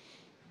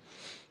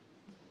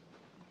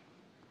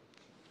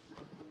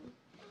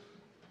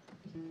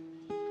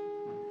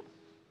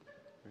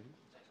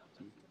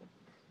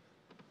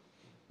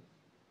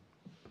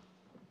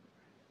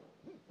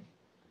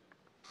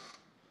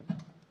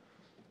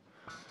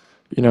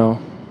 You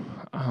know,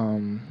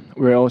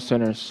 we're all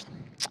sinners.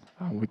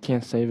 We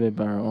can't save it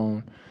by our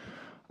own.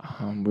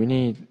 We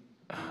need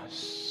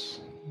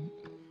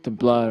the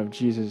blood of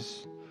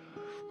Jesus.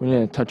 We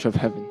need a touch of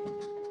heaven.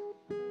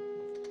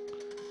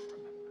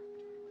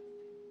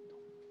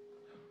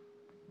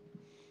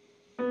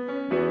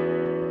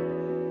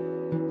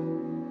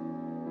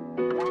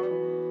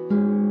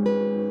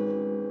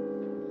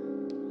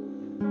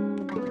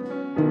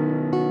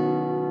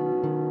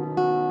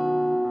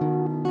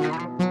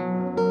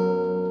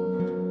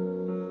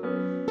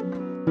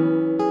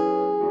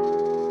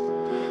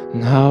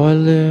 And how I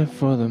live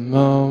for the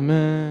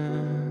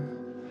moment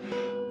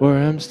where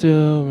I'm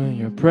still in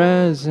your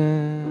presence.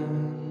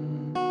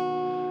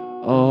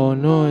 All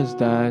noise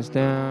dies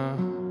down.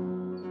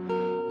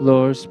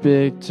 Lord,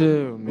 speak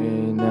to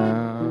me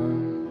now.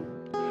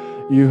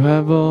 You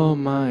have all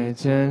my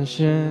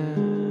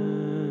attention.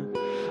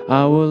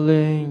 I will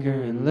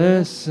linger and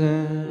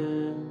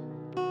listen.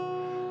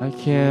 I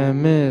can't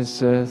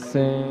miss a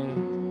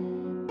thing.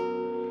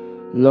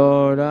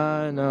 Lord,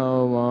 I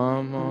know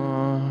I'm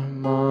more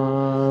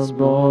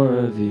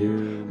of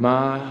you.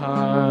 My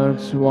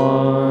heart's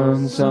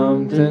wants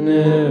something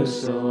new,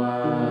 so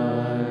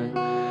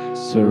I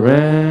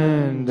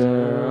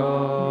surrender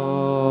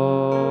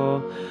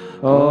all.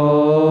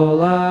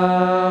 All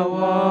I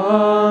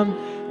want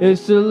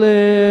is to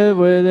live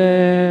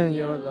within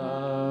your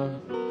love,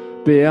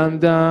 be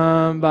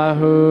undone by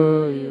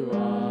who you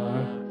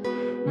are.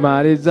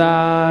 My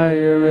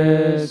desire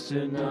is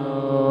to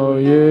know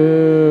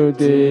you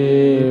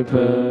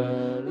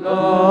deeper,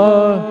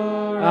 Lord.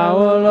 I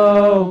will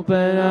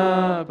open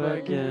up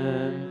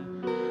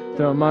again,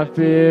 throw my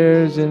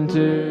fears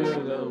into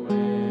the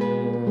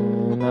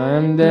wind. I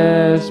am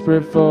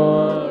desperate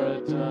for a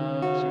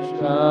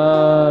touch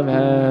of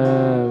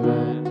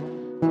heaven.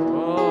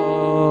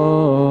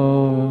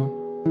 Oh,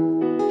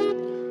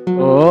 oh,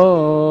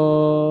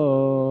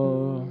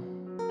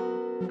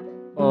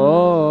 oh,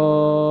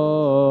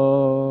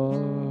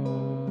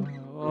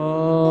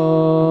 oh.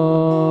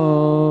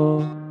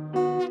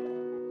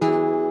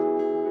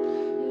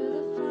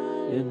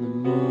 In the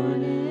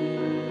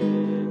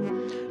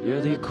morning,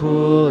 you're the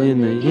cool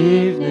in the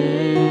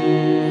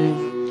evening,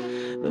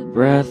 the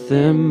breath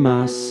in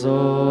my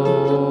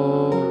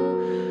soul,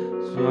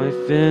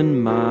 life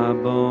in my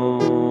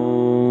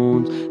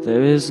bones.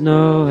 There is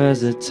no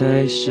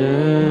hesitation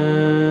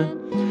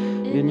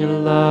in your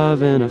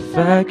love and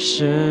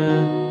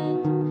affection.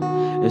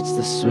 It's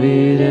the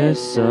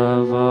sweetest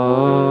of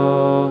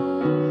all.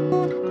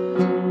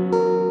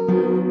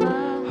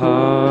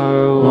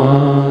 Heart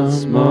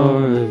wants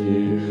more of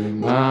you.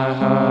 My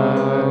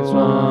heart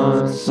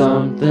wants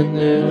something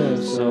new,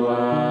 so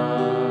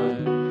I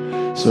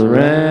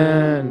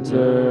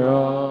surrender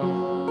all.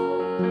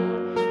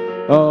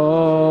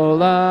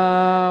 All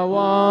I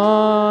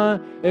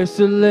want is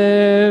to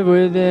live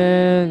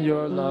within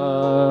your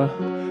love,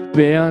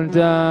 be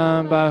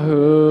undone by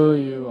who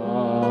you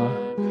are.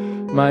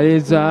 My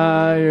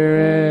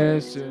desire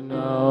is to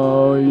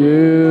know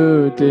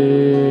you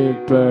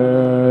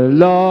deeper,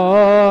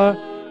 Lord.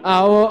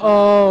 I will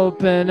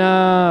open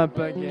up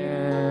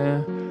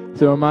again,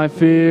 throw my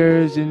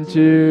fears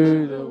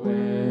into the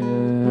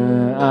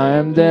wind. I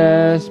am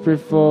desperate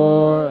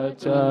for a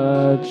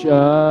touch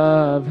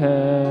of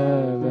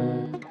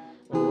heaven.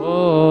 Oh,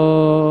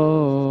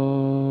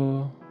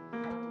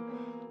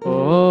 oh,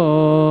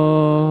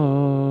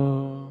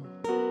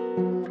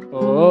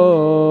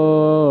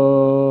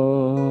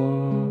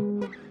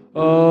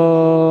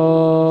 oh,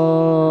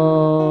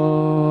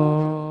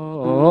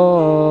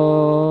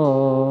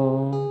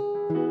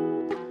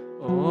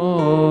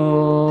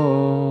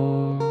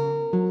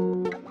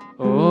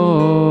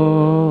 I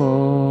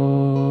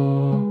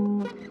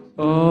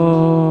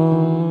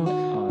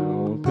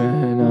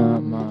open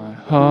up my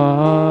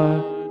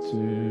heart to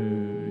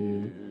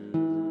you.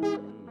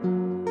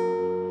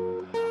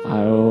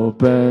 I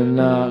open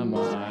up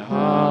my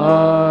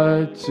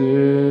heart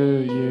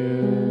to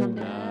you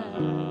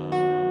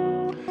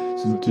now.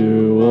 So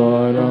do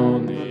what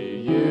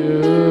only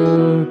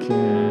you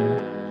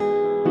can.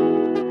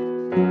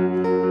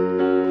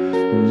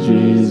 And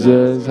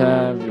Jesus,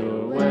 have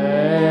your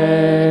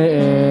way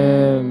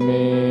in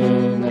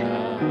me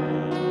now.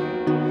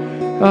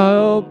 I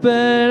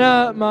open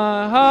up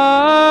my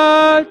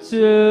heart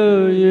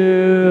to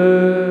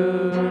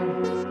you.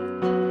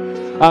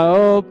 I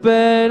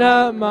open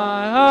up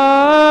my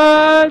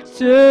heart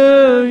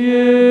to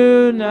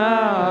you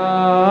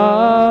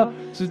now.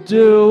 So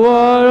do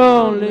what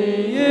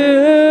only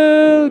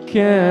you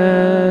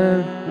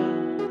can.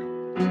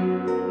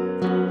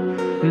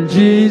 And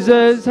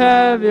Jesus,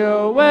 have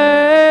your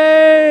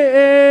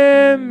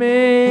way in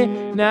me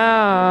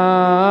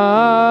now.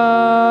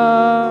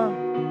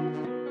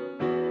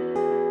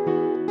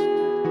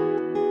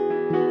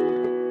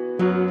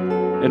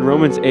 In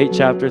Romans 8,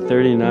 chapter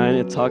 39,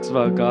 it talks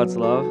about God's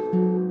love.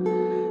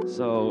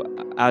 So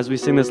as we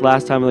sing this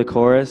last time of the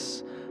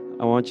chorus,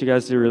 I want you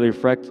guys to really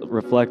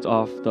reflect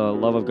off the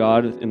love of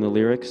God in the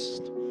lyrics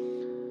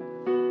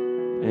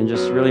and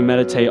just really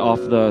meditate off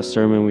the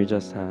sermon we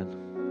just had.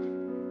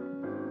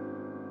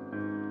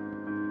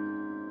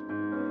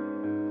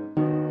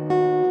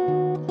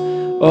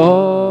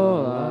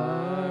 All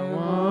I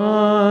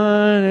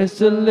want is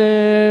to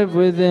live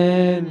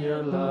within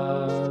your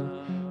love,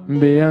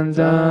 be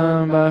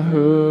undone by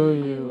who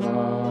you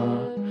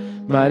are.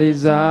 My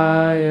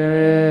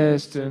desire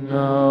is to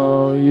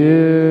know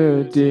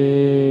you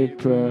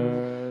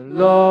deeper,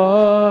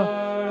 Lord.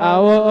 I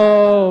will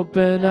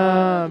open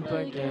up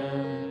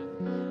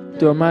again,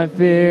 throw my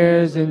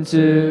fears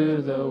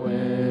into the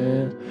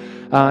wind.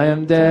 I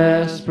am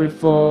desperate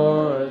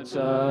for a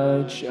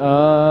touch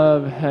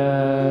of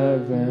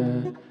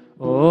heaven.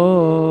 Oh,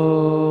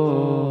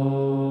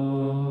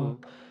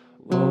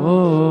 oh,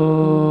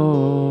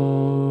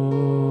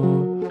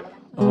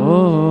 oh,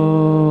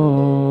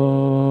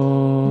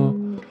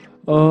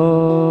 oh, oh,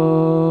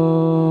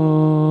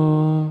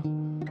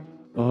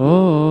 oh,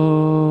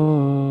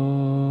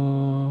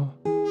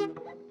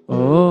 oh,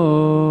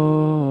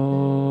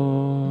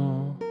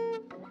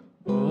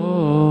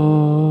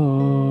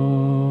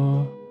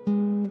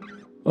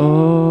 oh.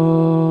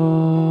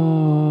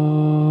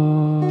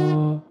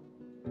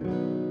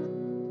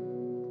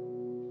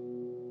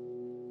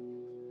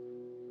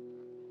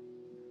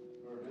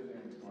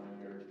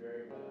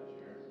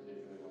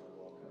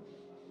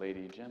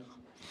 Lady Jim,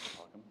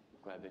 welcome.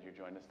 Glad that you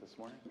joined us this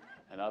morning.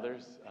 And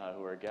others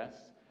who are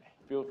guests,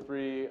 Feel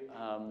free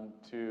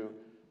to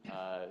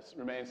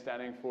remain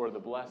standing for the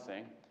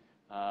blessing,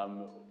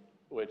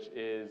 which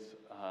is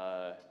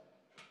a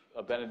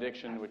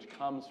benediction which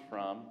comes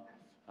from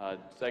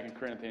 2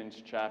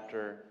 Corinthians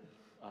chapter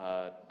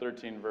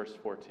 13, verse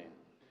 14.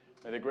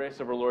 May the grace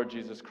of our Lord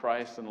Jesus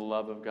Christ and the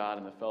love of God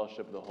and the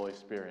fellowship of the Holy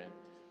Spirit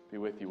be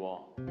with you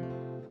all.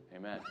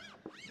 Amen.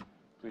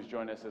 Please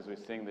join us as we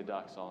sing the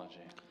doxology.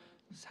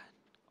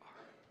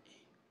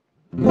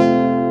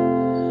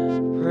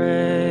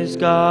 Praise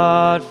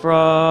God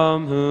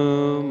from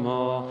whom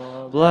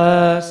all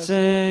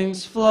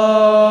blessings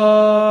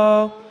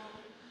flow.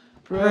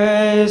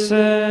 Praise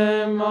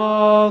Him,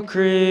 all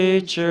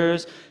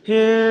creatures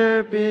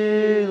here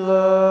below.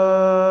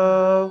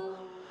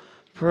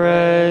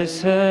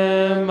 Praise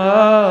Him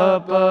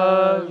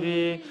above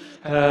ye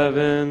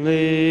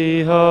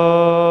heavenly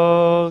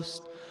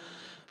host.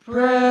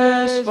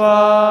 Praise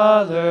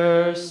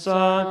Father,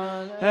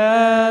 Son,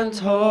 and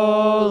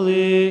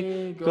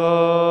Holy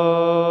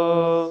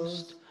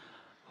Ghost.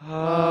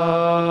 Amen.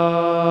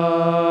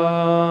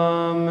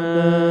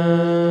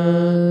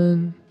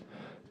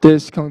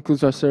 This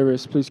concludes our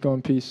service. Please go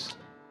in peace.